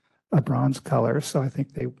a bronze color. So I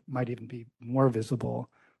think they might even be more visible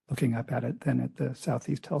looking up at it than at the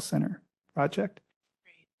Southeast Health Center project.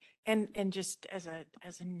 And just as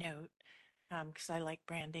a note, because I like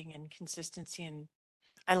branding and consistency and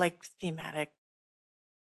I like thematic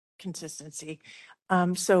consistency.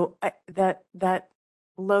 So that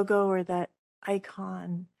logo or that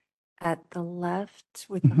icon at the left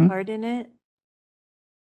with the heart in it,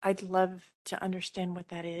 I'd love to understand what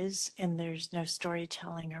that is. And there's no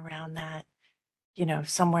storytelling around that, you know,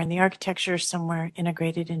 somewhere in the architecture, somewhere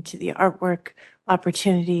integrated into the artwork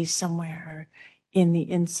opportunities, somewhere in the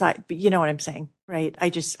inside, but you know what I'm saying, right?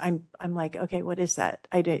 I'm like, okay, what is that?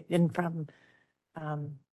 I did, and from,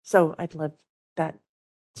 so I'd love that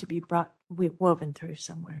to be woven through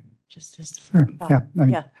somewhere, just as. Sure. Yeah. I mean,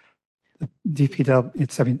 Yeah. the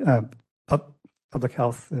DPW, Public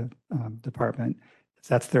Health Department,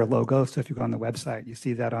 that's their logo. So if you go on the website, you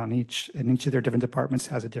see that on each of their different departments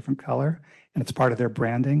has a different color and it's part of their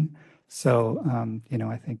branding. So, you know,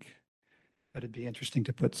 I think it'd be interesting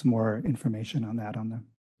to put some more information on that on the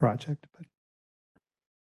project. But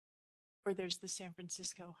Or there's the San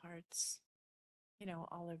Francisco Hearts, you know,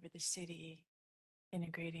 all over the city,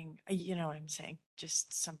 integrating, you know what I'm saying?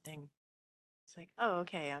 Just something. It's like, oh,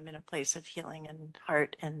 okay, I'm in a place of healing and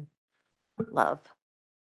heart and love.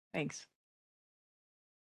 Thanks.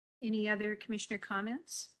 Any other commissioner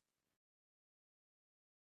comments?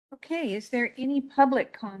 Okay, is there any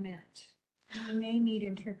public comment? We may need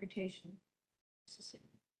interpretation.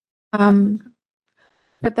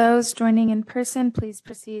 For those joining in person, please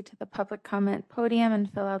proceed to the public comment podium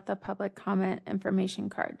and fill out the public comment information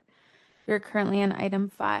card. You're currently on item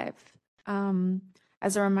 5.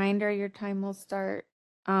 As a reminder, your time will start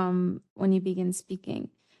when you begin speaking.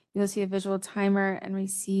 You'll see a visual timer and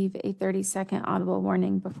receive a 30-second audible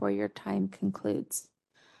warning before your time concludes.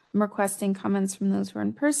 I'm requesting comments from those who are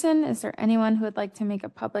in person. Is there anyone who would like to make a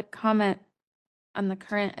public comment on the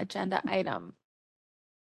current agenda item?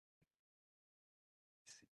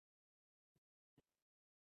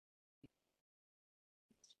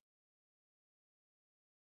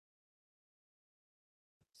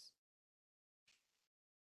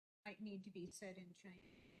 Might need to be said in Chinese.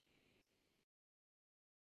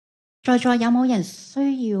 在座有冇人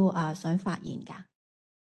需要想發言㗎？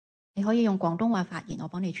你可以用廣東話發言，我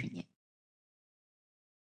幫你傳譯。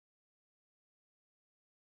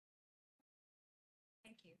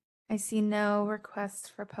I see no requests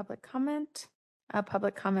for public comment.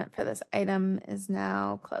 Public comment for this item is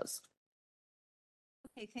now closed.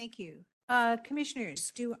 Okay, thank you.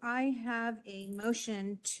 Commissioners, do I have a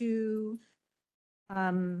motion to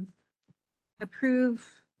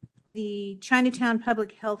approve the Chinatown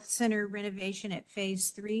Public Health Center renovation at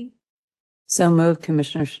Phase 3? So moved,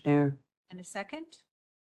 Commissioner Schneider. And a second?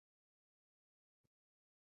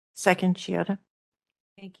 Second, Shiota.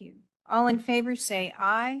 Thank you. All in favor, say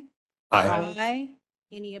aye. Aye. Aye.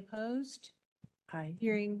 Any opposed? Aye.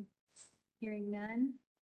 Hearing none.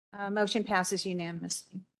 Motion passes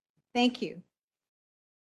unanimously. Thank you.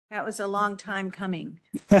 That was a long time coming.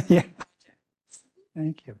 Yeah.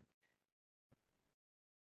 Thank you.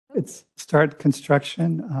 It's start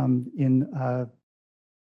construction in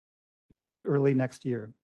early next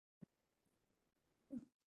year.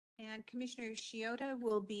 And Commissioner Shiota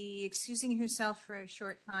will be excusing herself for a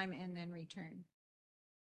short time and then return.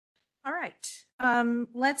 All right,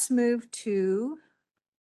 let's move to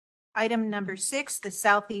item number 6, the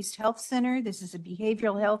Southeast Health Center. This is a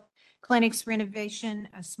behavioral health clinics renovation,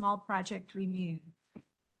 a small project review.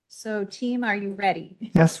 So team, are you ready?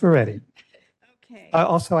 Yes, we're ready. Okay.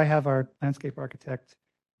 Also, I have our landscape architect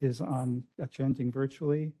is attending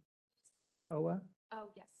virtually. Owa. Oh,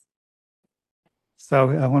 yes. So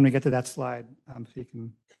when we get to that slide, if you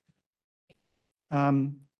can. I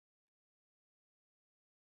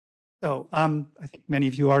think many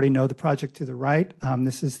of you already know the project to the right.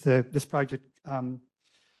 This project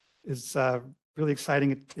is really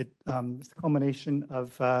exciting. It's the culmination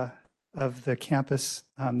of the campus,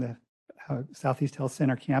 the Southeast Health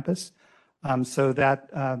Center campus.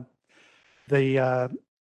 The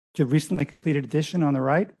recently completed addition on the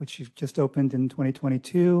right, which you've just opened in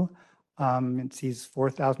 2022, it sees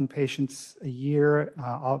 4,000 patients a year,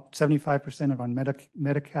 75% are on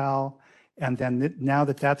Medi-Cal. And then now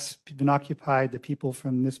that that's been occupied, the people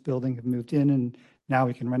from this building have moved in, and now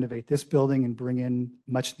we can renovate this building and bring in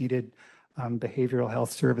much needed behavioral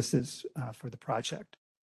health services for the project.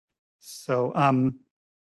 So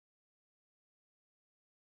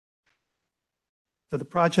the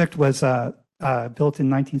project was built in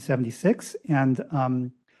 1976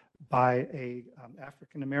 and by a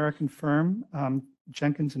African-American firm,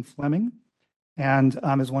 Jenkins and Fleming, and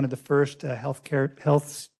is one of the first health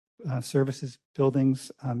services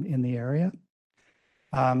buildings in the area.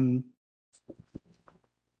 And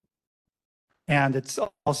it's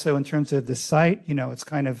also, in terms of the site, it's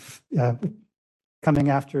kind of coming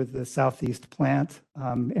after the Southeast plant,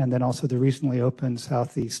 and then also the recently opened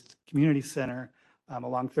Southeast Community Center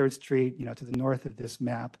along 3rd Street, to the north of this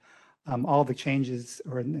map. All the changes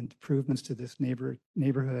or improvements to this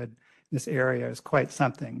neighborhood, this area is quite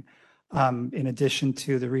something. In addition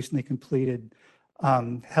to the recently completed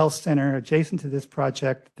health center adjacent to this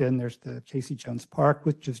project, then there's the Casey Jones Park,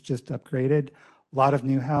 which is just upgraded, a lot of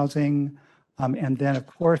new housing. And then, of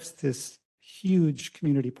course, this huge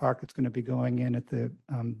community park that's going to be going in at the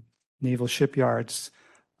Naval Shipyards,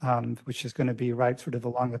 which is going to be right sort of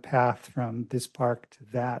along the path from this park to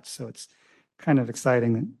that. So it's kind of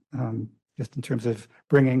exciting just in terms of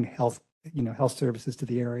bringing health services to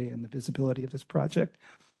the area and the visibility of this project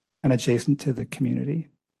and adjacent to the community.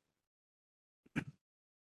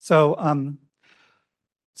 So,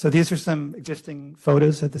 so these are some existing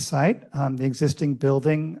photos of the site. The existing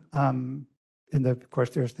building, of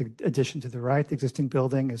course, there's the addition to the right. The existing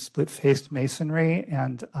building is split-faced masonry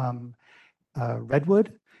and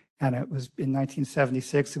redwood. And it was in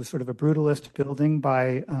 1976, it was sort of a brutalist building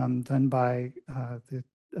done by the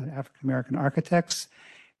African-American architects.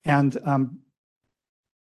 And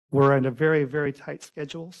we're in a very, very tight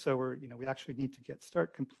schedule. So we actually need to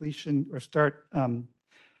start completion or start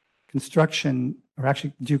construction, or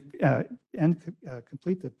actually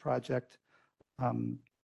complete the project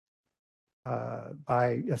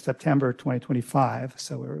by September 2025.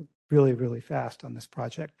 So we're really, really fast on this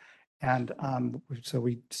project. And so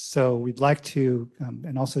we'd like to,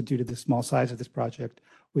 and also due to the small size of this project,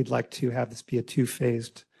 we'd like to have this be a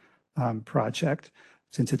 2-phased project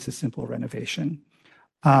since it's a simple renovation.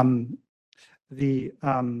 The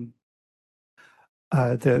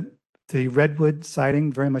redwood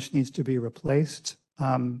siding very much needs to be replaced.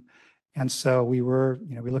 And so we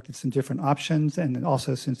looked at some different options. And then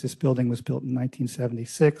also, since this building was built in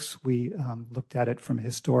 1976, we looked at it from a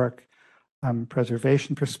historic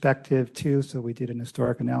preservation perspective too. So we did an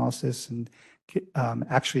historic analysis, and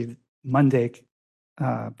actually Monday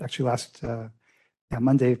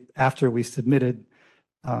after we submitted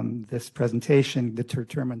this presentation,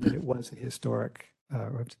 determined that it was a historic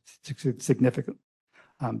or significant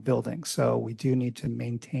building. So we do need to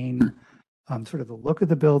maintain sort of the look of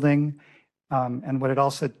the building. And what it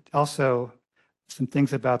also some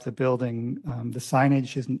things about the building, the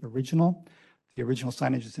signage isn't original. The original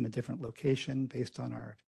signage is in a different location based on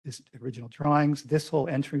our original drawings. This whole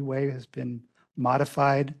entryway has been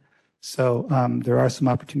modified. So there are some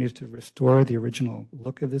opportunities to restore the original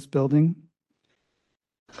look of this building.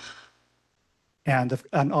 And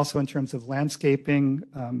also in terms of landscaping,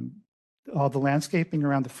 all the landscaping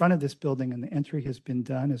around the front of this building and the entry has been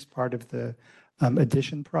done as part of the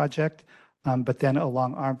addition project. But then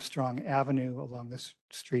along Armstrong Avenue, along this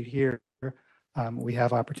street here, we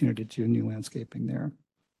have opportunity to do new landscaping there.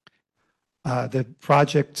 The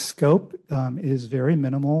project scope is very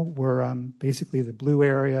minimal. We're basically the blue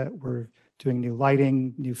area. We're doing new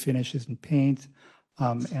lighting, new finishes and paint.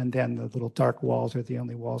 And then the little dark walls are the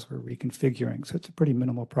only walls we're reconfiguring. So it's a pretty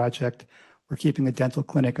minimal project. We're keeping the dental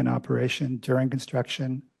clinic in operation during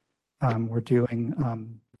construction. We're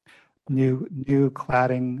doing new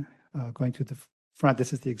cladding going to the front.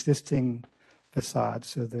 This is the existing facade,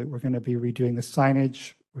 so that we're going to be redoing the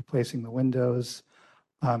signage, replacing the windows,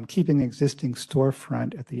 keeping the existing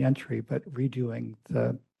storefront at the entry, but redoing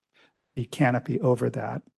the canopy over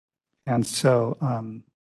that. And so,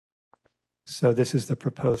 so this is the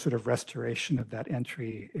proposed sort of restoration of that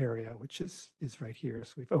entry area, which is right here.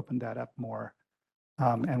 So we've opened that up more.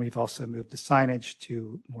 And we've also moved the signage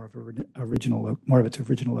to more of its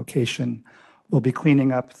original location. We'll be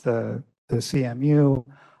cleaning up the CMU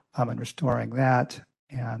and restoring that.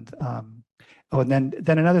 And and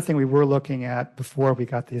then another thing we were looking at before we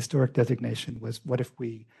got the historic designation was what if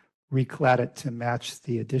we reclad it to match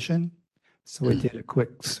the addition? So we did a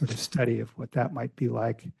quick sort of study of what that might be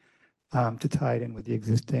like to tie it in with the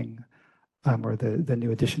existing or the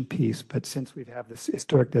new addition piece. But since we have this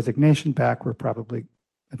historic designation back,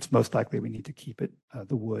 it's most likely we need to keep it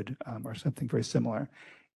the wood or something very similar.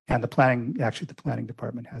 And the planning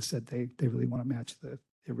department has said they really want to match the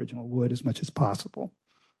original wood as much as possible.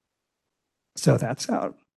 So that's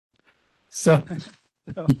out. So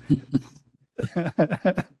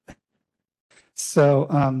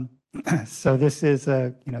this is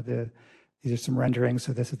these are some renderings.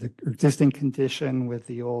 So this is the existing condition with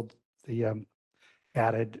the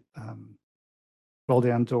added roll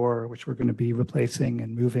down door, which we're going to be replacing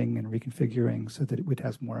and moving and reconfiguring so that it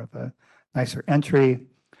has more of a nicer entry.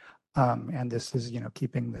 And this is,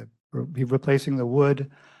 we'll be replacing the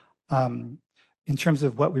wood. In terms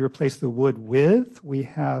of what we replace the wood with,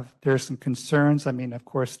 there are some concerns. I mean, of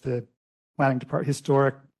course, the planning department,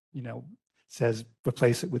 historic, says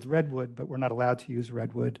replace it with redwood, but we're not allowed to use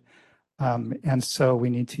redwood. And so we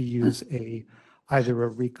need to use either a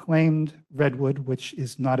reclaimed redwood, which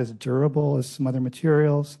is not as durable as some other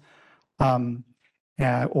materials,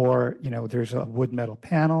 or, there's a wood metal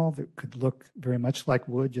panel that could look very much like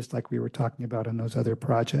wood, just like we were talking about in those other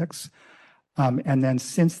projects. And then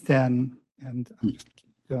since then, and I'm just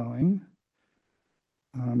keep going.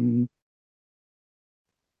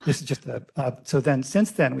 This is just so then since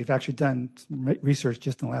then, we've actually done some research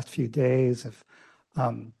just in the last few days of,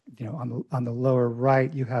 on the lower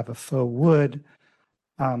right, you have a faux wood,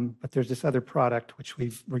 but there's this other product, which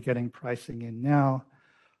we're getting pricing in now,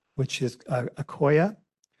 which is a koya,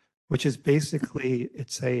 which is basically,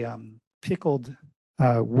 it's a pickled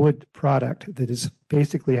wood product that is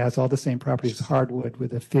basically has all the same properties as hardwood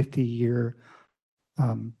with a 50-year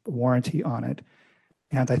warranty on it.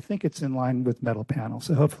 And I think it's in line with metal panels.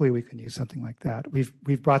 So hopefully we can use something like that.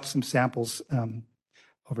 We've brought some samples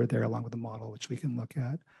over there along with the model, which we can look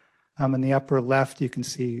at. In the upper left, you can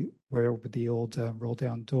see where the old roll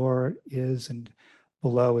down door is, and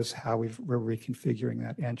below is how we're reconfiguring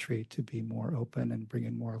that entry to be more open and bring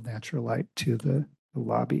in more natural light to the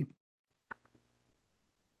lobby.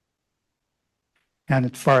 And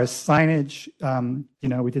as far as signage,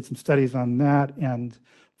 we did some studies on that and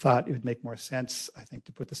thought it would make more sense, I think,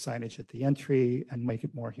 to put the signage at the entry and make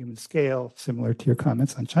it more human scale, similar to your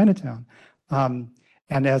comments on Chinatown.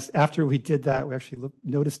 And after we did that, we actually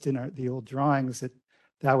noticed in the old drawings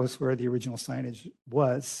that was where the original signage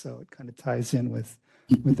was. So it kind of ties in with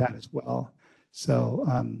that as well. So,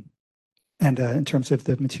 and in terms of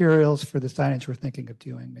the materials for the signage, we're thinking of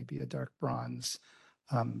doing maybe a dark bronze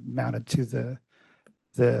mounted to the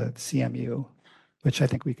CMU, which I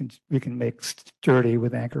think we can make sturdy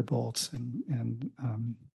with anchor bolts, and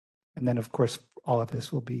then of course all of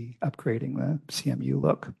this will be upgrading the CMU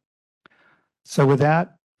look. So with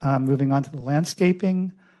that, moving on to the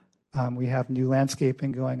landscaping, we have new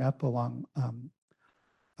landscaping going up along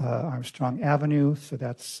Armstrong Avenue. So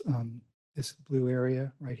that's this blue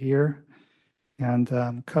area right here. And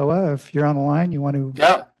Koa, if you're on the line, you want to?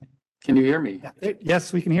 Yeah. Can you hear me?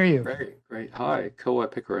 Yes, we can hear you. Great, great. Hi, Koa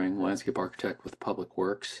Pickering, landscape architect with Public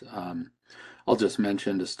Works. I'll just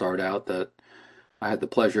mention to start out that I had the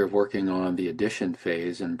pleasure of working on the addition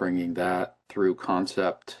phase and bringing that through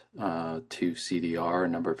concept to CDR a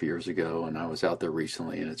number of years ago. And I was out there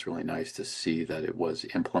recently, and it's really nice to see that it was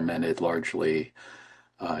implemented largely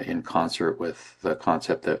in concert with the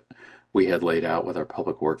concept that we had laid out with our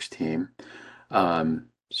Public Works team.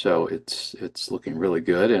 So it's looking really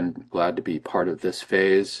good, and glad to be part of this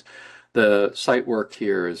phase. The site work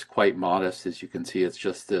here is quite modest. As you can see, it's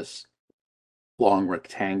just this long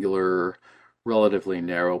rectangular, relatively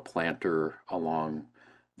narrow planter along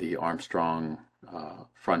the Armstrong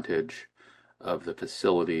frontage of the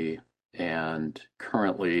facility, and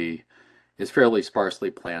currently is fairly sparsely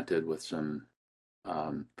planted with some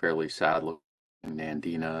fairly sad looking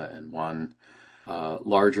Nandina and one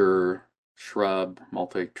larger shrub,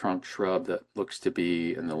 multi-trunk shrub that looks to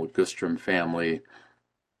be in the ligustrum family.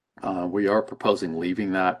 We are proposing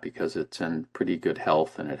leaving that because it's in pretty good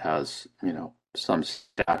health and it has, some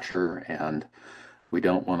stature, and we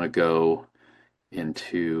don't want to go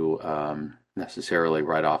into necessarily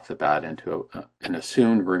right off the bat into an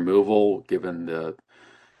assumed removal, given the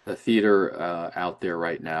theater out there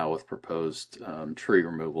right now with proposed tree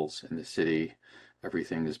removals in the city.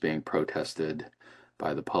 Everything is being protested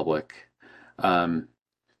by the public.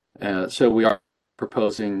 So we are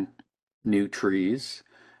proposing new trees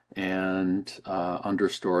and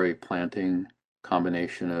understory planting,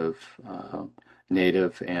 combination of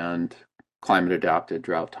native and climate adapted,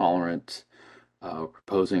 drought tolerant.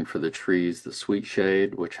 Proposing for the trees the sweet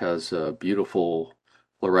shade, which has a beautiful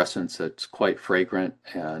fluorescence that's quite fragrant,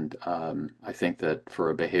 and I think that for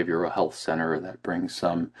a behavioral health center that brings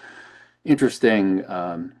some interesting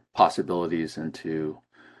possibilities into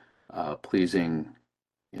pleasing,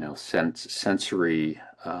 sensory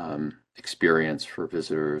experience for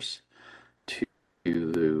visitors to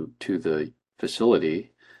the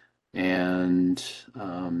facility. And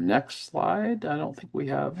next slide. I don't think we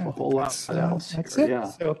have a whole lot else That's here. it. Yeah,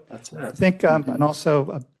 So that's I it. think, and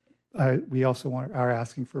also, we also are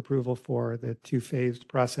asking for approval for the two-phased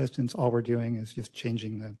process, since all we're doing is just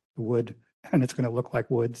changing the wood, and it's going to look like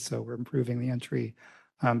wood, so we're improving the entry,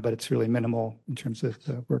 but it's really minimal in terms of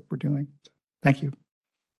the work we're doing. Thank you.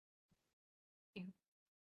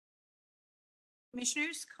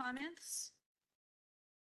 Commissioners, comments?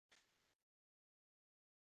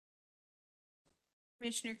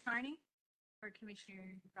 Commissioner Carney or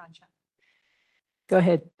Commissioner Bradshaw? Go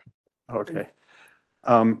ahead. Okay.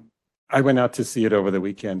 I went out to see it over the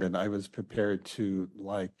weekend, and I was prepared to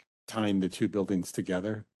like tying the two buildings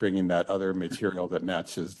together, bringing that other material that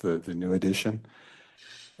matches the new addition.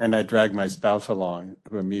 And I dragged my spouse along,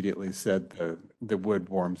 who immediately said the wood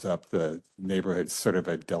warms up the neighborhood. It's sort of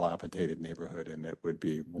a dilapidated neighborhood, and it would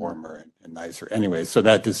be warmer and nicer. Anyway, so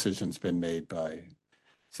that decision's been made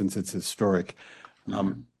since it's historic.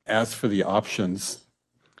 As for the options,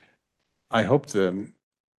 I hope the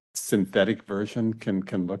synthetic version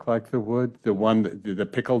can look like the wood. The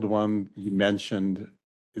pickled one you mentioned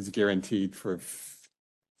is guaranteed for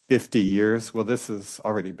 50 years. Well, this has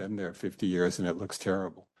already been there 50 years and it looks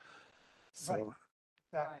terrible. So,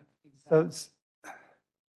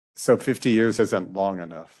 so 50 years isn't long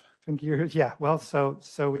enough. 50 years, yeah. Well, so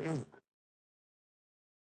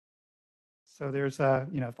there's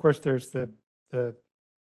of course there's the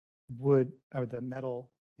wood or the metal,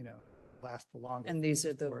 last the longest. And these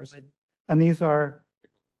are the of course. wood. And these are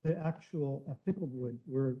the actual pickled wood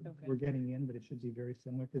we're getting in, but it should be very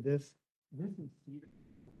similar to this. This is cedar.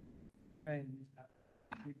 Right.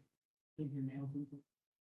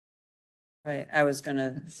 Right, I was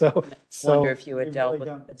gonna So wonder if you we had dealt really with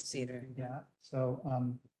don't- the cedar. Yeah, so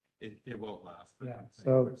It won't last. yeah,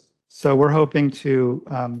 so we're hoping to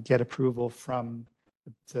get approval from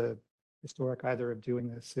the historic, either of doing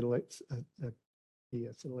the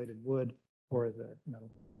acetylated wood or the metal.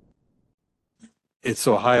 It's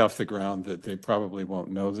so high off the ground that they probably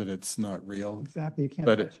won't know that it's not real. Exactly, you can't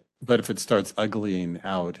But touch it. but if it starts uglying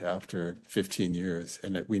out after 15 years,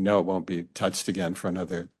 and we know it won't be touched again for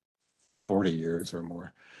another 40 years or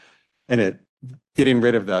more, and getting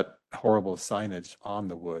rid of that horrible signage on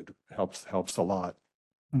the wood helps a lot.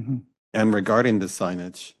 Mhm. And regarding the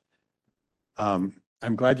signage,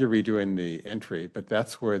 I'm glad you're redoing the entry, but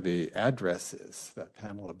that's where the address is, that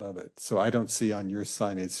panel above it. So I don't see on your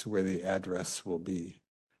signage where the address will be.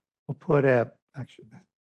 We'll put actually,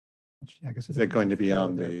 I guess. Is that going to be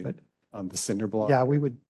on there, but the cinder block? yeah, we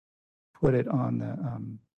would put it on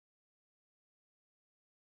the,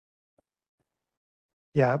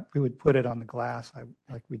 yeah, we would put it on the glass.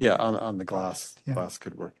 Like we. Yeah, on the glass. Yeah. Glass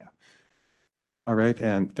could work. Yeah. All right,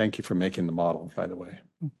 and thank you for making the model, by the way.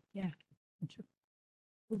 Yeah. Thank you.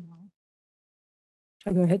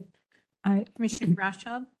 Go ahead. Commissioner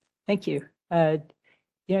Bradshaw? Thank you.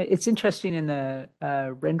 It's interesting in the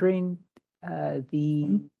rendering,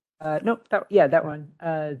 the Nope, that one.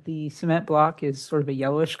 The cement block is sort of a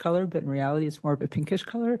yellowish color, but in reality, it's more of a pinkish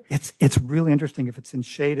color. It's really interesting. If it's in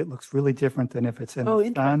shade, it looks really different than if it's in Oh,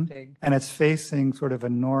 the sun. interesting. And it's facing sort of a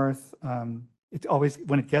north. It always,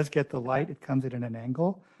 when it does get the light, it comes at an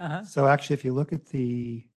angle. Uh-huh. So actually, if you look at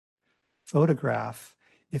the photograph,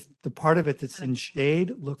 if the part of it that's in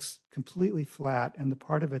shade looks completely flat, and the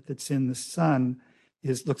part of it that's in the sun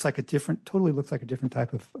looks like a different, totally looks like a different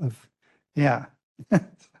type of yeah. So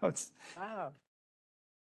it's, Wow.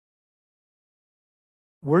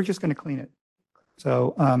 we're just going to clean it.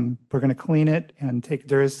 So we're going to clean it and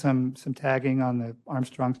there is some tagging on the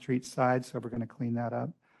Armstrong Street side, so we're going to clean that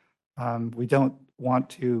up. We don't want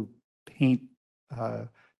to paint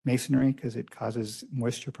masonry because it causes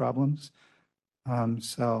moisture problems.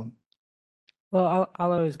 So Well,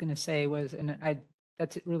 all I was going to say was, and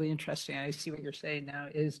that's really interesting. I see what you're saying now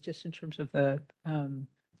is just in terms of the,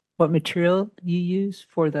 what material you use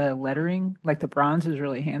for the lettering, like the bronze is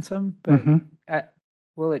really handsome, but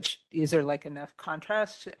is there like enough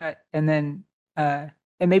contrast? And then, and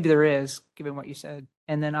maybe there is, given what you said.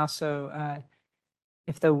 And then also,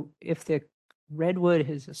 if the redwood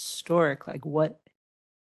is historic, like what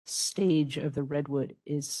stage of the redwood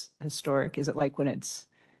is historic? Is it like when it's,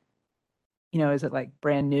 is it like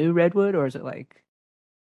brand new redwood, or is it like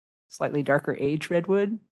slightly darker age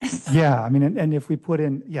redwood? yeah, I mean, and if we put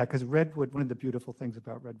in, yeah, because redwood, one of the beautiful things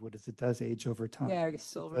about redwood is it does age over time. Yeah, I guess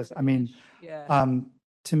silver. I mean, yeah.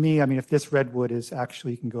 To me, I mean, if this redwood is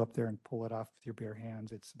actually, you can go up there and pull it off with your bare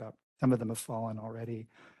hands. It's about, some of them have fallen already.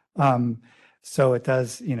 So it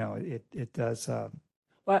does, it does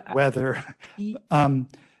weather.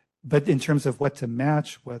 But in terms of what to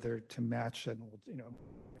match, whether to match an old,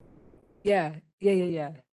 Yeah.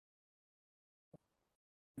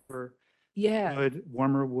 wood,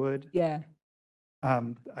 warmer wood. Yeah.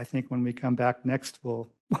 I think when we come back next,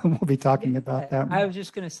 we'll be talking about that. I was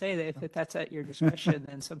just going to say that if that's at your discretion,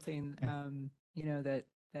 then something, that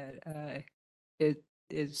it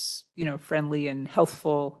is, friendly and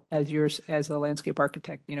healthful as yours as a landscape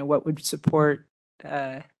architect, what would support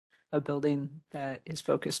a building that is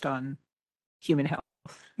focused on human health.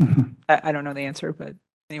 I don't know the answer, but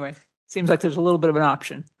anyway, seems like there's a little bit of an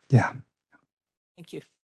option. Yeah. Thank you.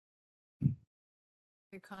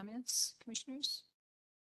 Your comments, commissioners?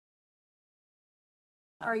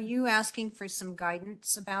 Are you asking for some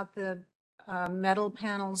guidance about the metal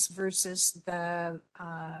panels versus the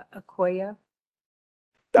Akoya?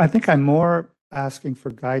 I think I'm more asking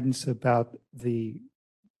for guidance about the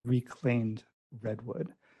reclaimed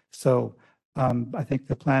redwood. So I think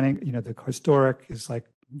the planning, the historic is like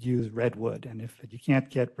use redwood. And if you can't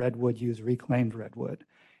get redwood, use reclaimed redwood.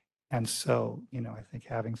 And so, I think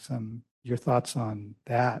having your thoughts on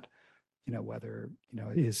that, whether,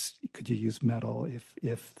 could you use metal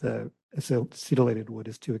if the acetylated wood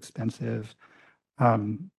is too expensive? I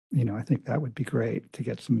think that would be great to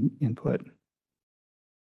get some input.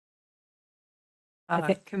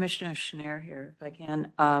 Commissioner Schneer here, if I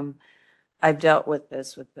can. I've dealt with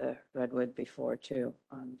this with the redwood before too,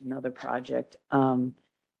 on another project.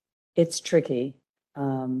 It's tricky,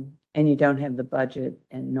 and you don't have the budget,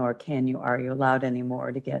 and nor are you allowed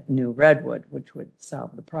anymore to get new redwood, which would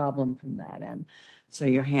solve the problem from that end. So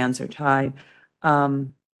your hands are tied.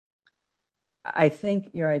 I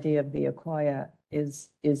think your idea of the Akoya is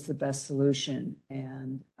the best solution,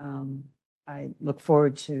 and I look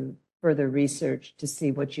forward to further research to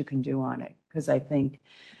see what you can do on it, because I think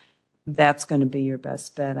that's going to be your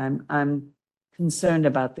best bet. I'm concerned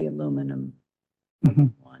about the aluminum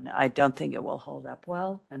one. I don't think it will hold up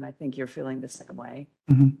well, and I think you're feeling the same way.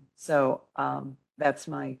 So that's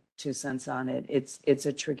my 2 cents on it. It's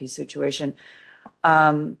a tricky situation.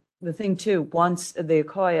 The thing too, once the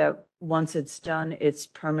Akoya, once it's done, it's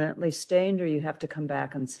permanently stained, or you have to come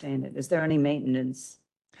back and stain it. Is there any maintenance?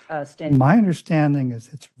 My understanding is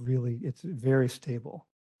it's very stable.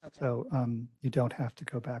 Okay. So you don't have to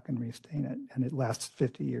go back and restain it, and it lasts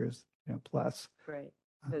 50 years, plus. Great.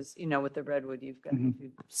 Because, with the redwood, you've got, if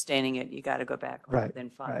you're staining it, you got to go back within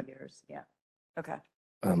 5 years. Yeah. Okay.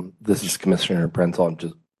 This is Commissioner Prenzel.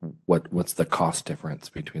 Just what's the cost difference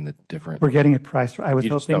between the different? We're getting it priced. I was You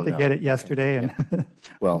just hoping don't to know. get it yesterday, and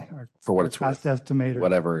Well, for what it's cost worth, estimator.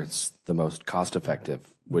 whatever is the most cost effective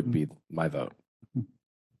would be my vote.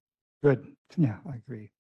 Good. Yeah, I agree.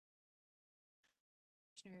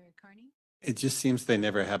 Commissioner Carney? It just seems they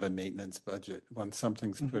never have a maintenance budget. When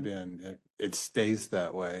something's put in, it stays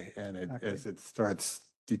that way. And as it starts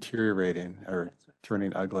deteriorating or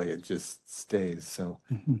turning ugly, it just stays. So,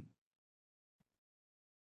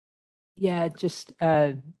 yeah, just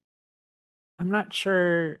I'm not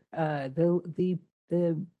sure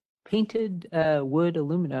the painted wood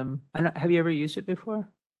aluminum. Have you ever used it before?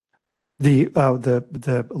 The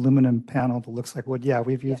aluminum panel that looks like wood, yeah,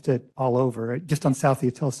 we've used it all over, just on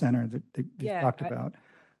Southeast Hill Center that they Yeah, talked about.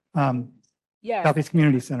 Yeah, Southeast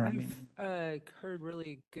Community Center, I I've mean. heard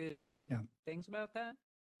really good Yeah. things about that.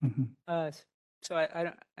 Mhm. So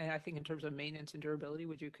I think in terms of maintenance and durability,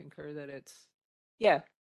 would you concur that it's, yeah.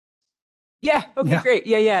 Yeah. Okay, Yeah. great.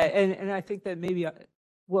 Yeah. And I think that maybe,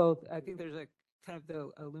 well, I think there's a kind of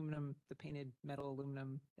the aluminum, the painted metal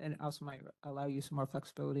aluminum, and also might allow you some more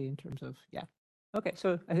flexibility in terms of, yeah. Okay.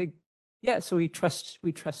 So I think, yeah, so we trust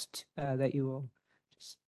that you will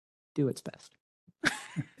just do its best.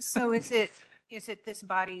 So is it this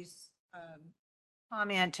body's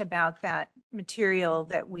comment about that material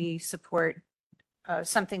that we support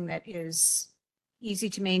something that is easy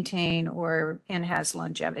to maintain and has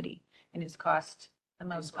longevity and is the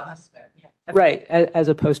most cost? Right, as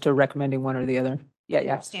opposed to recommending one or the other. Yeah.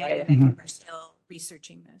 Understanding Mhm. that we're still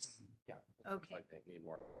researching this. Yeah. Okay.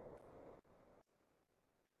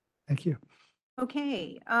 Thank you.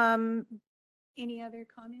 Okay, any other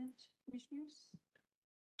comments, commissioners?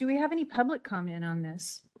 Do we have any public comment on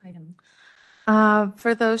this item?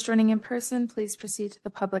 For those joining in person, please proceed to the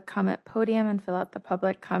public comment podium and fill out the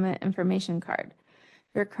public comment information card.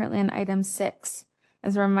 You're currently on item 6.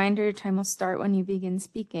 As a reminder, your time will start when you begin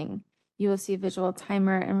speaking. You will see a visual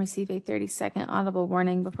timer and receive a 30-second audible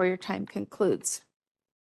warning before your time concludes.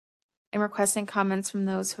 I'm requesting comments from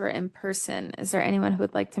those who are in person. Is there anyone who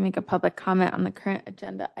would like to make a public comment on the current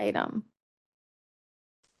agenda item?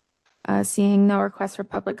 Seeing no requests for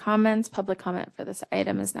public comments, public comment for this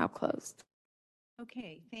item is now closed.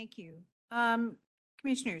 Okay, thank you.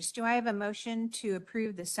 Commissioners, do I have a motion to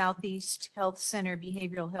approve the Southeast Health Center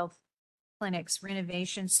Behavioral Health Clinics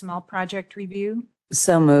renovation small project review?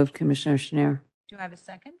 So moved, Commissioner Schneer. Do I have a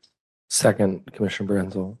second? Second, Commissioner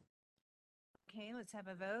Brenzel. Okay, let's have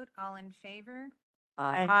a vote. All in favor?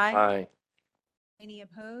 Aye. Aye. Any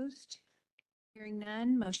opposed? Hearing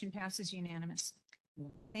none, motion passes unanimous.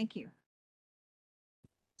 Thank you.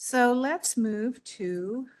 So let's move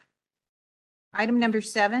to item number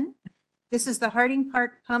 7. This is the Harding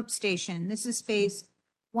Park Pump Station. This is phase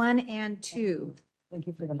 1 and 2. Thank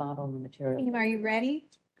you for the model and the material. Are you ready?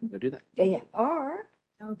 Go do that. They are.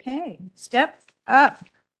 Okay, step up.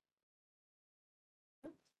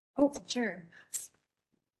 Oh, sure.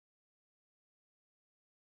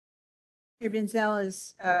 Here, Benzel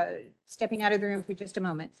is stepping out of the room for just a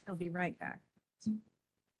moment. He'll be right back.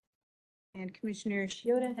 And Commissioner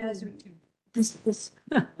Shioda has returned. This,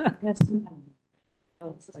 that's, oh,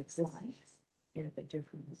 it's like this. Yeah, the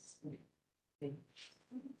difference.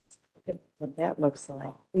 What that looks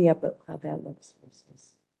like. Yeah, but how that looks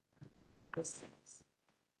versus this.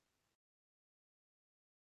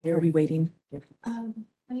 Are we waiting? You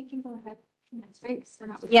can go ahead.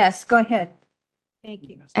 Yes, go ahead. Thank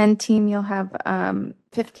you. And team, you'll have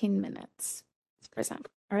 15 minutes to present.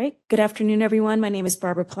 All right. Good afternoon, everyone. My name is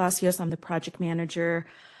Barbara Palacios. I'm the project manager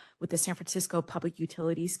with the San Francisco Public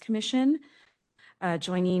Utilities Commission.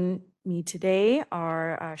 Joining me today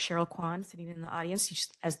are Cheryl Kwan, sitting in the audience,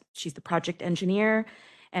 she's the project engineer,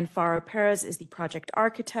 and Farah Perez is the project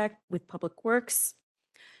architect with Public Works.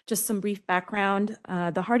 Just some brief background.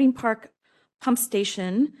 The Harding Park Pump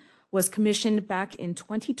Station was commissioned back in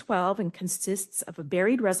 2012 and consists of a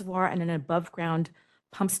buried reservoir and an above-ground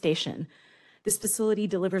pump station. This facility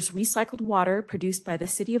delivers recycled water produced by the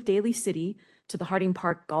city of Daly City to the Harding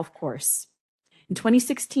Park Golf Course. In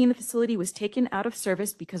 2016, the facility was taken out of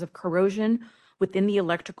service because of corrosion within the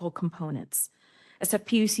electrical components.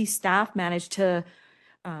 SFPUC staff managed to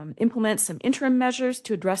implement some interim measures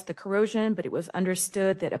to address the corrosion, but it was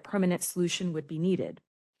understood that a permanent solution would be needed.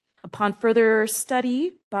 Upon further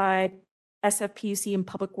study by SFPUC and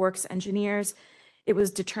Public Works engineers, it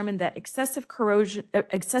was determined that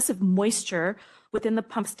excessive moisture within the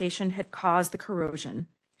pump station had caused the corrosion.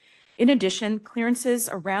 In addition, clearances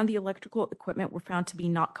around the electrical equipment were found to be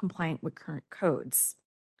not compliant with current codes.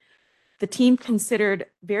 The team considered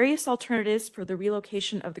various alternatives for the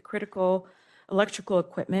relocation of the critical electrical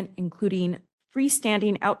equipment, including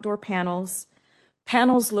freestanding outdoor panels,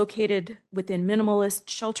 panels located within minimalist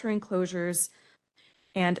shelter enclosures,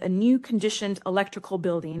 and a new conditioned electrical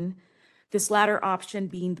building, this latter option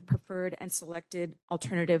being the preferred and selected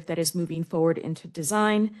alternative that is moving forward into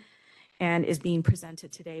design and is being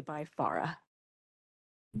presented today by Farah.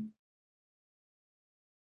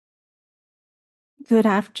 Good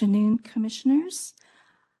afternoon, commissioners.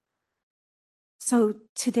 So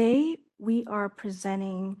today we are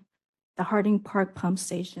presenting the Harding Park Pump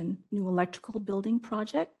Station new electrical building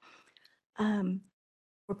project.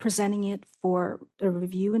 We're We're presenting it for the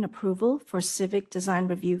review and approval for Civic Design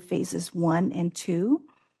Review Phases 1 and 2.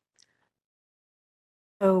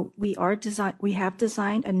 So we have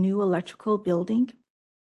designed a new electrical building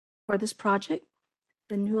for this project.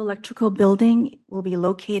 The new electrical building will be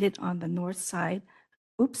located on the north side.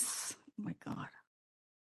 Oops, oh my God.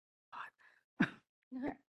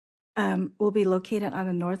 Will be located on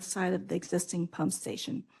the north side of the existing pump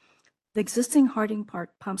station. The existing Harding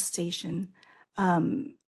Park pump station,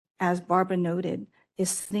 as Barbara noted,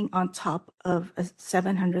 is sitting on top of a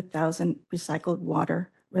 700,000 recycled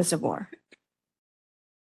water reservoir.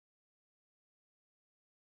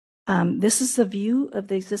 This is the view of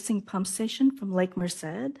the existing pump station from Lake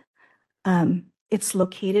Merced. It's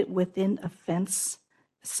located within a fence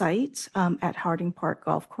site at Harding Park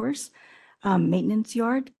Golf Course maintenance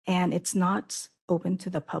yard, and it's not open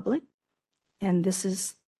to the public. And this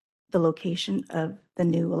is the location of the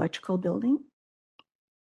new electrical building.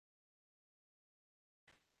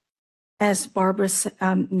 As Barbara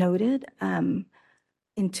noted, in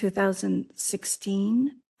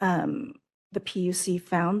 2016, the PUC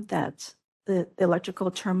found that the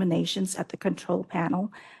electrical terminations at the control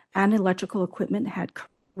panel and electrical equipment had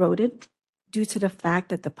corroded due to the fact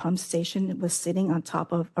that the pump station was sitting on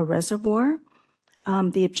top of a reservoir.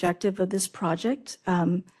 The objective of this project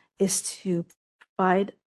is to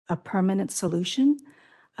provide a permanent solution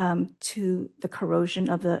to the corrosion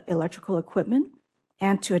of the electrical equipment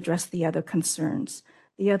and to address the other concerns.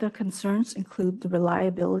 The other concerns include the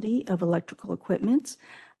reliability of electrical equipment,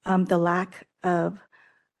 the lack of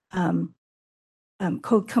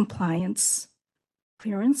code compliance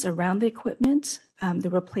clearance around the equipment, the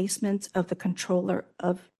replacement of the controller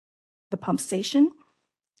of the pump station,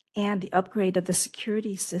 and the upgrade of the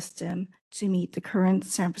security system to meet the current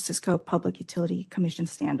San Francisco Public Utility Commission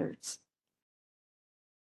standards.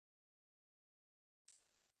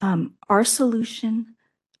 Our solution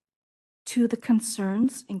to the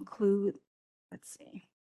concerns include, let's see,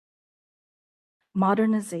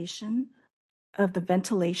 modernization of the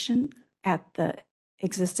ventilation at the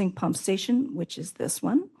existing pump station, which is this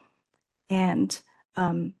one, and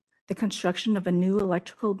the construction of a new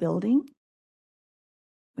electrical building,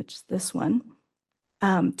 which is this one,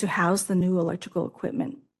 to house the new electrical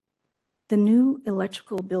equipment. The new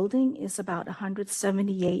electrical building is about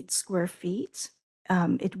 178 square feet.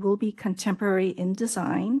 It will be contemporary in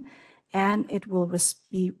design, and it will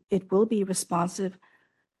be responsive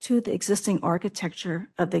to the existing architecture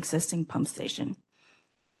of the existing pump station.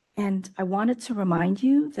 And I wanted to remind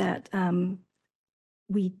you that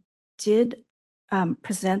we did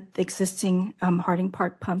present the existing Harding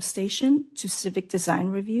Park pump station to Civic Design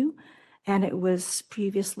Review, and it was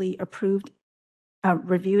previously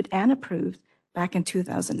reviewed and approved back in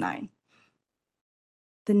 2009.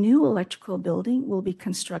 The new electrical building will be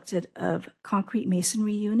constructed of concrete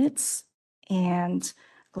masonry units and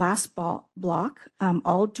glass block,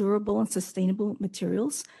 all durable and sustainable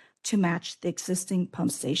materials to match the existing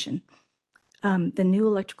pump station. The new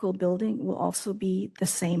electrical building will also be the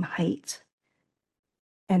same height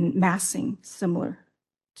and massing similar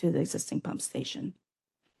to the existing pump station.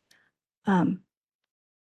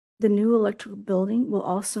 The new electrical building will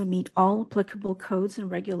also meet all applicable codes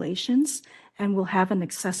and regulations and will have an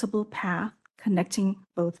accessible path connecting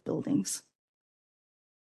both buildings.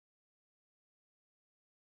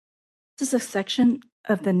 This is a section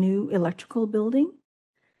of the new electrical building,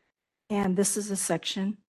 and this is a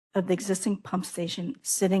section of the existing pump station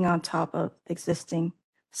sitting on top of the existing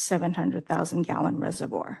 700,000 gallon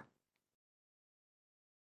reservoir.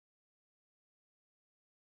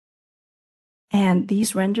 And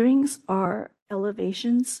these renderings are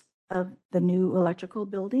elevations of the new electrical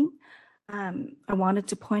building. I wanted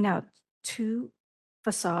to point out two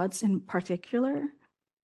facades in particular.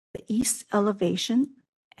 The east elevation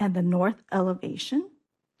and the north elevation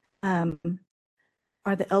are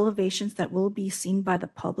the elevations that will be seen by the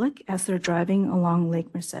public as they're driving along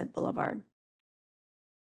Lake Merced Boulevard.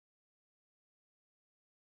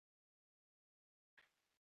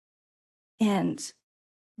 And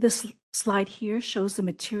this slide here shows the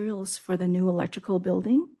materials for the new electrical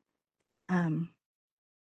building.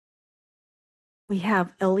 We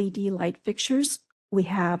have LED light fixtures. We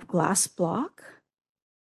have glass block.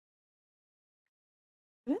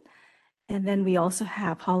 And then we also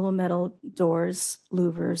have hollow metal doors,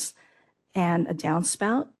 louvers, and a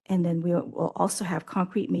downspout. And then we will also have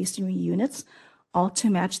concrete masonry units, all to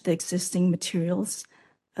match the existing materials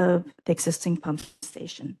of the existing pump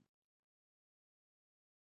station.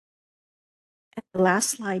 And the last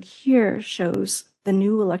slide here shows the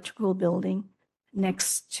new electrical building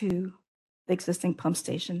next to the existing pump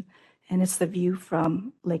station. and it's the view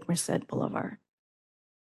from Lake Merced Boulevard.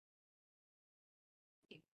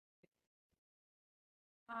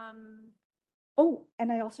 Oh,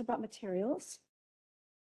 and I also brought materials.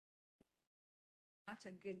 That's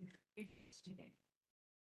a good.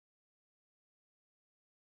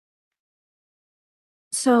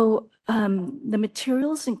 So the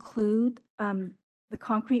materials include the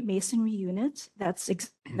concrete masonry unit that is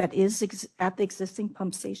at the existing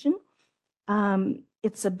pump station.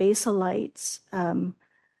 It's a Basalite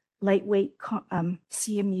lightweight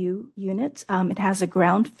CMU unit. It has a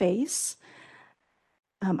ground face.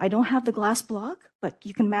 I don't have the glass block, but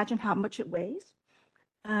you can imagine how much it weighs.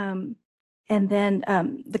 And then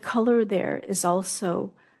the color there is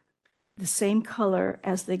also the same color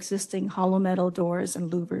as the existing hollow metal doors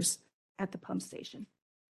and louvers at the pump station.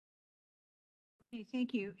 Okay,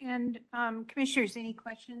 thank you. And commissioners, any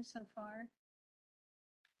questions so far?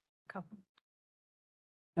 Couple.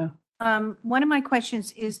 No. One of my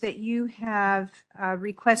questions is that you have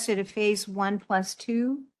requested a phase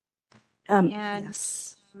 1+2. And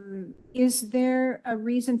Yes. Is there a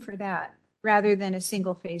reason for that rather than a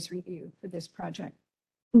single phase review for this project?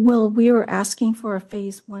 Well, we were asking for a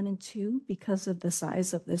phase 1 and 2 because of the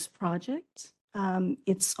size of this project.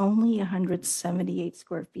 It's only 178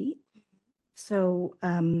 square feet. So,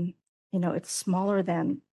 it's smaller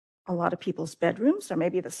than a lot of people's bedrooms, or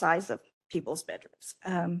maybe the size of people's bedrooms.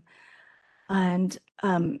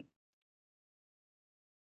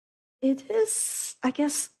 It is, I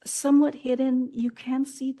guess, somewhat hidden. You can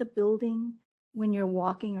see the building when you're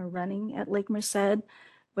walking or running at Lake Merced,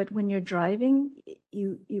 but when you're driving,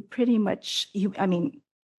 you pretty much, you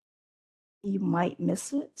might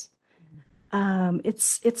miss it.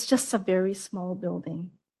 It's just a very small building.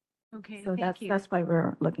 Okay, So thank you. that's why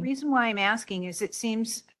we're The looking. reason why I'm asking is it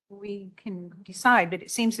seems we can decide, but it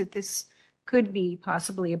seems that this could be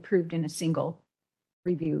possibly approved in a single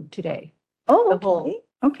review today. Oh, The whole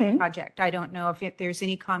okay. project. I don't know if there's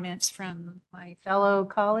any comments from my fellow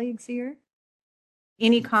colleagues here.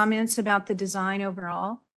 Any comments about the design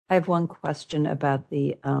overall? I have one question about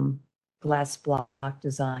the glass block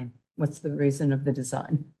design. What's the reason of the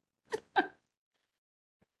design?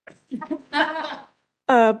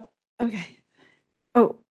 Okay.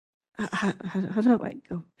 Oh, how do I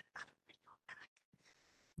go?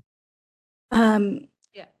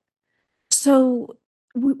 Yeah. So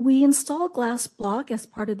we install glass block as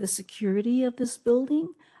part of the security of this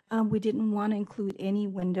building. We didn't want to include any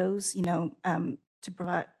windows, to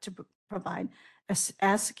provide as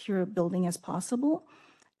secure a building as possible.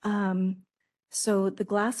 So the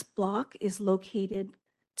glass block is located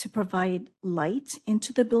to provide light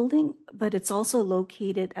into the building, but it's also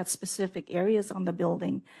located at specific areas on the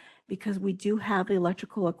building because we do have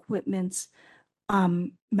electrical equipment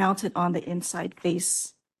mounted on the inside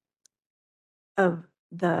face of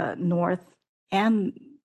the north and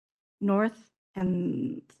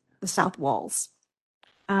the south walls.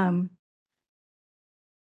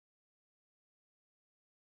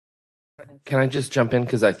 Can I just jump in?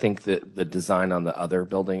 Because I think that the design on the other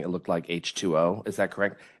building, it looked like H2O. Is that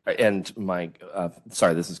correct? And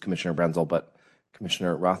sorry, this is Commissioner Brenzel, but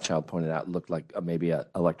Commissioner Rothschild pointed out, it looked like maybe an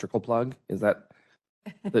electrical plug. Is that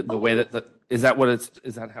the way that, is that why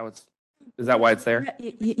it's there?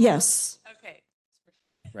 Yes. Okay.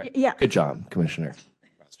 Right. Yeah. Good job, Commissioner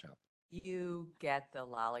Rothschild. You get the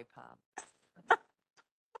lollipop.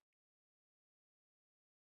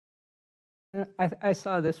 I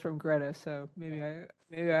saw this from Greta, so maybe I.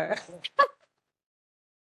 There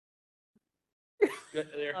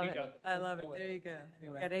you go. I love it. There you go. You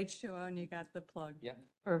got H2O and you got the plug. Yeah.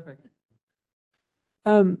 Perfect.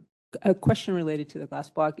 A question related to the glass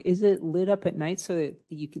block. Is it lit up at night so that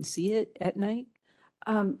you can see it at night?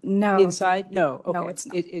 No. Inside? No. Okay. No, it's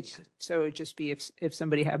not. So it'd just be if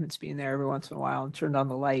somebody happens to be in there every once in a while and turned on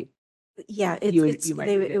the light. Yeah, You might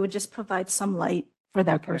read it would just provide some light for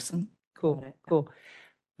that Okay. person. Cool.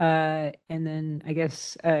 And then I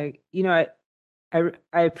guess I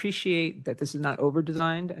appreciate that this is not over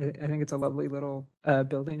designed. I think it's a lovely little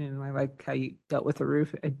building, and I like how you dealt with the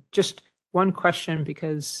roof. Just one question,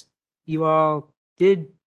 because you all did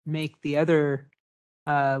make the other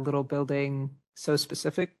little building so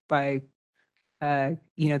specific by the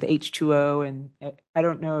H2O, and I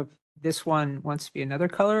don't know if this one wants to be another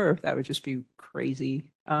color or if that would just be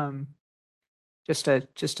crazy. Just a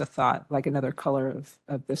thought, like another color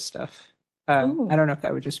of this stuff. I don't know if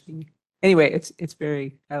that would just be. Anyway, it's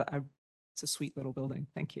very. It's a sweet little building.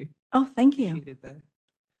 Thank you. Oh, thank you.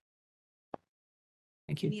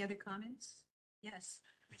 Thank you. Any other comments? Yes,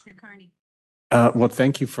 Commissioner Carney. Well,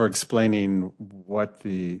 thank you for explaining what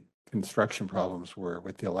the construction problems were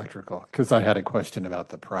with the electrical, because I had a question about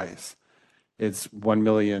the price. It's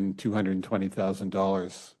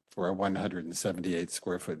 $1,220,000 for a 178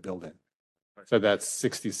 square foot building. So that's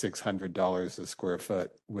 $6,600 a square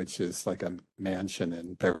foot, which is like a mansion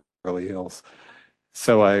in Beverly Hills.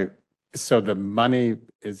 So the money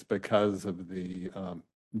is because of the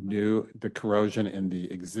corrosion in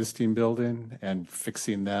the existing building and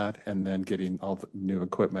fixing that, and then getting all the new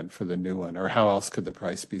equipment for the new one, or how else could the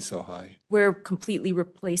price be so high? We're completely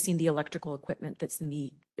replacing the electrical equipment that's in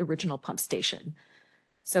the original pump station.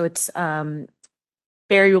 So it's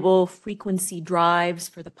variable frequency drives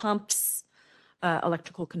for the pumps,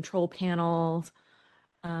 electrical control panels,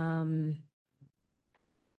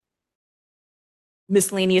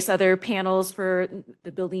 miscellaneous other panels for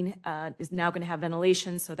the building is now going to have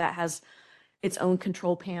ventilation, so that has its own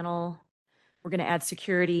control panel. We're going to add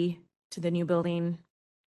security to the new building.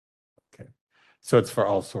 Okay. So it's for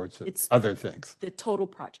all sorts of It's other things. the total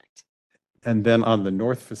project. And then on the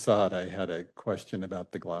north facade, I had a question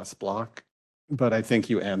about the glass block, but I think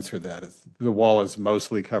you answered that. The wall is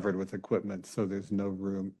mostly covered with equipment, so there's no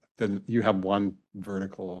room. Then you have one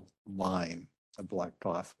vertical line, a black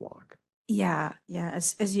glass block. Yeah, yeah.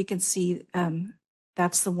 As you can see,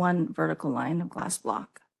 that's the one vertical line of glass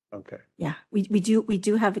block. Okay. Yeah, we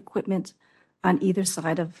do have equipment on either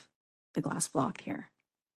side of the glass block here.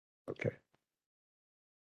 Okay.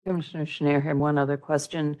 Commissioner Schneer had one other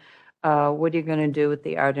question. What are you going to do with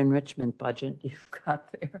the art enrichment budget you've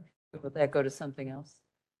got there? Will that go to something else?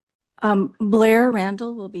 Blair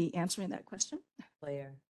Randall will be answering that question.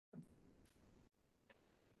 Blair.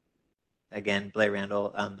 Again, Blair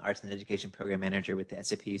Randall, Arts and Education Program Manager with the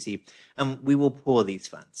SFPUC. We will pull these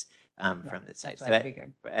funds from the site. that's what I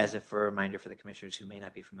figured. For a reminder for the commissioners who may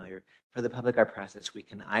not be familiar, for the public art process, we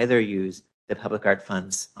can either use the public art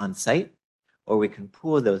funds on site, or we can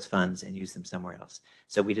pool those funds and use them somewhere else.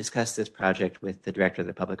 So we discussed this project with the director of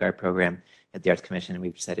the public art program at the Arts Commission, and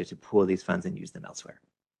we've decided to pool these funds and use them elsewhere.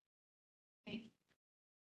 Okay,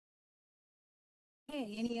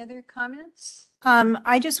 any other comments?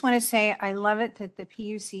 I just want to say I love it that the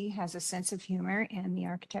PUC has a sense of humor, and the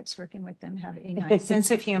architects working with them have a nice sense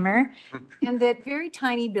of humor, and that very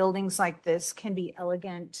tiny buildings like this can be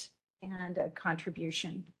elegant and a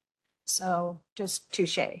contribution. So just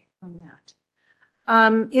touche on that.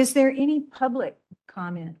 Is there any public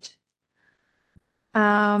comment?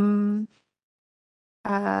 Sorry.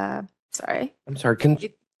 I'm sorry.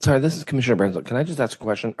 Sorry, this is Commissioner Brenzel. Can I just ask a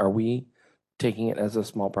question? Are we taking it as a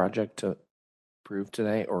small project to approve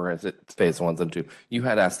today, or is it phase 1 and 2? You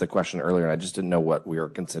had asked the question earlier, and I just didn't know what we were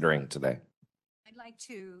considering today. I'd like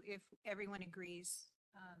to, if everyone agrees,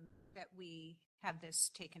 that we have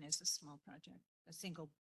this taken as a small project, a single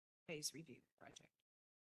phase review project.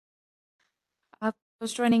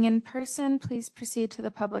 Those joining in person, please proceed to the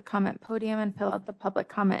public comment podium and fill out the public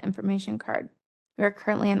comment information card. We are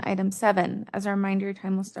currently on item 7. As a reminder, your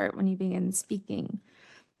time will start when you begin speaking.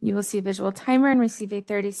 You will see a visual timer and receive a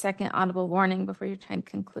 30-second audible warning before your time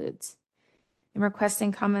concludes. In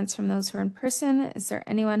requesting comments from those who are in person, is there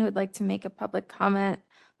anyone who would like to make a public comment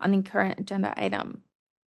on the current agenda item?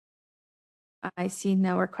 I see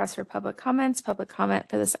no requests for public comments. Public comment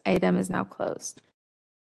for this item is now closed.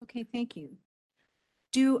 Okay, thank you.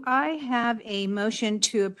 Do I have a motion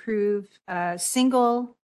to approve a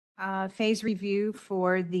single phase review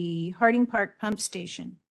for the Harding Park Pump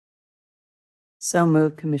Station? So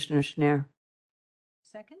moved, Commissioner Schneer.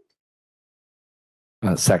 Second?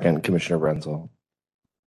 Second, Commissioner Brenzel.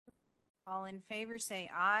 All in favor, say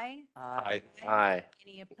aye. Aye. Aye.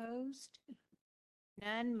 Any opposed?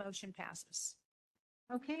 None, motion passes.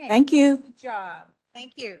 Okay. Thank you. Good job.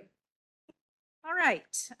 Thank you. All right,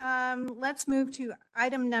 let's move to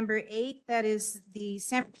item number 8. That is the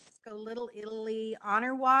San Francisco Little Italy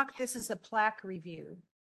Honor Walk. This is a plaque review.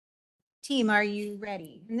 Team, are you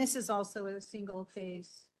ready? And this is also a single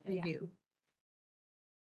phase review.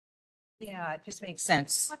 Yeah, it just makes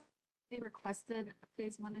sense. They requested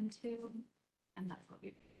phase 1 and 2, and that's what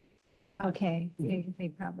we. Okay, they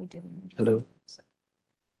probably didn't. Hello.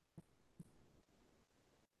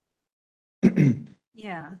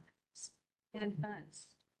 Yeah. And funds.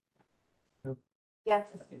 Yes.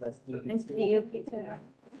 Nice to meet you, Peter.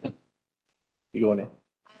 You want it?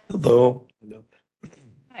 Hello.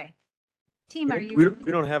 Hi. Team, are you?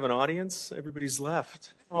 We don't have an audience. Everybody's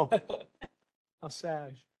left. Oh, how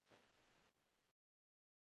sad.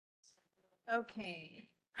 Okay.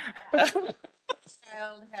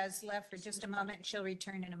 Child has left for just a moment, and she'll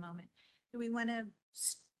return in a moment. Do we want to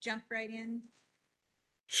jump right in?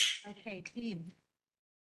 Okay, team.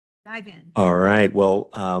 Dive in. All right. Well,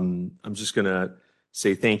 I'm just gonna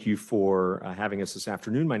say thank you for having us this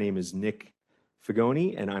afternoon. My name is Nick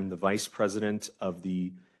Fagoni, and I'm the Vice President of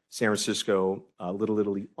the San Francisco Little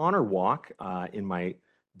Italy Honor Walk. In my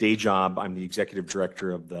day job, I'm the Executive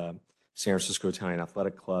Director of the San Francisco Italian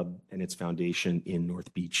Athletic Club and its foundation in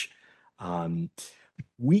North Beach.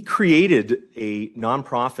 We created a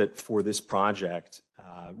nonprofit for this project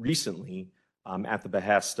recently at the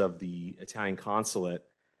behest of the Italian consulate,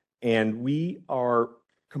 and we are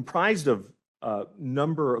comprised of a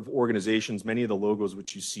number of organizations, many of the logos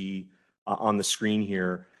which you see on the screen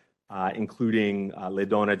here, including Le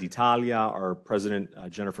Donne d'Italia, our president,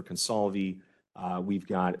 Jennifer Consalvi. We've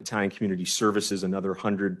got Italian Community Services, another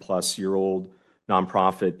 100-plus-year-old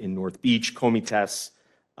nonprofit in North Beach. Comites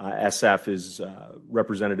SF is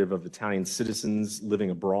representative of Italian citizens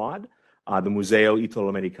living abroad. The Museo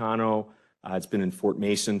Italo-Americano, it's been in Fort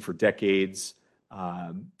Mason for decades,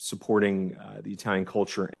 supporting the Italian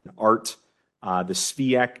culture and art. The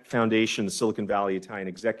SVIEC Foundation, the Silicon Valley Italian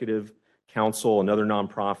Executive Council, another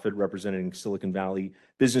nonprofit representing Silicon Valley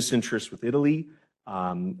business interests with Italy.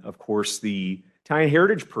 Of course, the Italian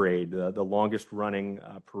Heritage Parade, the longest running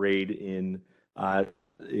parade in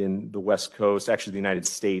the West Coast, actually the United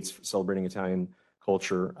States, celebrating Italian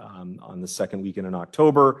culture on the second weekend in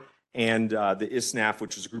October. And the ISNAF,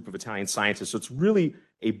 which is a group of Italian scientists. So it's really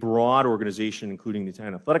a broad organization, including the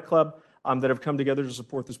Italian Athletic Club, that have come together to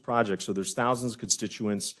support this project. So there's thousands of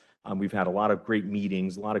constituents. We've had a lot of great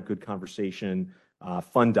meetings, a lot of good conversation,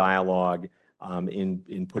 fun dialogue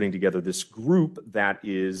in putting together this group that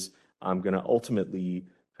is going to ultimately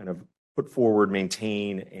kind of put forward,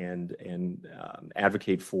 maintain, and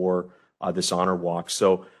advocate for this honor walk.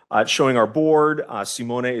 So showing our board,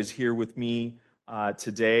 Simone is here with me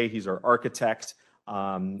today. He's our architect.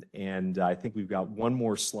 And I think we've got one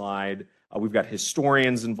more slide. We've got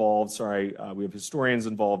historians involved. Sorry, we have historians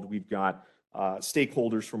involved. We've got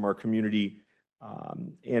stakeholders from our community,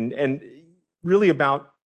 and really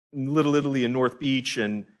about Little Italy and North Beach.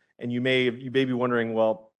 And you may be wondering,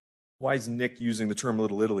 well, why is Nick using the term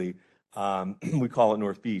Little Italy? We call it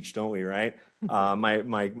North Beach, don't we? Right?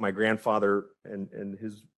 My grandfather and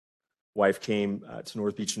his wife came to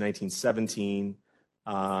North Beach in 1917,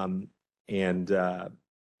 and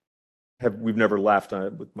we've never left.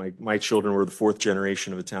 With my children, we're the fourth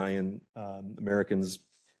generation of Italian Americans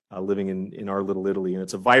living in our Little Italy, and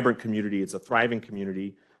it's a vibrant community. It's a thriving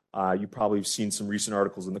community. You probably have seen some recent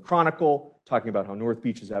articles in the Chronicle talking about how North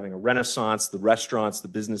Beach is having a renaissance, the restaurants, the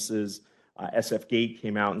businesses. SF Gate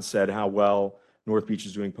came out and said how well North Beach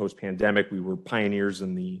is doing post-pandemic. We were pioneers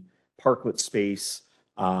in the parklet space.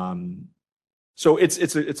 So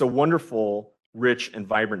it's a wonderful, rich, and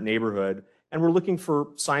vibrant neighborhood. And we're looking for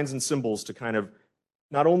signs and symbols to kind of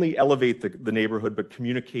not only elevate the neighborhood, but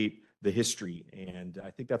communicate the history. And I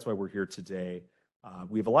think that's why we're here today.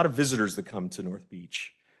 We have a lot of visitors that come to North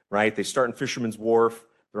Beach, right? They start in Fisherman's Wharf.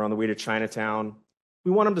 They're on the way to Chinatown.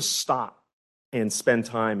 We want them to stop and spend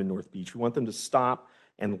time in North Beach. We want them to stop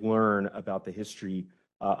and learn about the history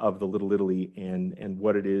of the Little Italy and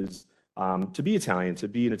what it is to be Italian, to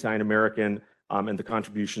be an Italian American, and the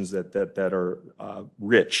contributions that are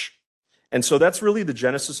rich. And so that's really the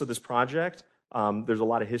genesis of this project. There's a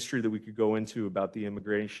lot of history that we could go into about the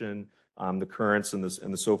immigration, the currents, and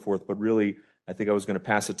the so forth. But really, I think I was going to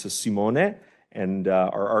pass it to Simone and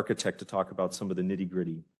our architect to talk about some of the nitty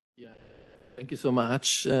gritty. Yeah, thank you so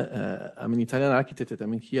much. I'm an Italian architect.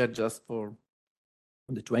 I'm here just for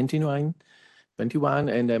the 21,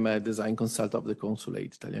 and I'm a design consultant of the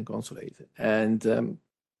consulate, Italian consulate. And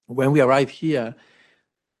when we arrive here,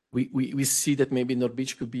 we see that maybe North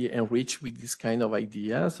Beach could be enriched with this kind of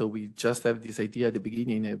idea. So we just have this idea at the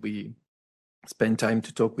beginning, and we spend time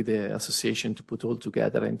to talk with the association to put all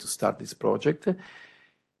together and to start this project.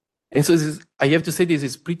 And so I have to say this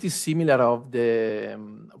is pretty similar of the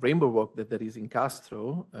rainbow walk that there is in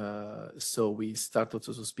Castro. So we started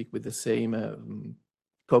to speak with the same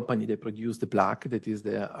company that produced the plaque, that is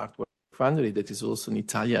the Artwork Foundry, that is also an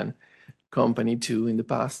Italian company too in the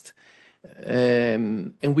past.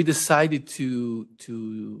 And we decided to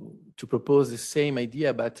propose the same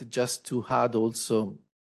idea, but just to add also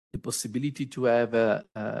the possibility to have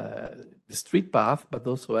the street path, but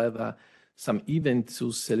also have some event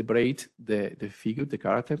to celebrate the figure, the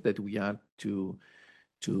character that we are to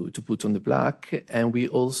put on the plaque. And we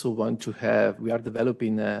also want to have, we are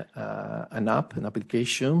developing an app, an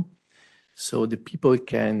application, so the people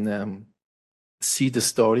can see the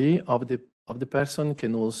story of the person,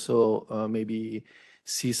 can also maybe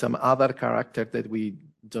see some other character that we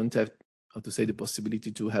don't have, how to say, the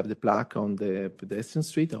possibility to have the plaque on the pedestrian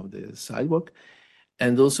street, on the sidewalk.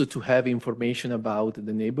 and also to have information about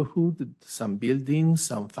the neighborhood, some buildings,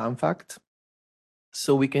 some fun fact.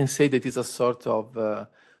 So we can say that it's a sort of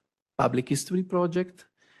public history project.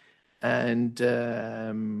 And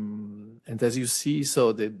as you see,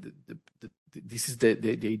 so this is the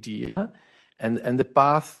idea. And the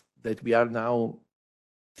path that we are now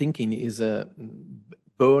thinking is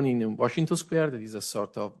burning in Washington Square. That is a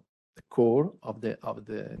sort of the core of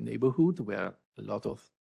the neighborhood where a lot of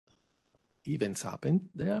events happen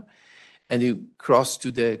there. And you cross to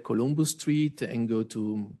the Columbus Street and go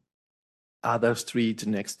to other street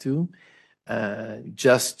next to,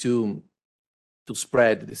 just to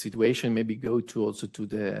spread the situation, maybe go to also to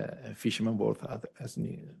the Fisherman Wharf, as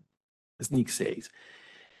Nick says.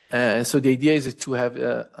 So the idea is to have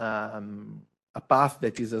a path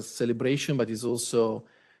that is a celebration, but is also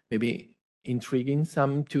maybe intriguing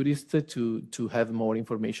some tourists to have more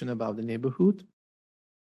information about the neighborhood.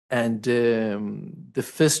 And the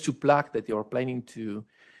first two plaques that you are planning to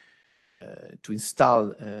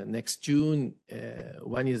install next June,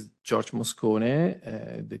 one is George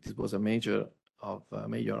Moscone, that was a mayor of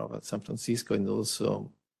San Francisco, and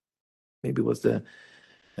also maybe was the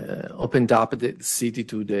opened up the city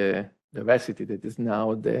to the diversity that is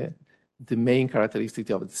now the main characteristic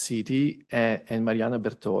of the city, and Mariana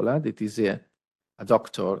Bertola, that is a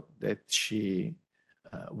doctor that she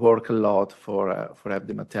worked a lot for have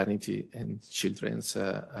the maternity and children's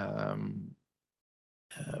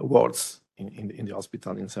wards in the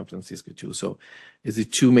hospital in San Francisco too. So it's the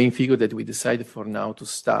two main figures that we decided for now to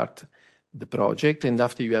start the project. And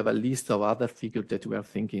after you have a list of other figures that we are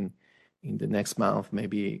thinking in the next month,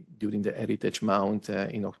 maybe during the Heritage Month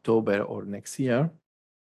in October or next year.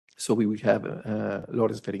 So we will have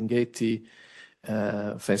Lawrence Ferlinghetti,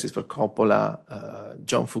 Francis Ford Coppola,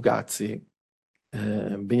 John Fugazzi,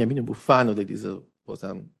 Beniamino Buffano, that was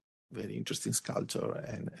a very interesting sculptor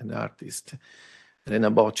and artist.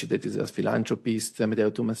 Elena Bocci, that is a philanthropist.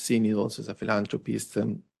 Medeo Tomassini also is a philanthropist.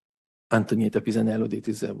 Antonietta Pisanello,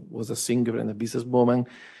 that was a singer and a businesswoman.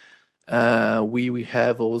 We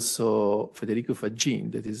have also Federico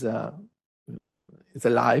Faggin, that is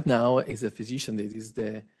alive now, is a physician, that is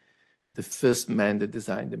the first man that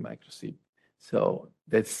designed the microchip. So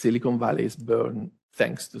that Silicon Valley is born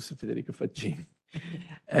thanks to Federico Faggin.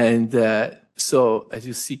 And so as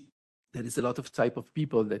you see, there is a lot of type of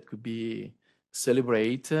people that could be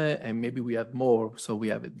celebrate, and maybe we have more. So we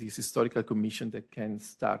have this historical commission that can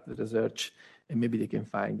start the research, and maybe they can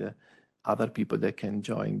find other people that can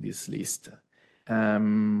join this list.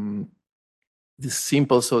 This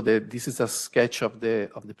simple, so that this is a sketch of the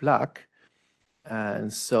plaque,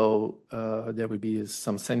 and so there will be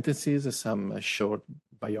some sentences, some short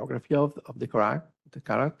biography of the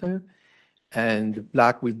character, and the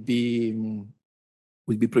plaque will be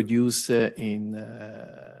produced in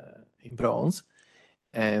bronze,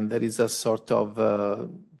 and there is a sort of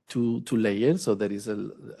two layers. So there is a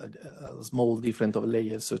small difference of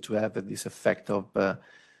layers, so to have this effect of a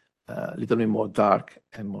little bit more dark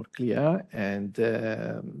and more clear. And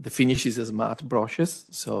the finish is as matte brushes,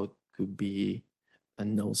 so it could be a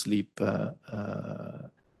no slip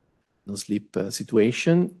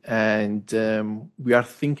situation. And we are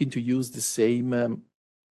thinking to use the same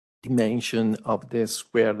dimension of the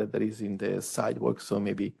square that there is in the sidewalk. So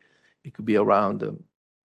maybe it could be around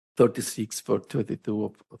 36 for 32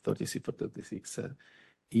 or 36 for 36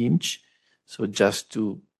 inch. So just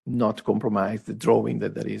to not compromise the drawing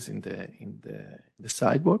that there is in the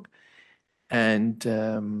sidewalk. And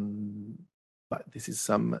but this is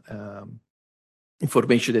some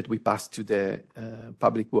information that we passed to the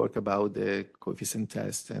public work about the coefficient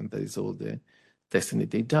test, and there is all the testing that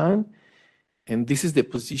they've done. And this is the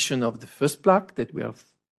position of the first plaque that we are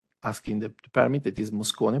asking the permit, that is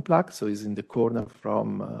Moscone plaque. So it's in the corner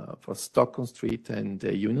from Stockton Street and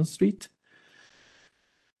Union Street.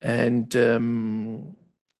 And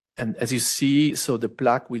as you see, so the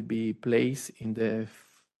plaque will be placed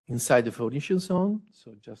inside the furnishing zone.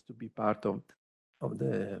 So just to be part of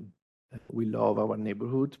the We Love Our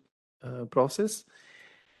Neighborhood process.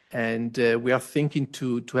 And we are thinking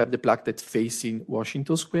to have the plaque that's facing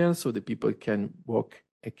Washington Square, so the people can walk,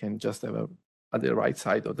 and can just have at the right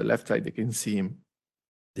side or the left side, they can see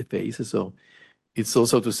the face. So it's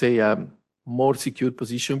also to say a more secure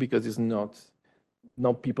position, because it's not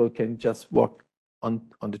people can just walk on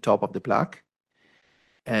the top of the plaque.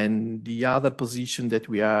 And the other position that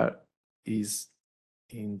we are is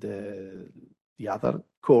in the other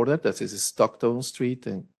corner, that is Stockton Street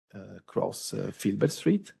and cross Filbert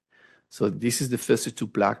Street. So this is the first two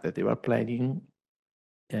plaques that they were planning,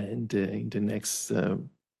 and in the next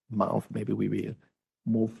month, maybe we will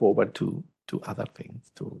move forward to other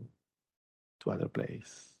things, to other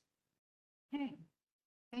place. Okay,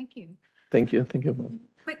 thank you. Thank you. Thank you.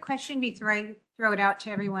 Quick question before I throw it out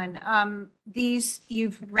to everyone.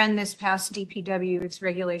 You've run this past DPW, its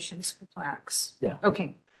regulations for plaques. Yeah.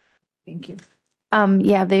 Okay, thank you.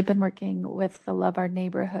 Yeah, they've been working with the Love Our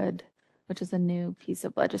Neighborhood, which is a new piece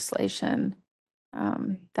of legislation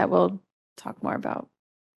that we'll talk more about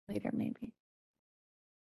later, maybe.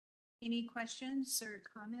 Any questions or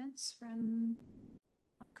comments from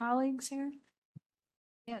colleagues here?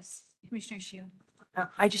 Yes, Commissioner Shield.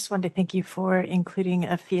 I just wanted to thank you for including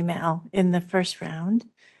a female in the first round,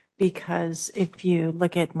 because if you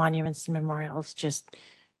look at monuments and memorials just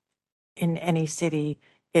in any city,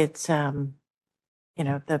 it's, the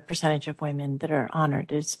percentage of women that are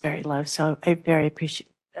honored is very low. So I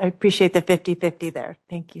appreciate the 50-50 there.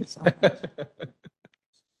 Thank you so much.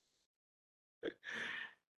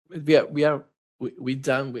 We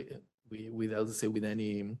done without to say with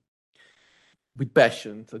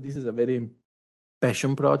passion. So this is a very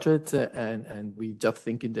passion project, and we just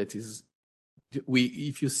thinking that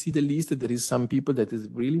if you see the list, there is some people that is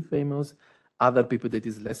really famous, other people that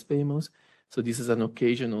is less famous. So this is an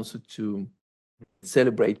occasion also to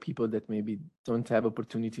celebrate people that maybe don't have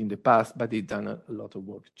opportunity in the past, but they've done a lot of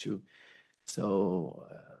work too. So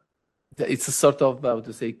it's a sort of, how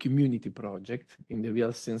to say, community project in the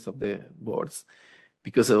real sense of the words,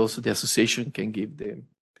 because also the association can give the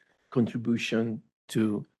contribution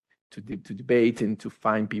to debate and to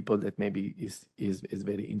find people that maybe is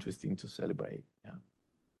very interesting to celebrate. Yeah.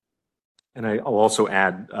 And I'll also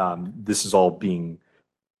add, this is all being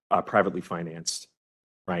privately financed,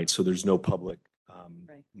 right? So there's no public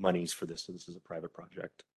monies for this. So this is a private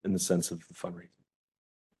project in the sense of the fundraising.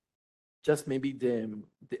 Just maybe the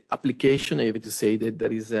application, I have to say that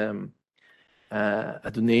there is a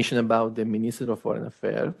donation about the Minister of Foreign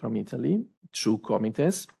Affairs from Italy through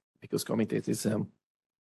Comites, because Comites is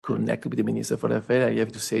connected with the Minister of Foreign Affairs. I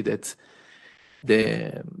have to say that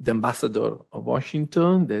the ambassador of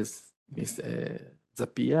Washington, there's Ms.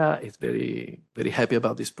 Zappia, is very, very happy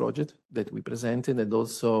about this project that we presented, and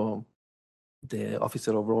also the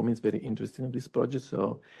officer of Rome is very interested in this project.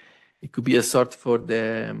 So it could be a sort for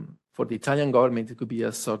the Italian government. It could be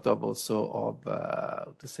a sort of also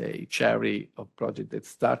of to say charity of project that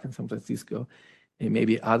start in San Francisco, and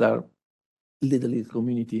maybe other little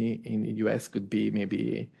community in the US could be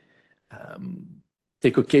maybe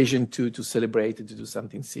take occasion to celebrate and to do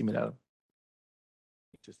something similar.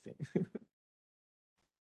 Interesting.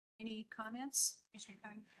 Any comments?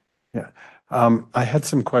 Yeah, I had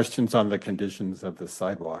some questions on the conditions of the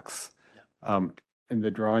sidewalks. In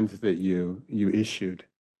the drawings that you issued,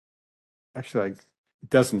 actually, it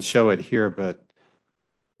doesn't show it here, but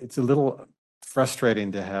it's a little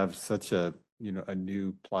frustrating to have such a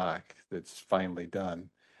new plaque that's finally done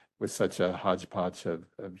with such a hodgepodge of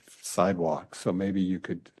sidewalks. So maybe you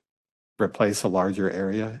could replace a larger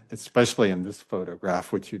area, especially in this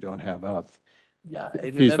photograph, which you don't have up. Yeah,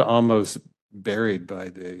 He's almost buried by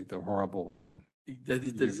the horrible.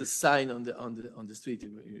 There's a sign on the street.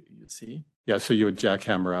 You see. Yeah, so you would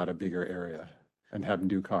jackhammer out a bigger area and have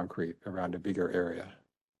new concrete around a bigger area.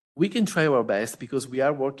 We can try our best because we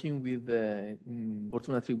are working with.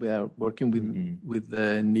 Fortunately, we are working with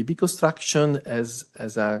Nibi Construction as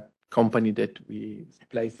a company that we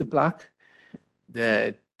place the plaque.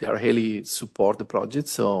 That they are really support the project,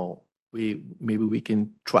 so maybe we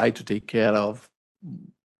can try to take care of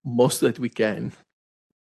most that we can.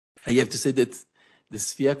 I have to say that the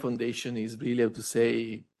Sphere Foundation is really, how to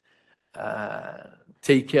say,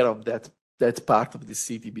 take care of that part of the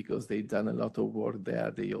city because they've done a lot of work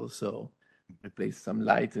there. They also replace some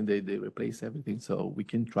light and they replace everything. So we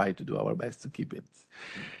can try to do our best to keep it.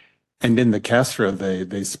 And in the Castro,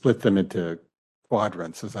 they split them into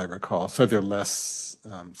quadrants, as I recall, so they're less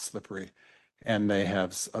slippery, and they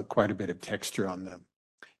have quite a bit of texture on them.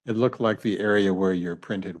 It looked like the area where your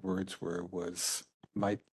printed words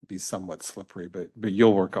might be somewhat slippery, but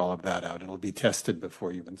you'll work all of that out. It'll be tested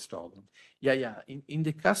before you install them. Yeah. In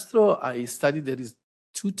the Castro, I studied there is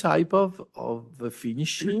two type of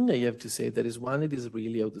finishing. I have to say there is one that is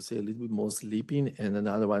really, how to say, a little bit more sleeping, and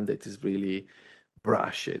another one that is really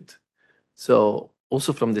brushed. So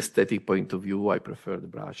also from the aesthetic point of view, I prefer the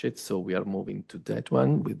brushed. So we are moving to that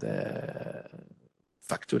one with the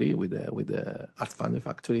factory, with the Art Fund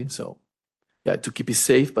factory. So yeah, to keep it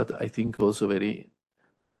safe, but I think also very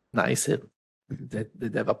nice that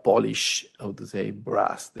they have a polish, how to say,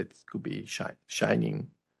 brass that could be shining.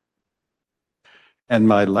 And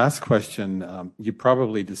my last question, you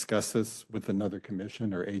probably discussed this with another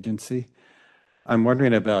commission or agency, I'm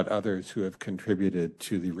wondering about others who have contributed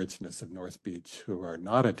to the richness of North Beach who are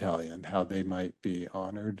not Italian, how they might be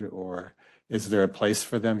honored, or is there a place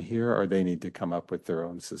for them here, or they need to come up with their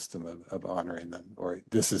own system of honoring them, or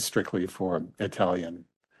this is strictly for Italian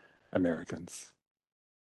Americans?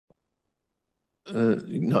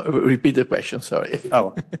 No, repeat the question, sorry.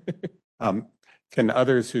 Oh, can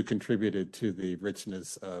others who contributed to the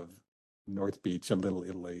richness of North Beach and Little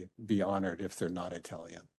Italy be honored if they're not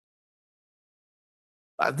Italian?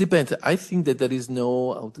 Depends. I think that there is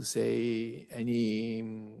no, how to say,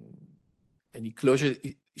 any closure.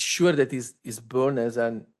 Sure, that is born as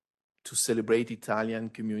an to celebrate Italian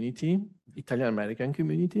community, Italian American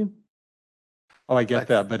community. Oh, I get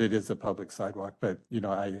that, but it is a public sidewalk. But you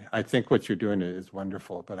know, I think what you're doing is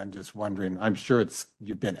wonderful. But I'm just wondering. I'm sure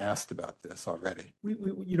you've been asked about this already.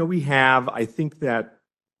 We have. I think that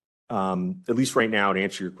at least right now, to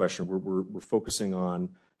answer your question, we're focusing on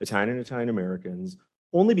Italian and Italian Americans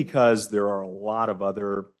only because there are a lot of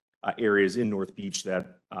other areas in North Beach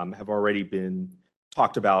that have already been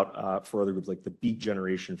talked about for other groups, like the Beat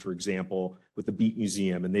Generation, for example, with the Beat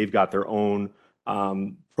Museum, and they've got their own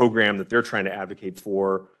program that they're trying to advocate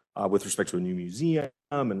for with respect to a new museum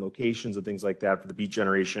and locations and things like that for the Beat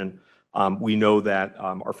Generation. We know that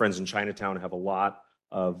our friends in Chinatown have a lot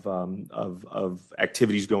of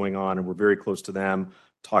activities going on, and we're very close to them,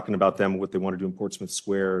 talking about them, what they want to do in Portsmouth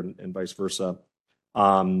Square and vice versa.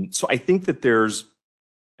 So I think that there's,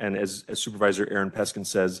 and as Supervisor Aaron Peskin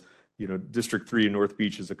says, you know, District 3 in North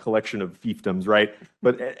Beach is a collection of fiefdoms, right?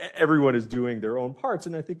 But everyone is doing their own parts,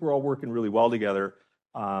 and I think we're all working really well together.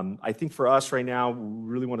 I think for us right now, we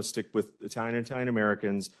really want to stick with Italian and Italian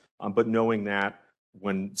Americans, but knowing that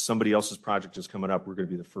when somebody else's project is coming up, we're going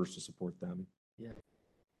to be the first to support them. Yeah,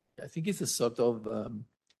 I think it's a sort of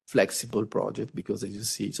flexible project because, as you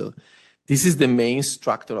see, so this is the main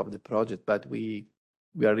structure of the project, but we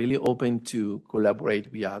are really open to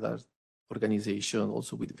collaborate with other organizations,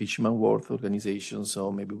 also with Fisherman Wharf organizations,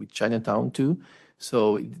 so maybe with Chinatown too.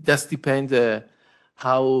 So it does depend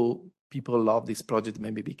how people love this project.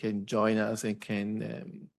 Maybe we can join us and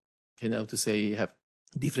can how to say, have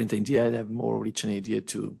different idea, have more rich an idea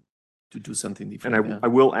to do something different. And I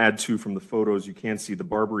will add too, from the photos, you can see the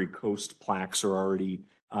Barbary Coast plaques are already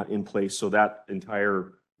in place. So that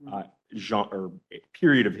entire genre or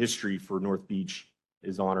period of history for North Beach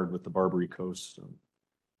is honored with the Barbary Coast. So.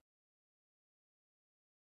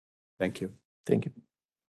 Thank you. Thank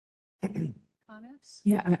you. Comments?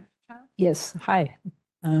 Yeah. Yes. Hi.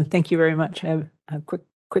 Thank you very much. I have a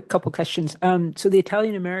quick couple questions. So the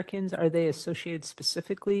Italian Americans, are they associated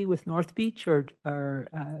specifically with North Beach, or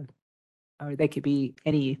they could be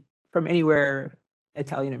from anywhere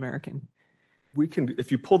Italian American? We can,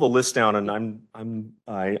 if you pull the list down, and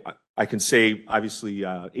I can say obviously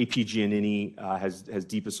AP Giannini has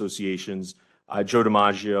deep associations. Joe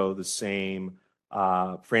DiMaggio, the same.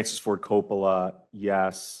 Francis Ford Coppola,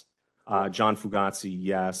 yes. John Fugazzi,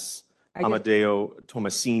 yes. Amadeo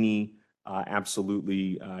Tomasini,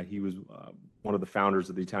 absolutely. He was one of the founders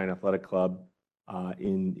of the Italian Athletic Club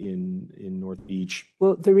in North Beach.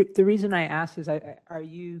 Well, the reason I asked is, are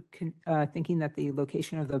you thinking that the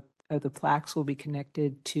location of the plaques will be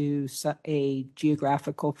connected to a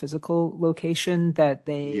geographical, physical location that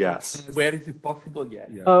they? Yes. Where is it possible? Yeah.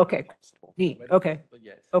 Oh, okay. Neat. Okay.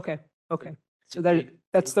 Yes. Okay. So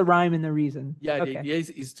that's the rhyme and the reason. Yeah, okay. the idea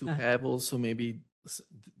is to have also maybe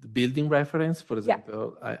the building reference, for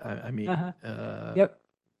example. I mean, Yep.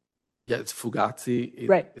 Yeah, it's Fugazzi.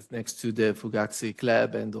 Right. It's next to the Fugazzi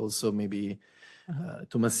Club, and also maybe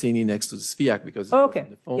Tomasini next to the Sfiac, because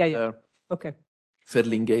okay. Yeah. Okay.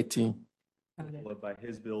 Ferlinghetti. By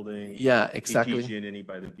his building. Yeah, exactly. AP Giannini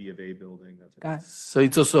by the B of A building. Got it. So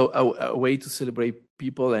it's also a way to celebrate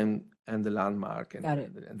people and the landmark. Got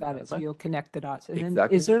it. So you'll connect the dots. And Exactly.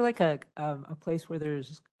 then is there like a place where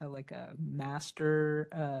there's like a master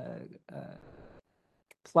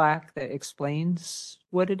plaque that explains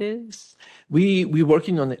what it is? We're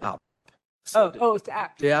working on the app. So it's the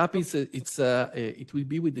app. The app is it will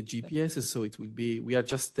be with the GPS, so it will be. We are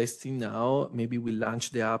just testing now. Maybe we launch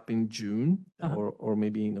the app in June or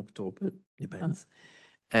maybe in October, depends.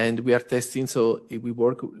 And we are testing, so it will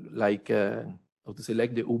work like how to say,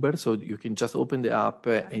 like the Uber. So you can just open the app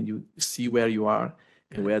and you see where you are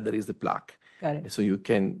and where there is the plaque. Got it. So you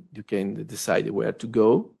can decide where to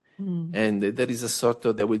go, and there is a sort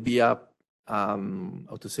of, there will be a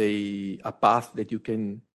how to say, a path that you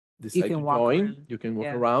can decide to join. You can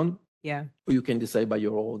walk around. Yeah. Or you can decide by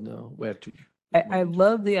your own where to. I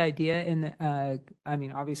love the idea, and I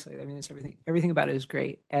mean, obviously, I mean, it's everything about it is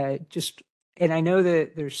great. And I know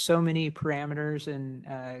that there's so many parameters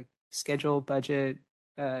and schedule, budget,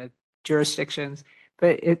 jurisdictions.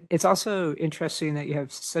 But it's also interesting that you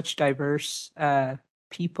have such diverse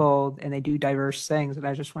people and they do diverse things. And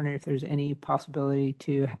I just wonder if there's any possibility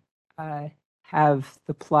to have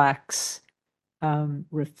the plaques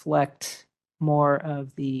reflect more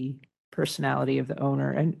of the personality of the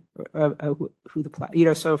owner and who the plaque,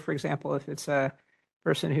 so for example, if it's a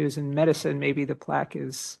person who's in medicine, maybe the plaque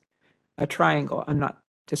is a triangle. I'm not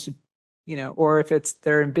just, or if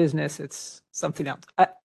they're in business, it's something else.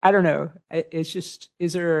 I don't know. It's just,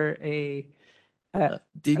 is there the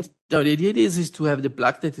idea is to have the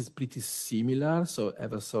plaque that is pretty similar, so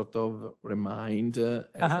have a sort of remind as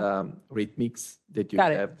rhythmics that you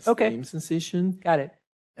Got it. have Okay. same sensation. Got it.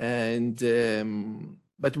 And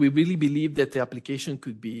but we really believe that the application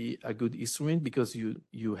could be a good instrument because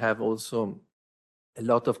you have also a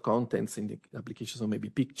lot of contents in the application, so maybe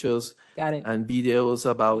pictures Got it. and videos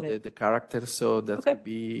about the characters. So that could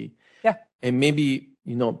be, yeah. And maybe,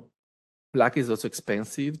 plaque is also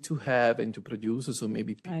expensive to have and to produce. So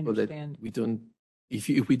maybe people that we don't, if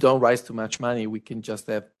we don't raise too much money, we can just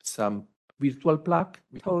have some virtual plaque.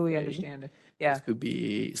 Totally understand it. Yeah. This could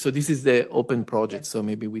be, so this is the open project. So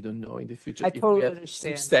maybe we don't know in the future. I If we totally have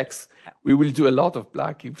understand. stacks, we will do a lot of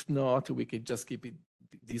plaque. If not, we can just keep it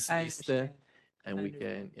this I list. understand. And we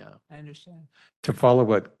can, yeah. I understand. To follow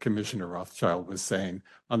what Commissioner Rothschild was saying,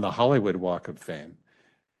 on the Hollywood Walk of Fame,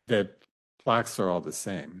 the plaques are all the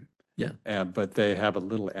same. Yeah. But they have a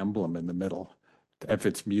little emblem in the middle. If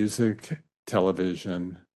it's music,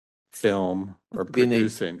 television, film, or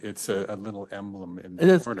producing, it's a little emblem in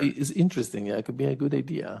the corner. It's interesting. Yeah, it could be a good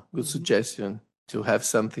idea, good suggestion to have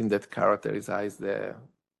something that characterizes the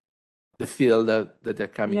field that they're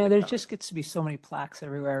coming. Yeah, there just gets to be so many plaques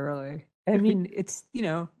everywhere, really. I mean, it's,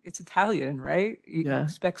 it's Italian, right? You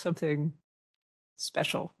expect something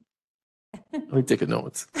special. Let me take a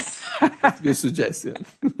note. That's a good suggestion.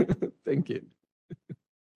 Thank you.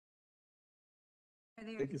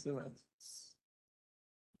 Thank you so much.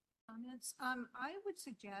 Comments? I would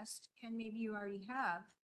suggest, and maybe you already have,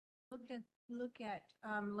 look at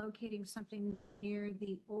locating something near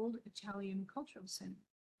the old Italian Cultural Center,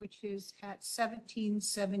 which is at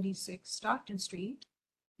 1776 Stockton Street.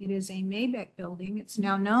 It is a Maybeck building. It's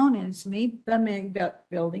now known as the Maybeck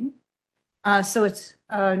Building. So it's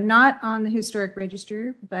not on the historic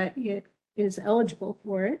register, but it is eligible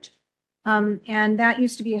for it. And that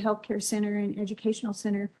used to be a healthcare center and educational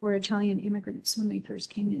center for Italian immigrants when they first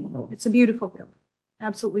came in. It's a beautiful building,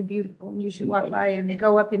 absolutely beautiful. And you should walk by and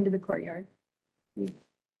go up into the courtyard.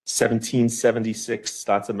 1776,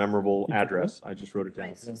 that's a memorable address. I just wrote it down.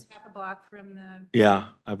 It's just half a block from the Yeah,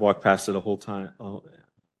 I've walked past it a whole time. Oh,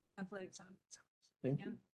 athletics on. Thank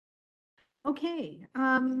you. Okay,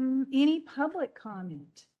 any public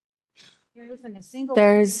comment? There isn't a single.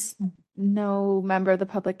 There's no member of the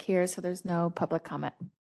public here, so there's no public comment.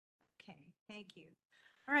 Okay, thank you.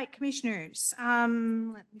 All right, commissioners, let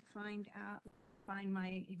me find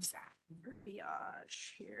my exact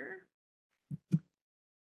verbiage here.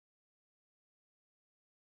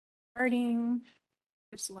 Starting,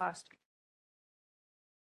 just lost.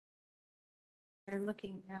 We're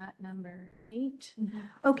looking at number 8.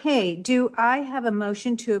 Okay, do I have a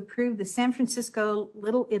motion to approve the San Francisco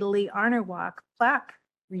Little Italy Honor Walk plaque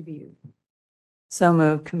review? So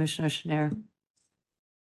moved, Commissioner Schneider.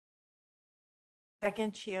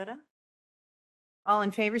 Second, Chioda? All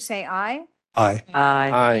in favor, say aye. Aye.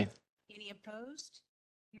 Aye. Any opposed?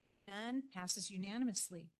 None, passes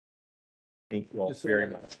unanimously. thank you all very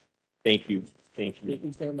much. Thank you. Thank you. Thank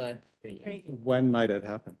you so much. When might it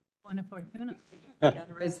happen? Buona fortuna.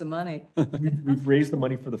 Gotta raise the money. We've raised the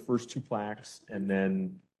money for the first 2 plaques, and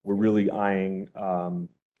then we're really eyeing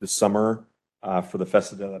the summer for the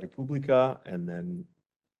Festa della Repubblica, and then,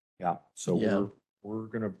 so we're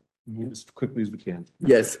gonna move as quickly as we can.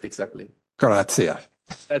 Yes, exactly. Grazie.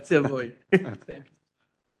 That's a boy.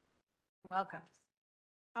 Welcome.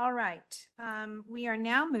 All right, we are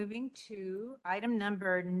now moving to item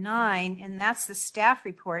number 9, and that's the staff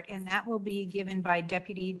report, and that will be given by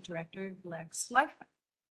Deputy Director Lex Lightfoot.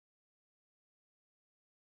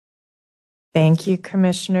 Thank you,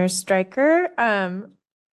 Commissioner Stryker.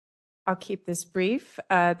 I'll keep this brief.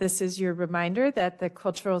 This is your reminder that the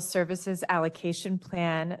Cultural Services Allocation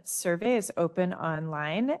Plan survey is open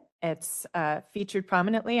online. It's featured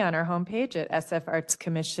prominently on our homepage at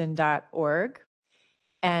sfartscommission.org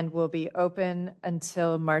and will be open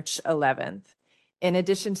until March 11th. In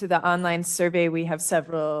addition to the online survey, we have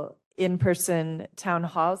several in-person town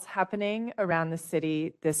halls happening around the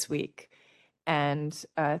city this week. And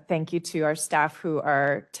thank you to our staff who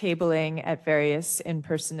are tabling at various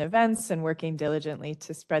in-person events and working diligently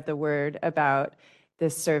to spread the word about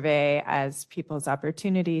this survey as people's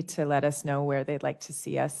opportunity to let us know where they'd like to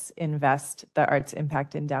see us invest the Arts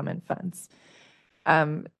Impact Endowment funds.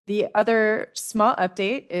 The other small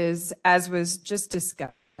update is, as was just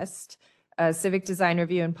discussed, Civic Design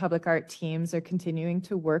Review and Public Art teams are continuing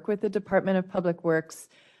to work with the Department of Public Works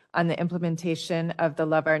on the implementation of the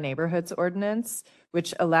Love Our Neighborhoods ordinance,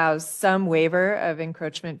 which allows some waiver of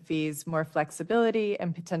encroachment fees, more flexibility,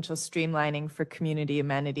 and potential streamlining for community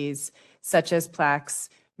amenities such as plaques,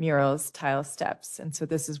 murals, tile steps. And so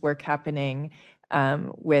this is work happening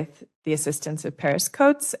with the assistance of Paris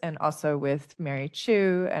Coates and also with Mary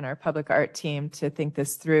Chu and our public art team to think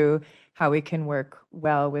this through, how we can work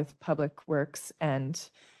well with public works and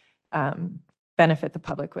benefit the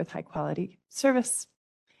public with high quality service.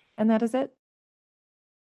 And that is it.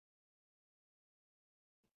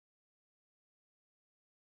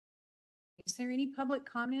 Is there any public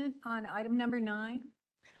comment on item number 9?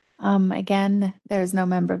 Again, there's no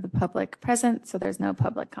member of the public present, so there's no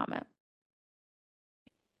public comment.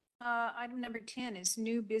 Item number 10 is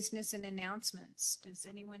new business and announcements. Does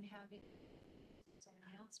anyone have any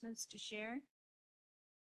announcements to share?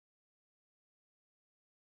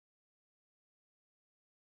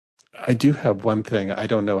 I do have one thing. I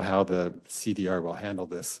don't know how the CDR will handle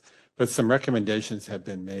this, but some recommendations have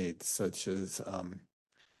been made, such as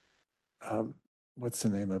what's the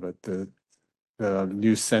name of it? The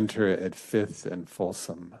new center at 5th and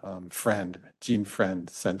Folsom, Gene Friend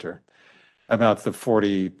Center, about the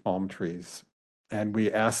 40 palm trees. And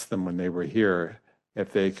we asked them when they were here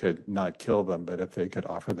if they could not kill them, but if they could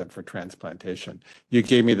offer them for transplantation. You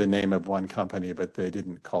gave me the name of one company, but they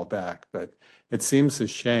didn't call back. But it seems a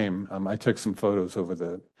shame. I took some photos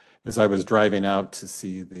as I was driving out to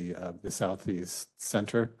see the Southeast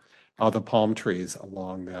Center, all the palm trees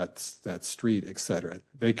along that street, et cetera.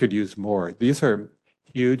 They could use more. These are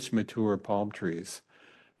huge, mature palm trees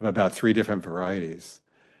of about 3 different varieties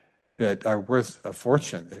that are worth a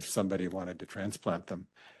fortune if somebody wanted to transplant them.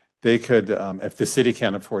 They could, if the city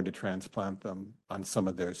can't afford to transplant them on some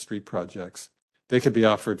of their street projects, they could be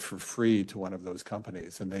offered for free to one of those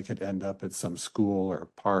companies, and they could end up at some school or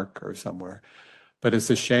park or somewhere. But it's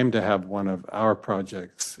a shame to have one of our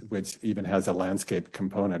projects, which even has a landscape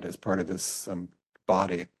component as part of this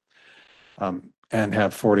body, and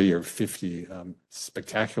have 40 or 50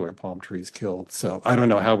 spectacular palm trees killed. So I don't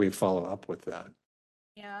know how we follow up with that.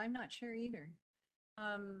 Yeah, I'm not sure either.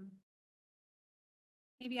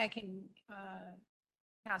 Maybe I can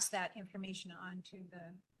pass that information on to the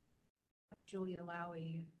Julia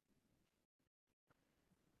Lowy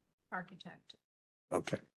architect.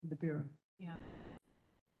 Okay. The Bureau. Yeah,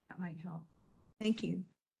 that might help. Thank you.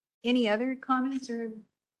 Any other comments or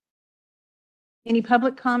any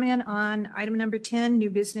public comment on item number 10,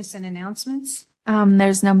 new business and announcements?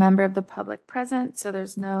 There's no member of the public present, so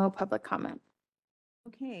there's no public comment.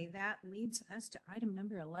 Okay, that leads us to item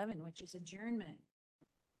number 11, which is adjournment.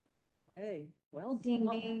 Hey, well Ding,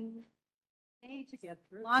 done. ding. Hey, to get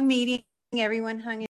through. Long meeting, everyone hung in.